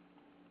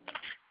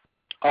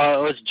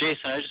 It's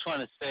Jason. I just want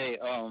to say,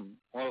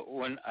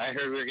 when I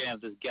heard we were going to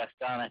have this guest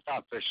on, I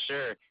thought for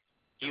sure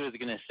he was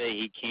going to say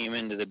he came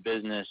into the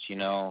business, you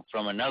know,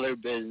 from another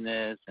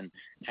business and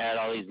had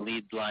all these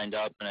leads lined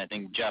up, and I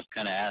think Jeff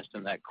kind of asked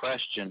him that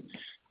question.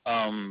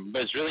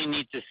 But it's really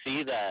neat to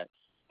see that,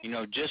 you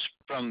know, just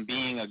from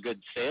being a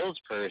good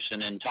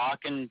salesperson and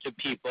talking to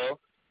people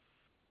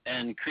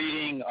and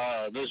creating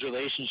those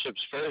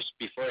relationships first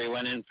before he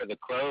went in for the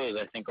close,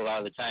 I think a lot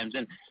of the times.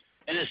 And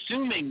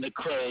assuming the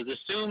close,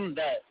 assume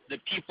that the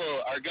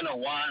people are going to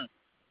want,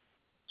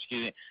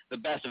 the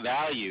best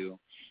value.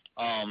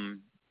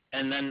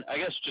 And then I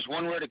guess just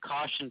one word of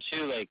caution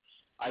too, like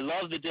I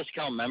love the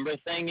discount member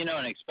thing, you know,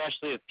 and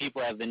especially if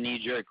people have the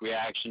knee-jerk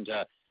reaction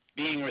to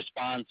being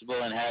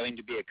responsible and having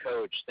to be a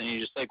coach, then you're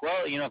just like,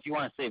 well, you know, if you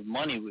want to save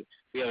money,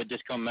 we have a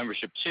discount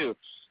membership too.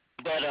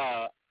 But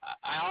I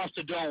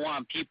also don't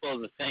want people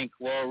to think,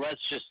 well,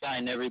 let's just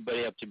sign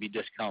everybody up to be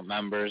discount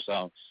members.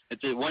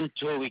 It's one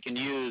tool we can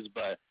use,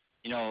 but,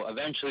 you know,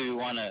 eventually we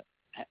want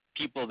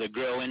people to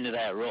grow into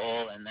that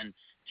role and then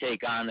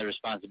take on the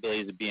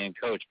responsibilities of being a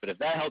coach. But if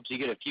that helps you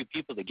get a few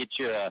people to get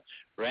your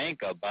rank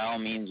up, by all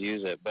means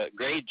use it. But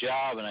great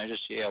job, and I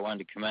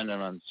wanted to commend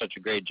him on such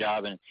a great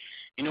job. And,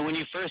 you know, when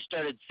you first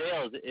started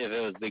sales, if it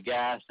was the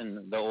gas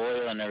and the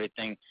oil and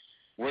everything,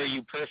 were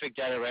you perfect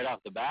at it right off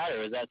the bat,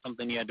 or is that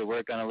something you had to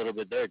work on a little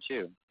bit there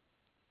too?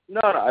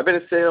 No, I've been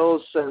in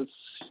sales since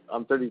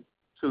I'm 32,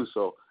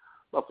 so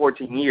about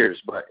 14 years.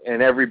 But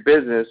in every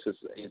business,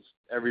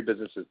 every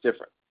business is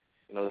different.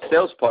 You know, the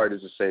sales part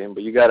is the same,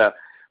 but you gotta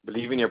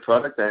believe in your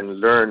product and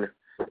learn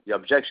the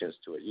objections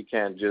to it. You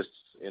can't just,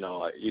 you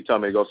know, you tell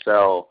me to go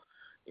sell,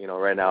 you know,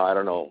 right now, I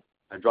don't know,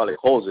 hydraulic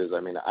hoses. I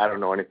mean, I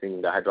don't know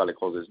anything that hydraulic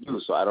hoses do,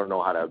 so I don't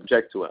know how to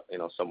object to, you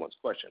know, someone's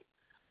question.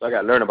 So I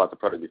got to learn about the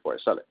product before I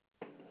sell it.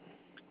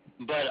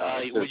 But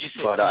would you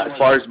say? But as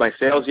far as my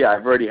sales, yeah,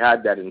 I've already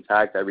had that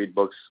intact. I read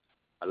books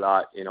a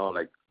lot,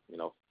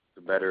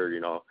 to better,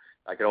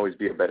 I can always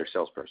be a better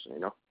salesperson,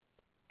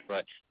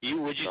 Right.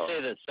 Would you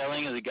say that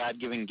selling is a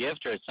God-given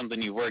gift, or it's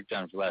something you've worked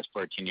on for the last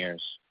 14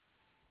 years?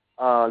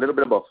 A little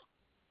bit of both.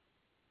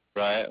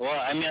 Right. Well,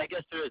 I mean, I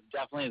guess there is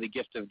definitely the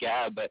gift of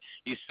gab, but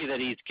you see that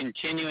he's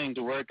continuing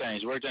to work on it.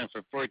 He's worked on it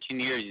for 14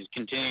 years. He's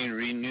continuing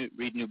to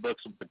read new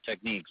books with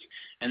techniques.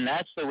 And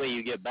that's the way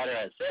you get better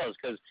at sales,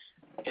 because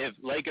if,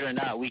 like it or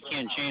not, we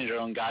can't change our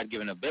own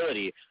God-given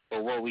ability,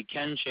 but what we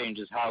can change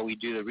is how we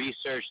do the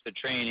research, the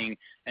training,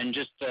 and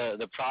just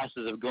the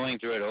process of going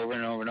through it over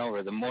and over and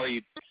over. The more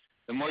you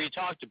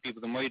talk to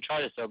people, the more you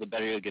try to sell, the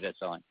better you'll get at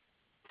selling.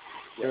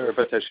 Yeah,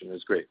 repetition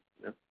is great.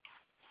 Yeah.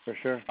 For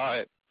sure. All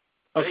right.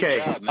 Okay.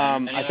 Job,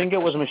 I think it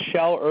was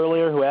Michelle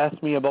earlier who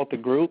asked me about the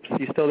groups.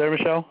 You still there,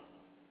 Michelle?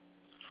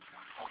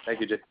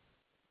 Thank you, Jay.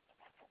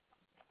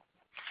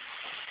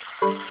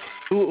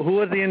 Who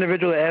was the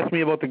individual that asked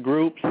me about the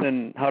groups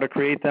and how to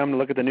create them to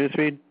look at the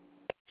newsfeed?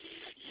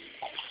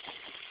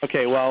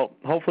 Okay, well,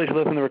 hopefully she'll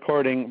listen to the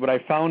recording, but I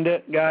found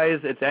it, guys.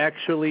 It's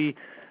actually,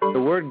 the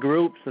word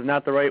groups is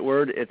not the right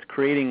word. It's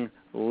creating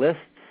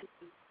lists,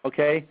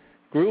 okay?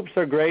 Groups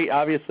are great,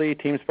 obviously.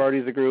 Team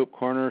Sparty is a group.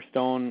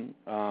 Cornerstone,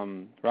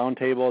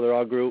 Roundtable, they're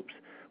all groups.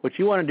 What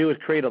you want to do is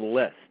create a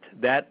list.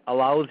 That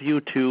allows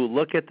you to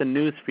look at the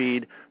news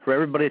feed for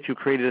everybody that you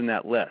created in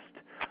that list.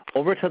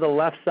 Over to the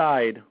left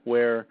side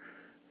where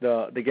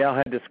the gal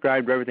had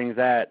described where everything's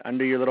at,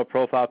 under your little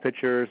profile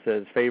picture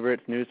says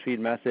favorites, news feed,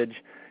 message.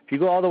 If you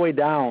go all the way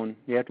down,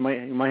 you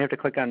might have to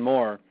click on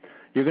more.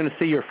 You're going to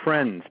see your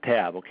Friends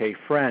tab, okay,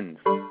 Friends.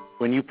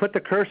 When you put the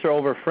cursor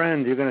over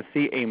Friends, you're going to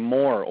see a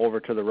More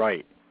over to the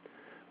right.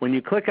 When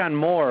you click on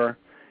More,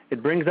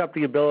 it brings up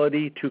the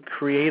ability to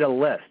create a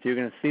list. You're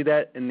going to see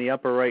that in the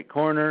upper right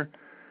corner,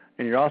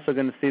 and you're also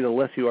going to see the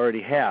list you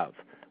already have.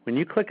 When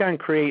you click on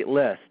Create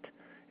List,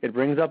 it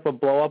brings up a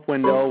blow-up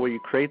window where you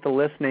create the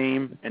list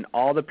name and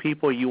all the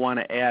people you want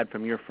to add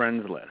from your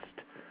friends list.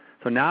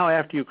 So now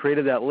after you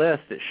created that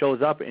list, it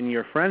shows up in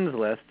your friends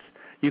lists.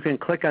 You can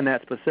click on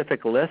that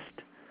specific list.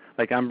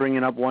 Like I'm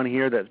bringing up one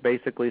here that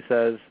basically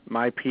says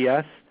My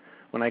PS.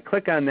 When I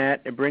click on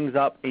that, it brings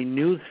up a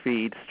news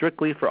feed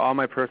strictly for all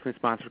my personally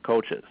sponsored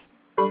coaches.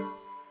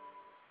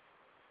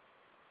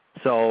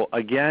 So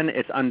again,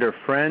 it's under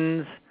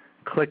Friends.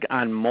 Click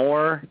on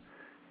More.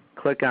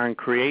 Click on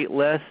Create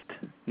List.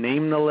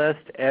 Name the list.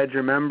 Add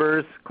your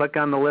members. Click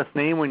on the list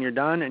name when you're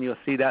done, and you'll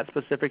see that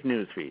specific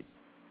news feed.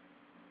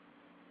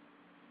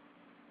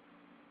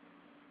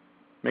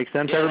 Make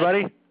sense,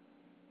 everybody?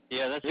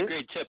 Yeah, that's a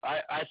great tip.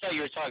 I thought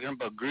you were talking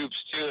about groups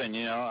too, and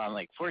I'm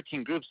like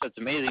 14 groups. That's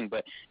amazing.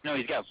 But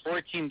he's got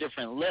 14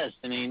 different lists,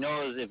 and he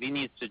knows if he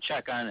needs to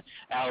check on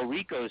Al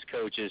Rico's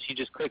coaches, he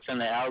just clicks on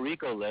the Al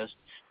Rico list,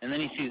 and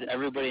then he sees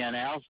everybody on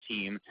Al's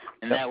team,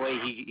 and that way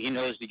he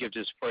knows to give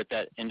to support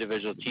that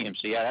individual team.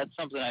 So yeah, that's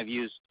something I've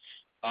used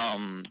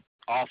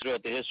all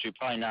throughout the history.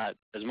 Probably not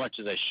as much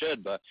as I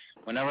should, but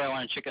whenever I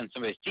want to check on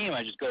somebody's team,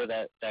 I just go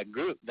to that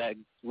group, that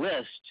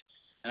list,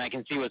 and I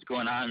can see what's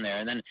going on there.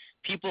 And then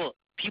people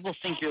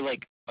think you're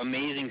like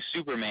amazing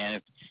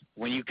Superman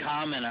when you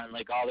comment on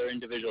like all their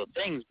individual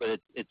things, but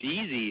it's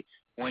easy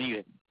when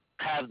you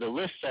have the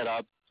list set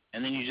up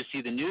and then you just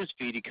see the news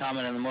feed, you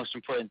comment on the most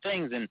important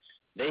things, and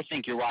they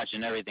think you're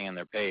watching everything on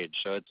their page.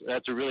 So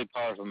that's a really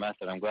powerful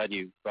method. I'm glad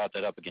you brought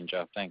that up again,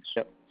 Jeff. Thanks.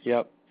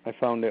 Yep. I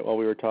found it while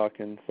we were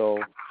talking. So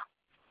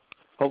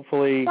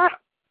hopefully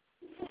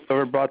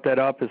whoever brought that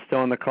up is still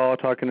on the call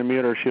talking to me,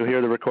 or she'll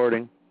hear the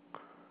recording.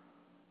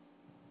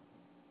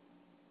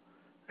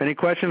 Any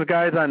questions,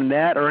 guys, on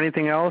that or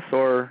anything else,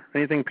 or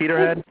anything Peter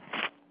had?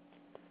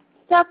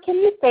 Jeff, can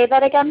you say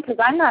that again? Because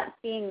I'm not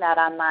seeing that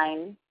on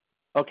mine.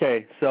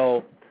 Okay,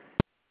 so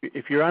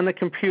if you're on the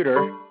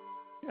computer,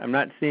 I'm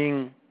not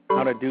seeing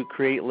how to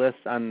create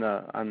lists on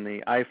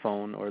the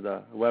iPhone or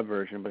the web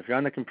version, but if you're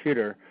on the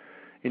computer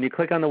and you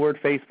click on the word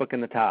Facebook in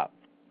the top,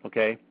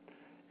 okay,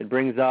 it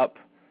brings up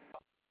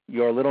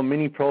your little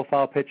mini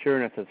profile picture,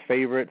 and it says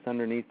favorites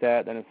underneath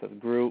that, then it says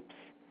groups.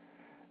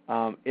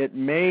 It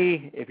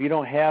may, if you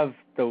don't have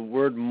the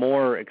word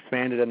more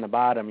expanded in the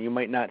bottom, you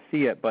might not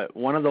see it, but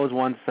one of those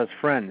ones says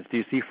friends. Do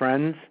you see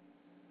friends?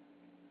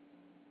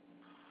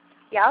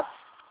 Yep.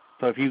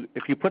 So if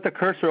you put the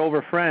cursor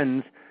over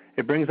friends,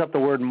 it brings up the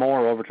word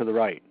more over to the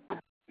right.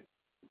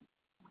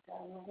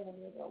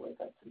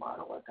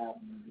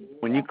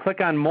 When you click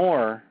on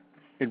more,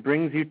 it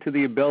brings you to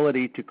the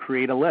ability to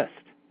create a list.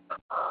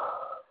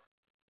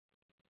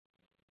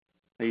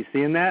 Are you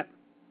seeing that?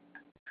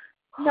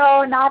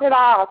 No, not at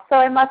all. So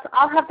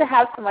I'll have to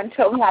have someone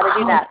show me how to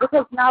do that,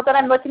 because now that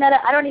I'm looking at it,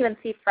 I don't even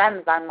see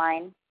friends on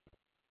mine.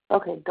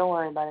 Okay, don't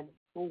worry about it.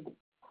 Weird.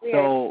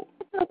 So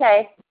it's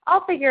okay.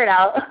 I'll figure it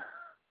out.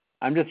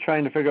 I'm just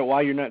trying to figure out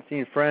why you're not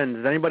seeing friends.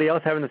 Is anybody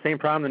else having the same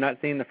problem? They're not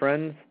seeing the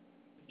friends?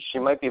 She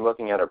might be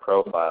looking at her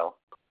profile.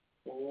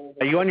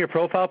 Are you on your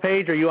profile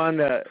page, or are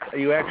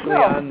you actually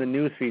on the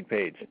newsfeed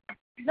page?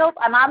 Nope,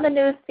 I'm on the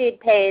newsfeed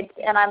page,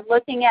 and I'm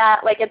looking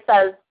at, like it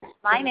says,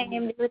 my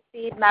name,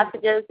 newsfeed,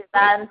 messages,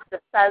 events.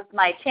 It says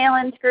my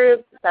challenge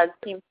groups. It says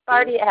Team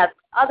Sparty. It has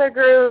other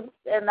groups,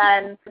 and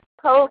then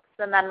posts,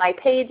 and then my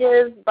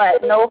pages,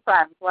 but no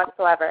friends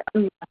whatsoever.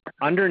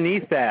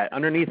 Underneath that,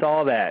 underneath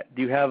all that,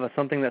 do you have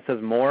something that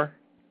says more?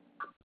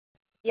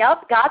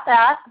 Yep, got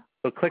that.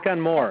 So click on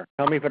more.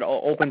 Tell me if it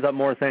opens up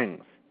more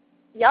things.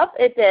 Yep,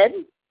 it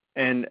did.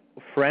 And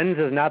friends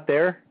is not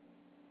there?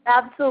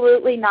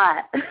 Absolutely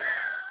not.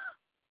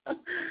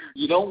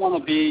 You don't want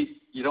to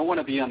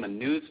be on the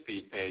news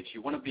feed page.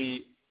 You want to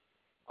be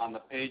on the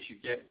page you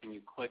get when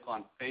you click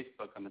on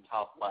Facebook on the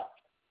top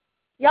left.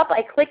 Yep,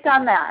 I clicked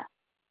on that.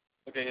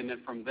 Okay, and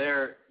then from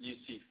there you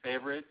see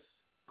favorites,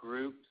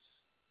 groups,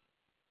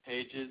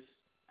 pages,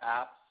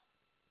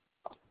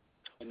 apps,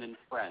 and then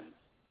friends.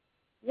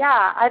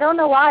 Yeah, I don't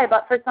know why,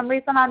 but for some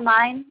reason on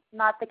mine,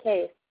 not the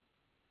case.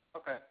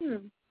 Okay.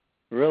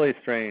 Really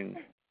strange.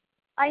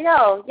 I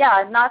know.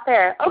 Yeah, not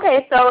there.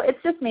 Okay, so it's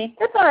just me.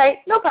 It's all right.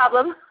 No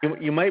problem.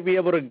 You might be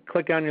able to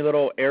click on your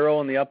little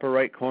arrow in the upper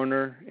right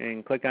corner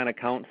and click on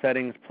account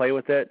settings, play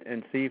with it,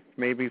 and see if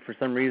maybe for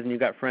some reason you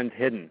got friends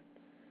hidden.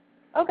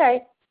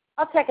 Okay,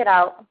 I'll check it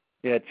out.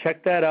 Yeah,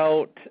 check that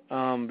out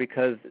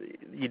because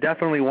you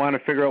definitely want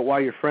to figure out why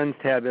your friends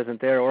tab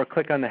isn't there, or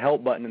click on the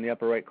help button in the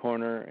upper right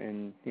corner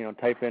and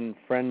type in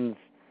friends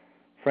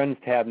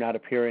tab not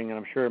appearing, and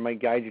I'm sure it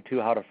might guide you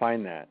to how to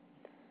find that.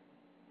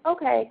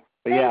 Okay.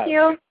 But Thank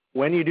you.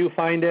 When you do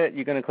find it,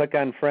 you're going to click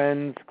on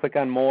friends, click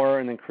on more,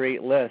 and then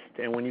create list.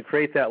 And when you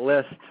create that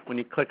list, when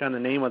you click on the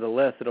name of the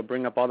list, it'll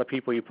bring up all the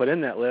people you put in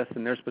that list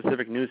and their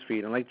specific news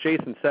feed. And like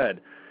Jason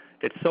said,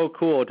 it's so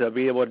cool to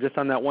be able to just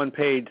on that one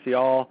page see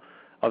all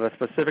of the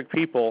specific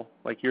people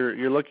like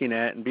you're looking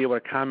at and be able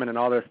to comment on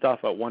all their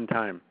stuff at one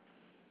time.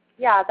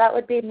 Yeah, that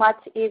would be much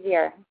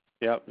easier.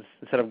 Yep,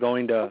 instead of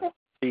going to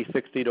see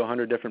 60 to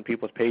 100 different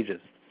people's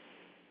pages.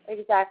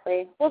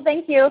 Exactly. Well,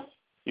 thank you.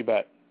 You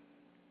bet.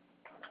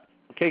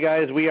 Okay,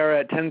 guys, we are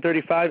at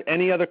 10:35.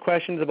 Any other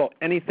questions about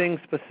anything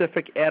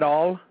specific at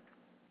all?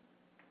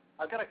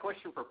 I've got a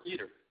question for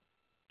Peter.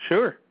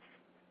 Sure.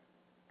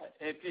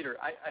 Hey, Peter,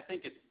 I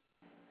think it's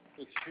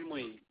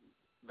extremely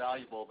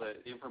valuable,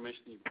 the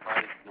information you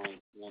provided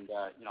tonight, and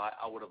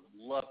I would have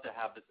loved to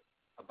have this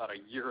about a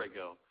year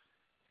ago.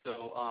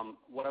 So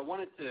what I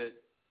wanted to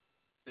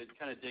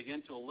kind of dig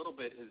into a little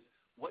bit is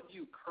what do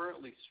you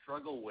currently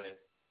struggle with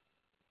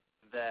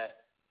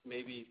that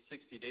maybe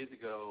 60 days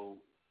ago,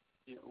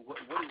 what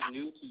is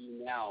new to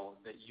you now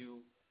that you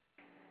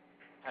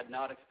had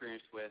not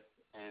experienced with,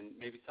 and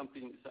maybe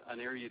an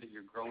area that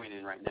you're growing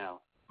in right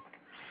now?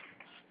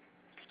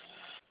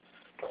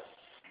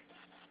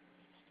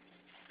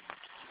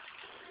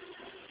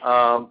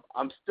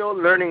 I'm still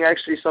learning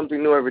actually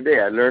something new every day.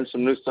 I learned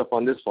some new stuff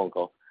on this phone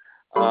call.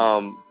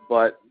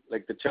 But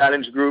like the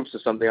challenge groups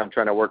is something I'm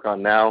trying to work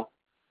on now.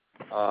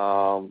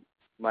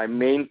 My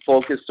main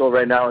focus still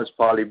right now is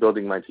probably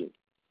building my team.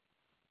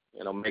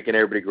 Making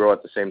everybody grow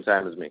at the same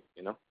time as me,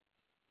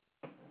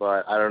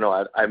 But I don't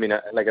know. I mean,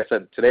 like I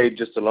said, today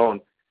just alone,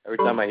 every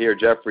time I hear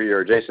Jeffrey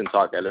or Jason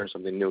talk, I learn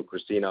something new.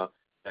 Christina,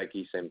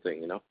 Becky, same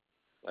thing,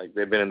 Like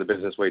they've been in the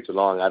business way too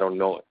long. I don't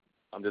know it.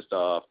 I'm just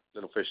a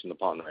little fish in the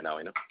pond right now,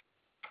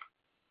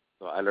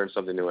 So I learn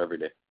something new every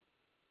day.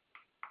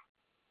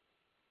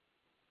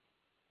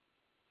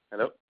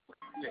 Hello?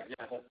 Yeah,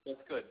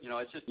 that's good.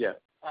 It's just yeah.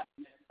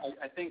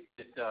 I think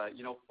that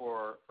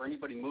for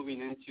anybody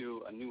moving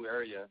into a new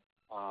area,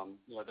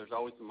 there's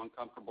always some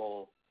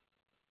uncomfortable.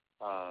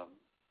 That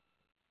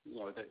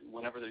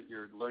whenever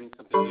you're learning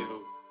something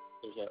new,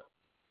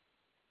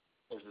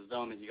 there's a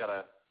zone that you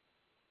gotta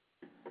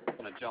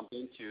kind of jump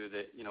into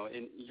that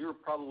and you're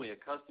probably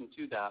accustomed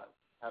to that,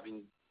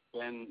 having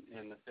been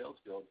in the sales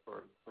field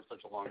for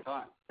such a long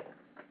time.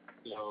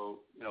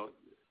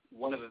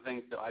 One of the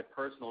things that I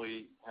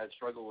personally had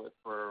struggled with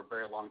for a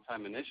very long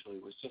time initially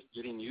was just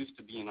getting used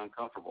to being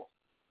uncomfortable.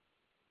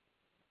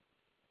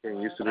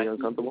 Getting used to being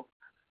uncomfortable?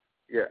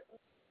 Yeah.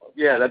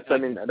 Yeah, that's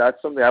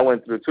something I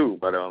went through too,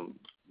 but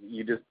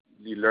you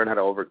learn how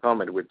to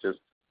overcome it with just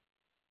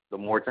the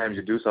more times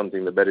you do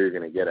something, the better you're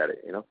going to get at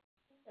it, You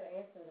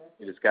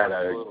just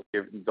gotta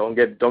don't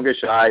get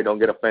shy, don't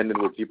get offended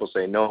when people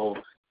say no,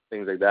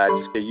 things like that.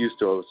 Just get used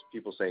to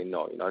people saying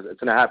no. It's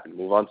gonna happen.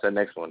 Move on to the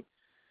next one.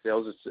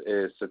 Sales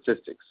is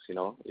statistics.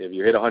 If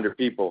you hit 100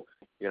 people,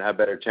 you're gonna have a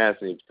better chance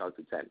than if you talk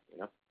to 10.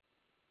 So,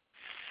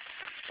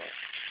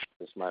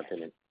 that's my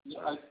opinion.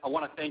 I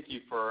want to thank you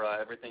for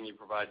everything you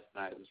provided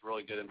tonight. It was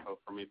really good info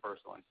for me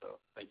personally. So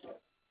thank you.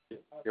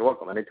 You're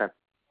welcome. Anytime.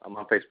 I'm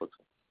on Facebook.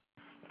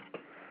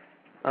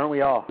 Aren't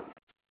we all?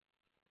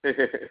 We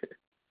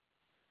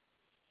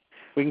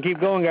can keep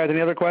going, guys.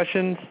 Any other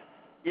questions?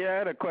 Yeah, I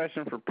had a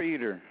question for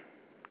Peter.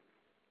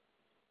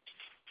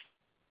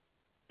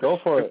 Go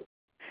for it.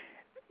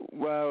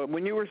 Well,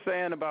 when you were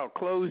saying about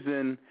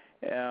closing,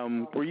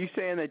 were you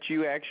saying that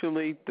you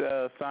actually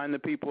sign the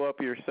people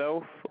up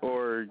yourself,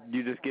 or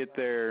you just get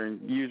their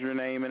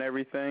username and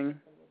everything?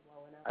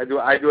 I do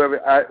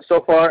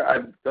so far,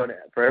 I've done it.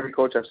 For every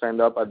coach I've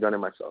signed up, I've done it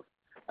myself.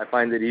 I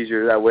find it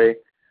easier that way.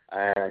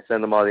 And I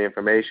send them all the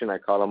information. I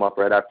call them up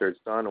right after it's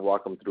done and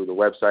walk them through the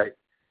website,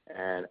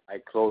 and I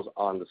close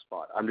on the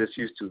spot. I'm just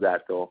used to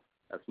that, though.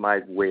 That's my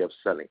way of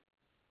selling.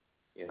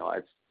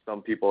 It's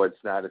some people it's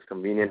not as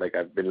convenient. Like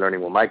I've been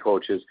learning with my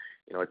coaches,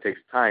 it takes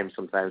time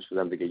sometimes for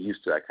them to get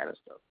used to that kind of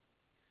stuff.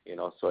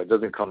 So it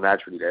doesn't come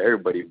naturally to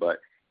everybody. But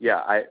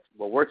yeah,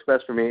 what works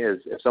best for me is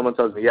if someone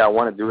tells me, yeah, I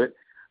want to do it,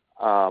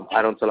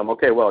 I don't tell them,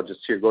 okay, well,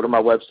 just here, go to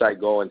my website,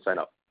 go and sign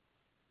up.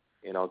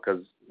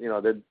 Because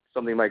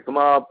something might come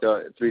up,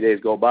 3 days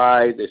go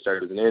by, they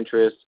start losing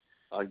interest,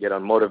 get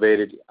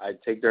unmotivated. I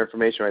take their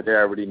information right there.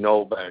 I already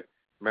know by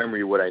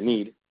memory what I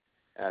need.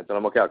 And I tell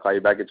them, okay, I'll call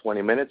you back in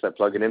 20 minutes. I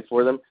plug it in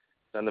for them,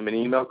 send them an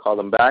email, call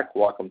them back,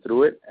 walk them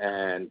through it,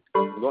 and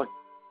keep them going.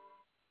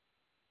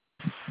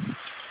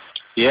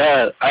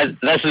 Yeah,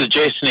 this is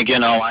Jason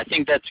again. I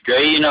think that's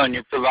great, and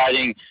you're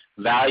providing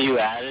value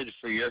added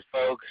for your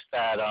folks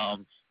that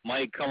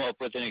might come up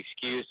with an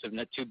excuse of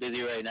not too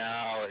busy right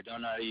now or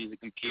don't know how to use a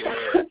computer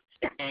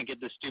or can't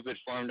get the stupid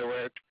form to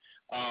work.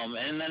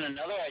 And then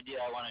another idea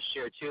I want to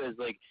share too is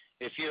like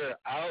if you're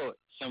out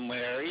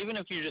somewhere, or even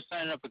if you're just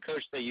signing up a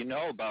coach that you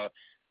know about,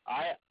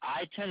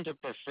 I tend to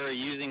prefer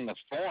using the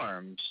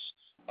forms.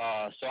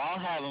 So I'll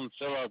have them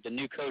fill out the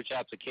new coach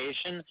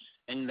application,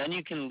 and then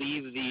you can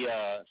leave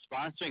the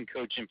sponsoring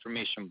coach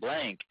information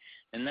blank.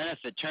 And then if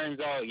it turns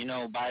out,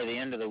 by the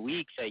end of the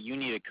week that you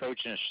need a coach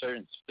in a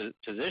certain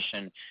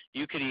position,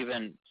 you could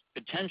even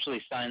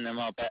potentially sign them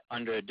up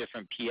under a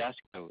different PS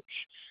coach.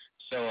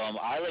 So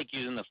I like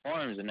using the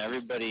forms, and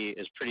everybody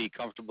is pretty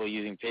comfortable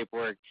using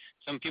paperwork.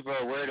 Some people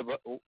are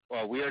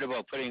weird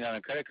about putting down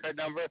a credit card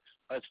number.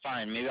 That's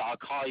fine. Maybe I'll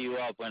call you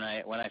up when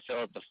I fill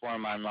out the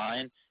form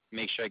online,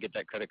 make sure I get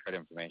that credit card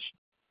information.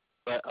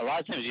 But a lot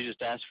of times you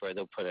just ask for it,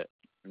 they'll put it,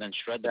 and then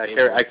shred the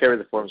paperwork. I carry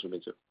the forms with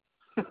me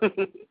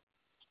too.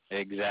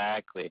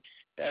 Exactly.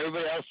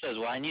 Everybody else says,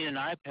 well, I need an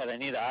iPad. I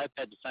need an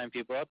iPad to sign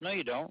people up. No,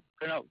 you don't.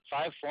 Print out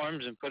 5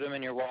 forms and put them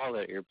in your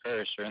wallet, your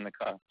purse, or in the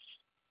car.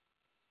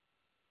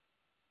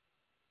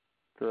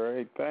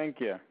 Great. Thank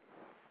you.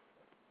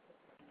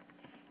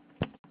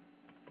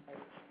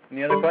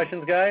 Any other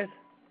questions, guys?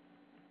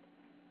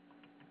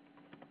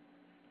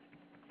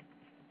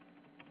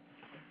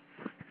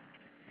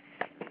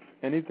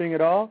 Anything at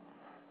all?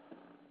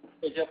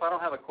 Hey, Jeff, I don't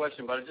have a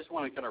question, but I just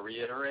want to kind of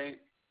reiterate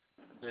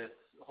this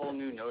whole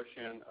new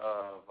notion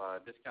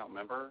of discount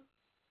member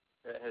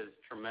that has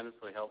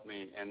tremendously helped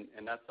me, and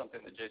that's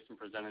something that Jason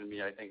presented to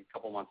me, I think, a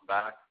couple months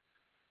back.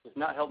 It's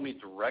not helped me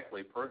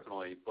directly,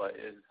 personally, but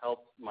it has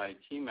helped my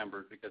team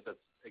members because that's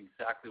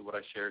exactly what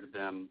I shared to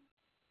them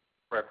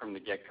right from the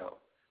get-go,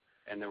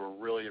 and they were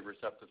really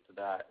receptive to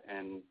that,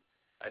 and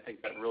I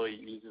think that really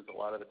eases a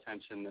lot of the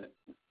tension that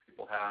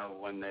people have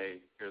when they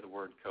hear the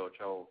word coach.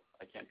 Oh,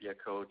 I can't be a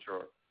coach,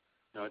 or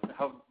it's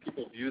how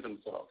people view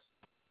themselves.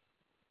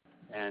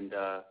 And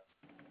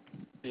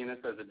seeing this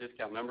as a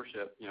discount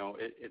membership,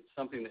 it's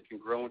something that can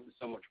grow into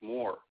so much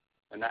more,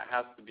 and that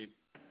has to be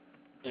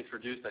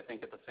introduced, I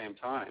think, at the same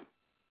time.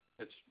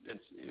 It's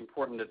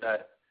important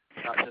that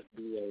not just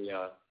be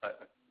a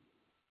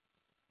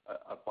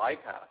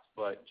bypass,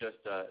 but just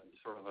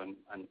sort of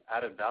an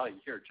added value.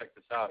 Here, check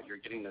this out. You're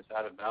getting this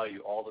added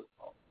value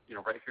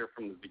right here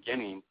from the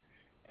beginning,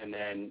 and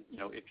then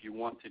if you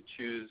want to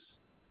choose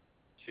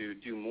to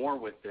do more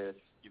with this,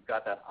 you've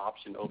got that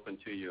option open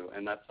to you,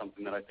 and that's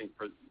something that I think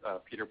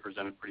Peter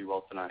presented pretty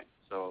well tonight.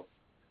 So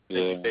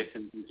thank you,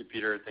 Jason. Thank you,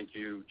 Peter. Thank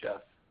you, Jeff.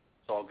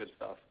 It's all good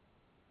stuff.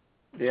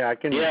 Yeah, I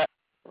can. Yeah.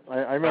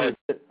 I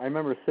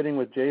remember sitting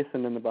with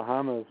Jason in the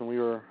Bahamas, and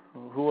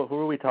who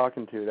were we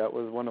talking to? That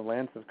was one of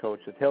Lance's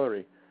coaches,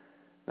 Hillary.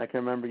 And I can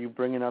remember you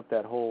bringing up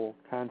that whole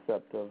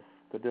concept of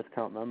the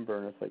discount member,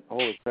 and it's like,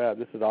 holy crap,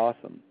 this is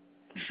awesome.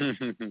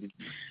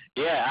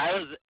 Yeah, I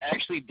was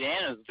actually,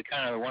 Dan is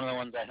one of the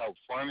ones I helped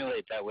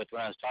formulate that with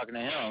when I was talking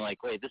to him. I'm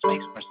like, wait, this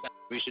makes more sense.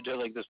 We should do it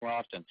like this more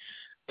often.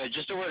 But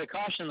just a word of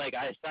caution, like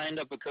I signed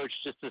up a coach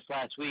just this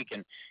last week,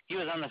 and he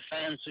was on the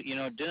fence,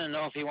 didn't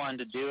know if he wanted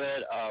to do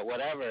it,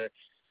 whatever.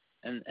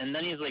 And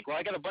then he's like, well,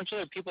 I got a bunch of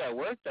other people at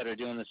work that are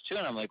doing this too.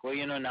 And I'm like, well,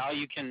 now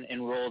you can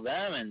enroll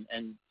them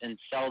and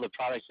sell the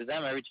products to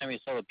them. Every time you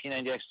sell a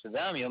P90X to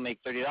them, you'll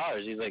make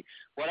 $30. He's like,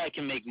 what, I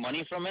can make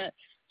money from it?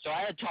 So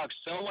I had talked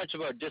so much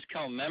about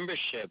discount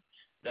membership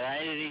that I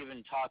didn't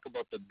even talk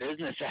about the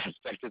business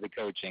aspect of the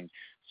coaching.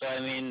 So,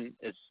 I mean,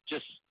 it's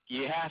just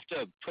you have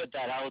to put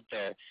that out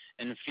there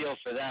and feel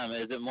for them.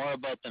 Is it more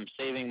about them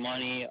saving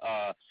money,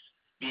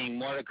 being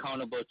more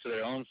accountable to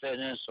their own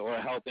fitness, or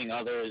helping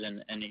others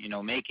and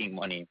making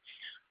money?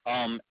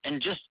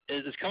 And just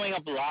it's coming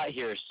up a lot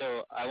here,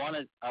 so I want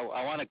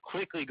to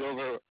quickly go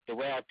over the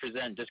way I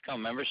present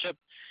discount membership.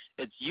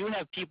 It's you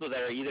have people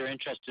that are either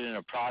interested in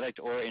a product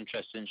or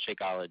interested in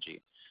Shakeology,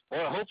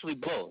 or hopefully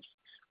both.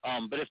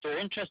 But if they're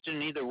interested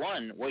in either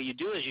one, what you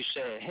do is you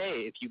say,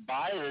 hey, if you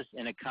buy this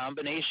in a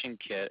combination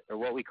kit, or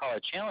what we call a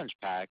challenge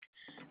pack,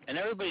 and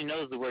everybody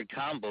knows the word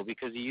combo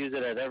because you use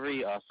it at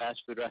every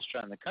fast food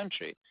restaurant in the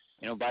country.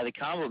 Buy the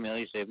combo meal,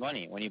 you save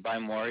money. When you buy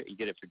more, you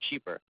get it for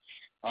cheaper.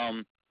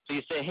 So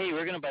you say, hey,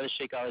 we're going to buy the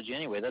Shakeology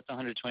anyway. That's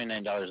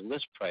 $129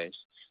 list price.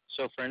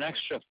 So for an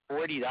extra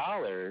 $40,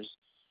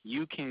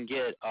 you can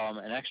get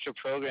an extra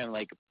program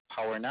like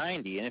Power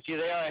 90. And if you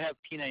say, oh, I have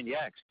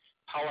P90X,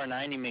 Power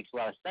 90 makes a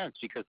lot of sense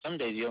because some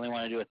days you only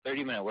want to do a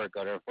 30-minute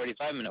workout or a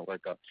 45-minute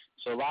workout.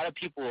 So a lot of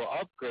people will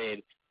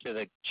upgrade to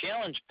the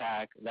challenge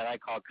pack that I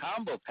call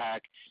combo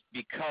pack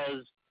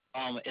because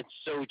it's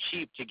so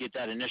cheap to get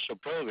that initial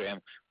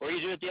program. Or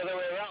you do it the other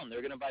way around.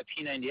 They're going to buy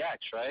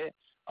P90X, right?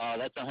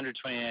 That's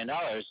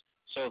 $129.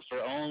 So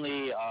for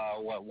only,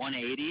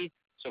 $180?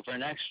 So for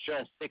an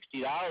extra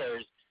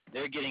 $60,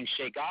 they're getting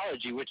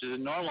Shakeology, which is a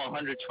normal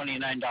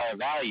 $129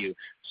 value.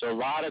 So a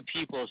lot of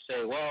people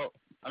say, well,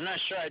 I'm not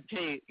sure I'd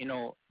pay,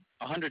 $120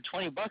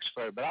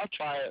 for it, but I'll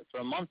try it for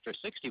a month for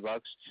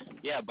 $60.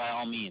 Yeah, by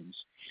all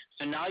means.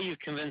 So now you've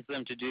convinced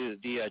them to do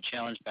the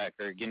challenge pack,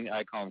 or again,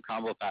 I call them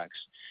combo packs.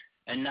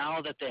 And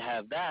now that they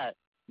have that,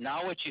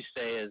 now what you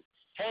say is,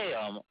 hey,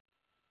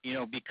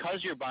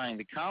 because you're buying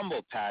the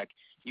combo pack,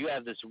 you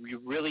have this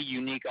really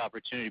unique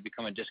opportunity to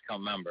become a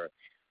discount member.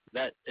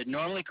 That it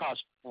normally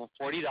costs $40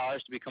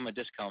 to become a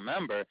discount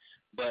member,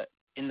 but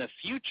in the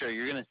future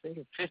you're going to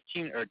save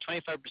 15 or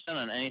 25%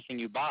 on anything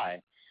you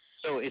buy.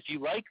 So if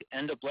you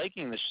end up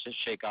liking the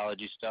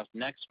Shakeology stuff,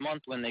 next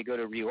month when they go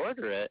to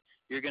reorder it,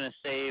 you're going to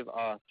save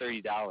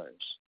 $30.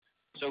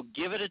 So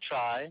give it a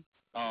try.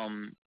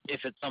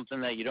 If it's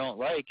something that you don't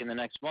like in the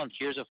next month,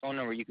 here's a phone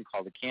number you can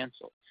call to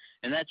cancel.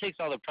 And that takes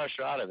all the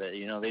pressure out of it.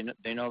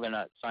 They know they're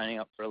not signing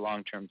up for a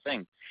long-term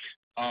thing.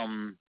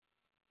 And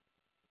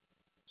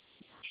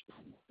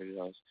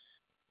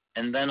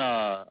then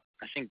I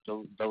think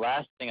the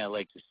last thing I'd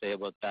like to say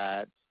about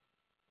that,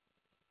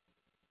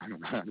 I'm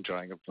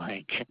drawing a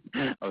blank.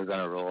 I was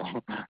on a roll.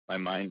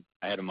 I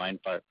had a mind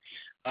fart.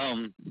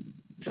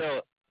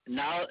 So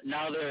now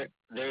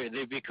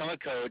they've become a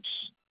coach.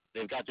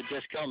 They've got the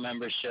discount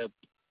membership,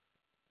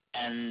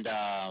 and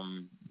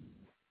the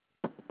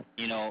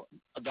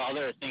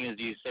other thing is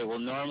you say, well,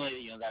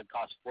 normally that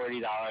costs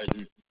 $40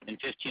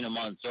 and $15 a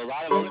month. So a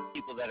lot of other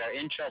people that are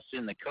interested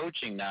in the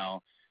coaching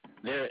now,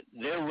 they're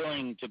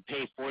willing to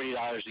pay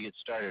 $40 to get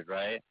started,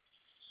 right?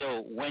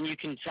 So when you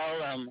can tell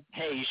them,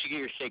 hey, you should get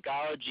your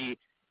Shakeology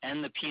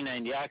and the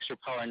P90X or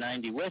Power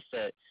 90 with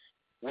it,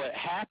 what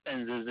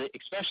happens is that,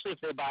 especially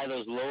if they buy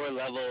those lower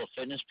level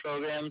fitness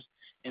programs,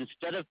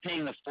 instead of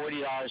paying the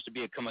 $40 to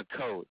become a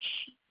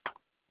coach,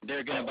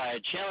 they're going to buy a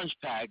challenge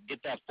pack, get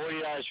that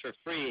 $40 for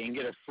free, and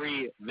get a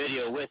free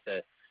video with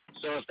it.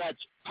 So if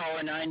that's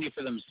Power 90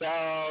 for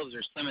themselves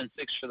or Slim and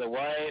 6 for the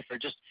wife or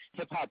just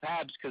Hip Hop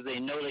Abs because they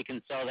know they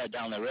can sell that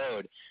down the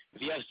road,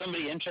 if you have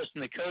somebody interested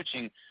in the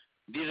coaching,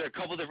 these are a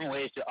couple different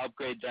ways to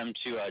upgrade them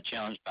to a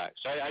challenge pack.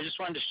 So I just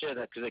wanted to share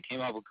that because it came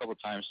up a couple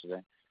times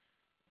today.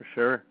 For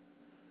sure.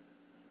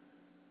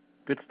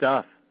 Good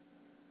stuff.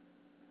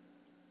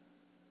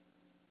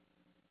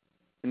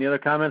 Any other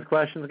comments,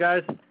 questions,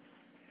 guys?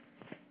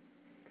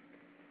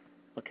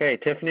 Okay,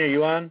 Tiffany, are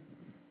you on?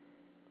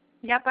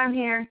 Yep, I'm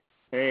here.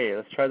 Hey,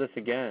 let's try this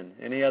again.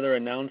 Any other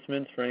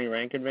announcements for any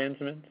rank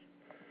advancements?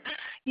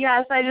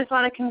 Yes, I just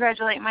want to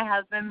congratulate my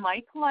husband,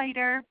 Mike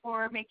Leiter,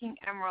 for making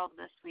Emerald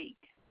this week.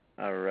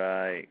 All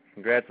right.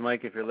 Congrats,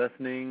 Mike, if you're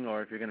listening,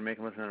 or if you're going to make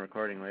him listen on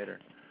recording later.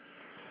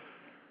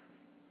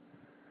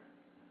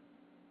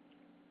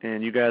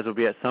 And you guys will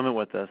be at Summit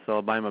with us, so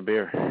I'll buy him a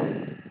beer.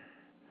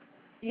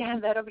 Yeah,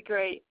 that'll be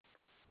great.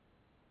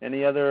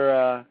 Any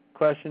other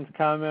questions,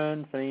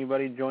 comments?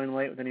 Anybody join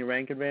late with any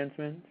rank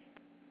advancements?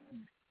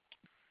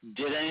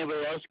 Did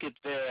anybody else get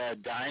their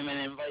diamond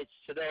invites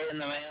today in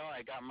the mail?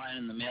 I got mine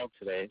in the mail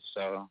today,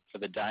 so for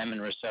the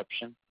diamond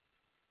reception.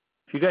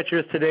 If you got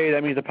yours today,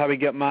 that means I'll probably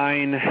get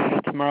mine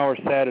tomorrow or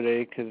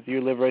Saturday because you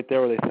live right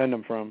there where they send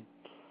them from.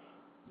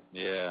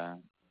 Yeah.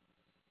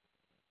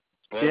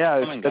 Well, yeah,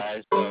 it's coming,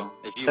 guys, so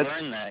if you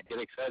learn that, get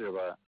excited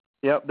about it.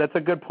 Yep, that's a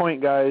good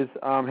point, guys.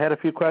 Had a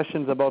few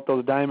questions about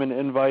those diamond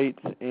invites,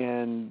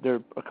 and there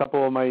are a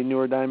couple of my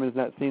newer diamonds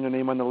not seeing their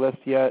name on the list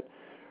yet.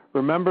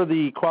 Remember,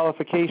 the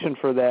qualification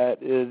for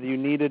that is you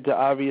needed to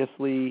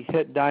obviously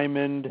hit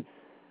diamond,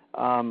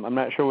 I'm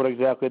not sure what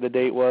exactly the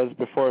date was,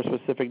 before a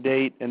specific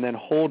date, and then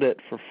hold it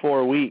for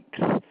 4 weeks.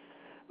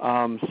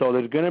 So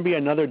there's going to be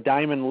another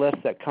diamond list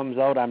that comes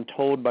out, I'm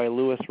told, by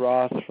Lewis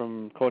Ross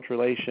from Coach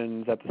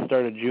Relations at the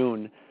start of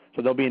June.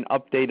 So there'll be an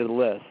updated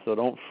list, so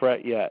don't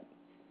fret yet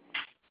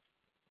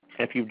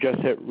if you've just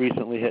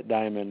recently hit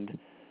diamond.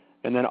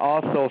 And then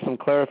also some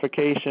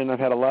clarification. I've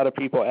had a lot of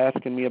people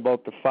asking me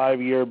about the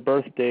 5-year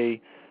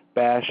birthday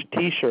bash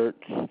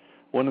T-shirts.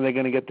 When are they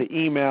going to get the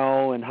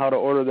email and how to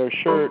order their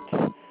shirts?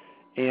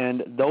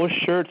 And those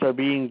shirts are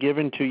being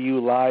given to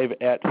you live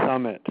at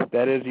Summit.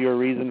 That is your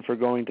reason for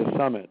going to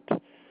Summit.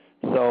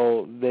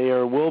 So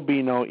there will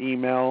be no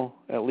email,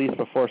 at least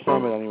before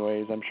Summit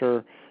anyways. I'm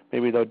sure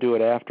maybe they'll do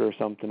it after or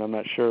something. I'm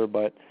not sure.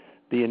 But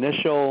the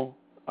initial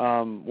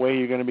way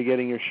you're going to be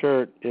getting your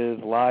shirt is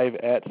live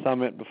at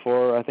Summit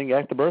before, I think,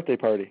 at the birthday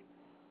party.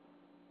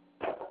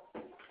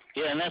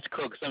 Yeah, and that's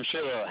cool because I'm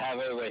sure they'll have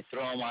everybody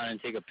throw them on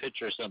and take a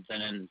picture or something,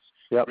 and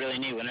it's really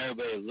neat when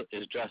everybody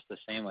is dressed the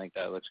same like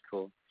that. It looks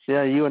cool.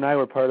 Yeah, you and I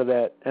were part of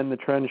that End the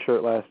Trend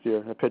shirt last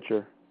year, a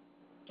picture.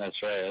 That's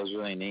right. It was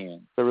really neat.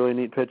 It's a really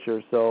neat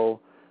picture. So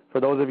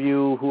for those of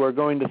you who are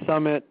going to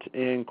Summit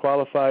and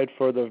qualified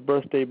for the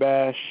birthday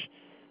bash,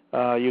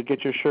 you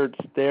get your shirts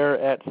there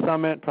at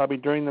Summit, probably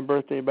during the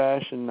birthday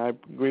bash, and I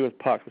agree with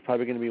Puck. It's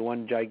probably going to be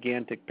one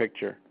gigantic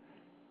picture.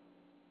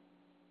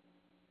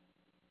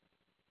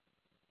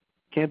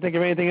 Can't think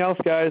of anything else,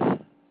 guys.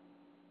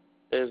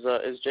 Is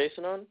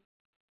Jason on?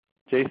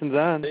 Jason's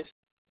on. Jason,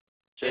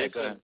 Yeah, go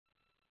ahead.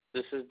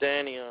 this is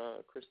Danny,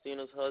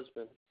 Christina's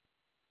husband.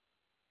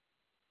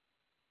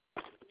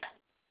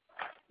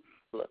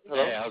 Hello?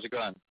 Hey, how's it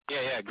going?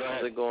 Yeah, go ahead.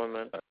 How's it going,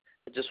 man?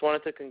 I just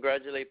wanted to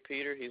congratulate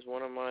Peter. He's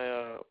one of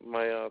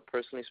my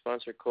personally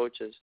sponsored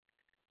coaches.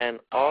 And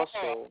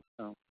also...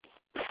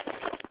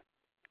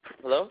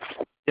 Hello?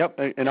 Yep,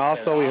 and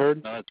also we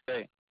heard... No, that's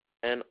great.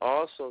 And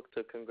also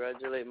to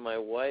congratulate my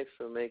wife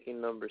for making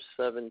number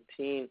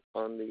 17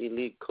 on the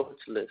elite coach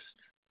list.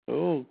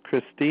 Oh,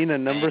 Christina,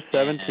 number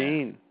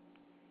 17.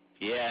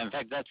 Yeah, in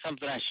fact, that's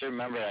something I should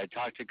remember. I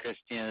talked to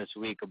Christina this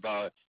week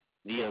about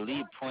the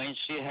elite points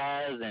she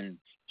has, and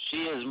she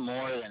is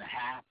more than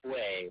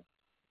halfway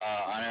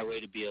on her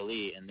way to be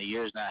elite, and the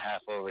year's not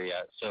half over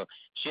yet. So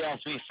she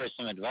asked me for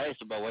some advice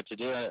about what to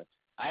do.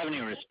 I haven't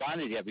even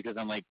responded yet because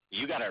I'm like,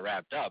 you got it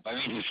wrapped up. I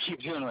mean, you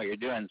keep doing what you're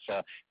doing.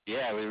 So,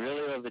 yeah, we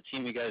really love the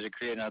team you guys are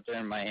creating out there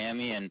in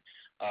Miami, and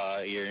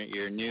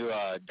your new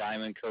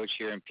diamond coach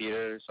here in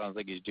Peter sounds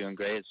like he's doing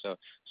great. So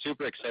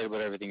super excited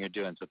about everything you're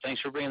doing. So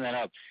thanks for bringing that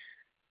up.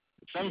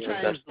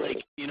 Sometimes,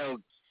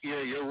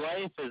 your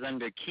wife is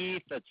under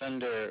Keith, that's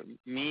under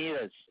me,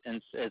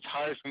 and it's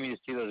hard for me to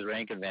see those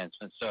rank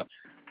advancements. So,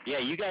 yeah,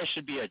 you guys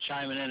should be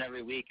chiming in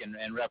every week and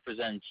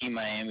representing Team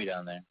Miami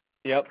down there.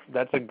 Yep,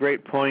 that's a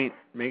great point.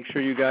 Make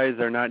sure you guys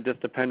are not just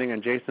depending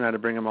on Jason how to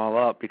bring them all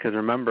up, because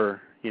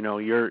remember,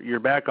 your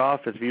back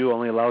office view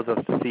only allows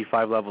us to see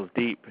 5 levels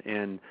deep,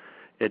 and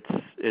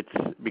it's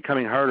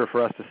becoming harder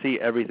for us to see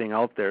everything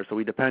out there. So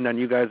we depend on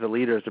you guys, the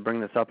leaders, to bring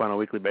this up on a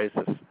weekly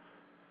basis.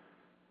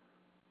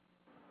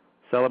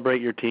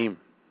 Celebrate your team.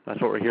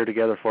 That's what we're here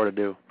together for to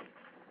do.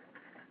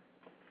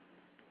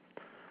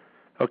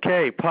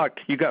 Okay, Puck,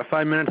 you got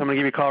 5 minutes. I'm going to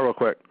give you a call real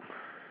quick.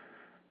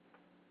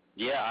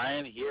 Yeah, I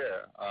am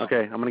here.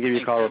 Okay, I'm going to give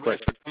you a call real quick.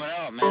 Thanks for coming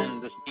out,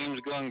 man. This team's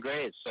going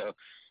great. So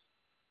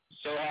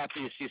happy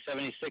to see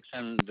 76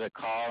 on the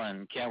call,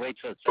 and can't wait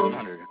till it's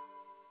 700.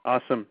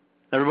 Awesome.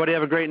 Everybody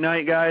have a great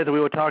night, guys. We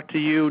will talk to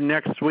you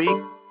next week.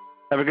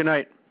 Have a good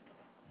night.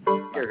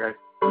 Here, guys.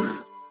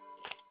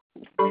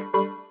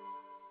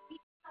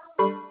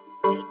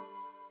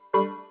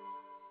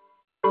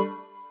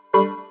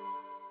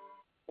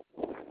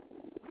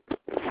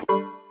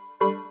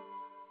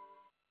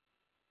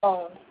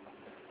 Oh.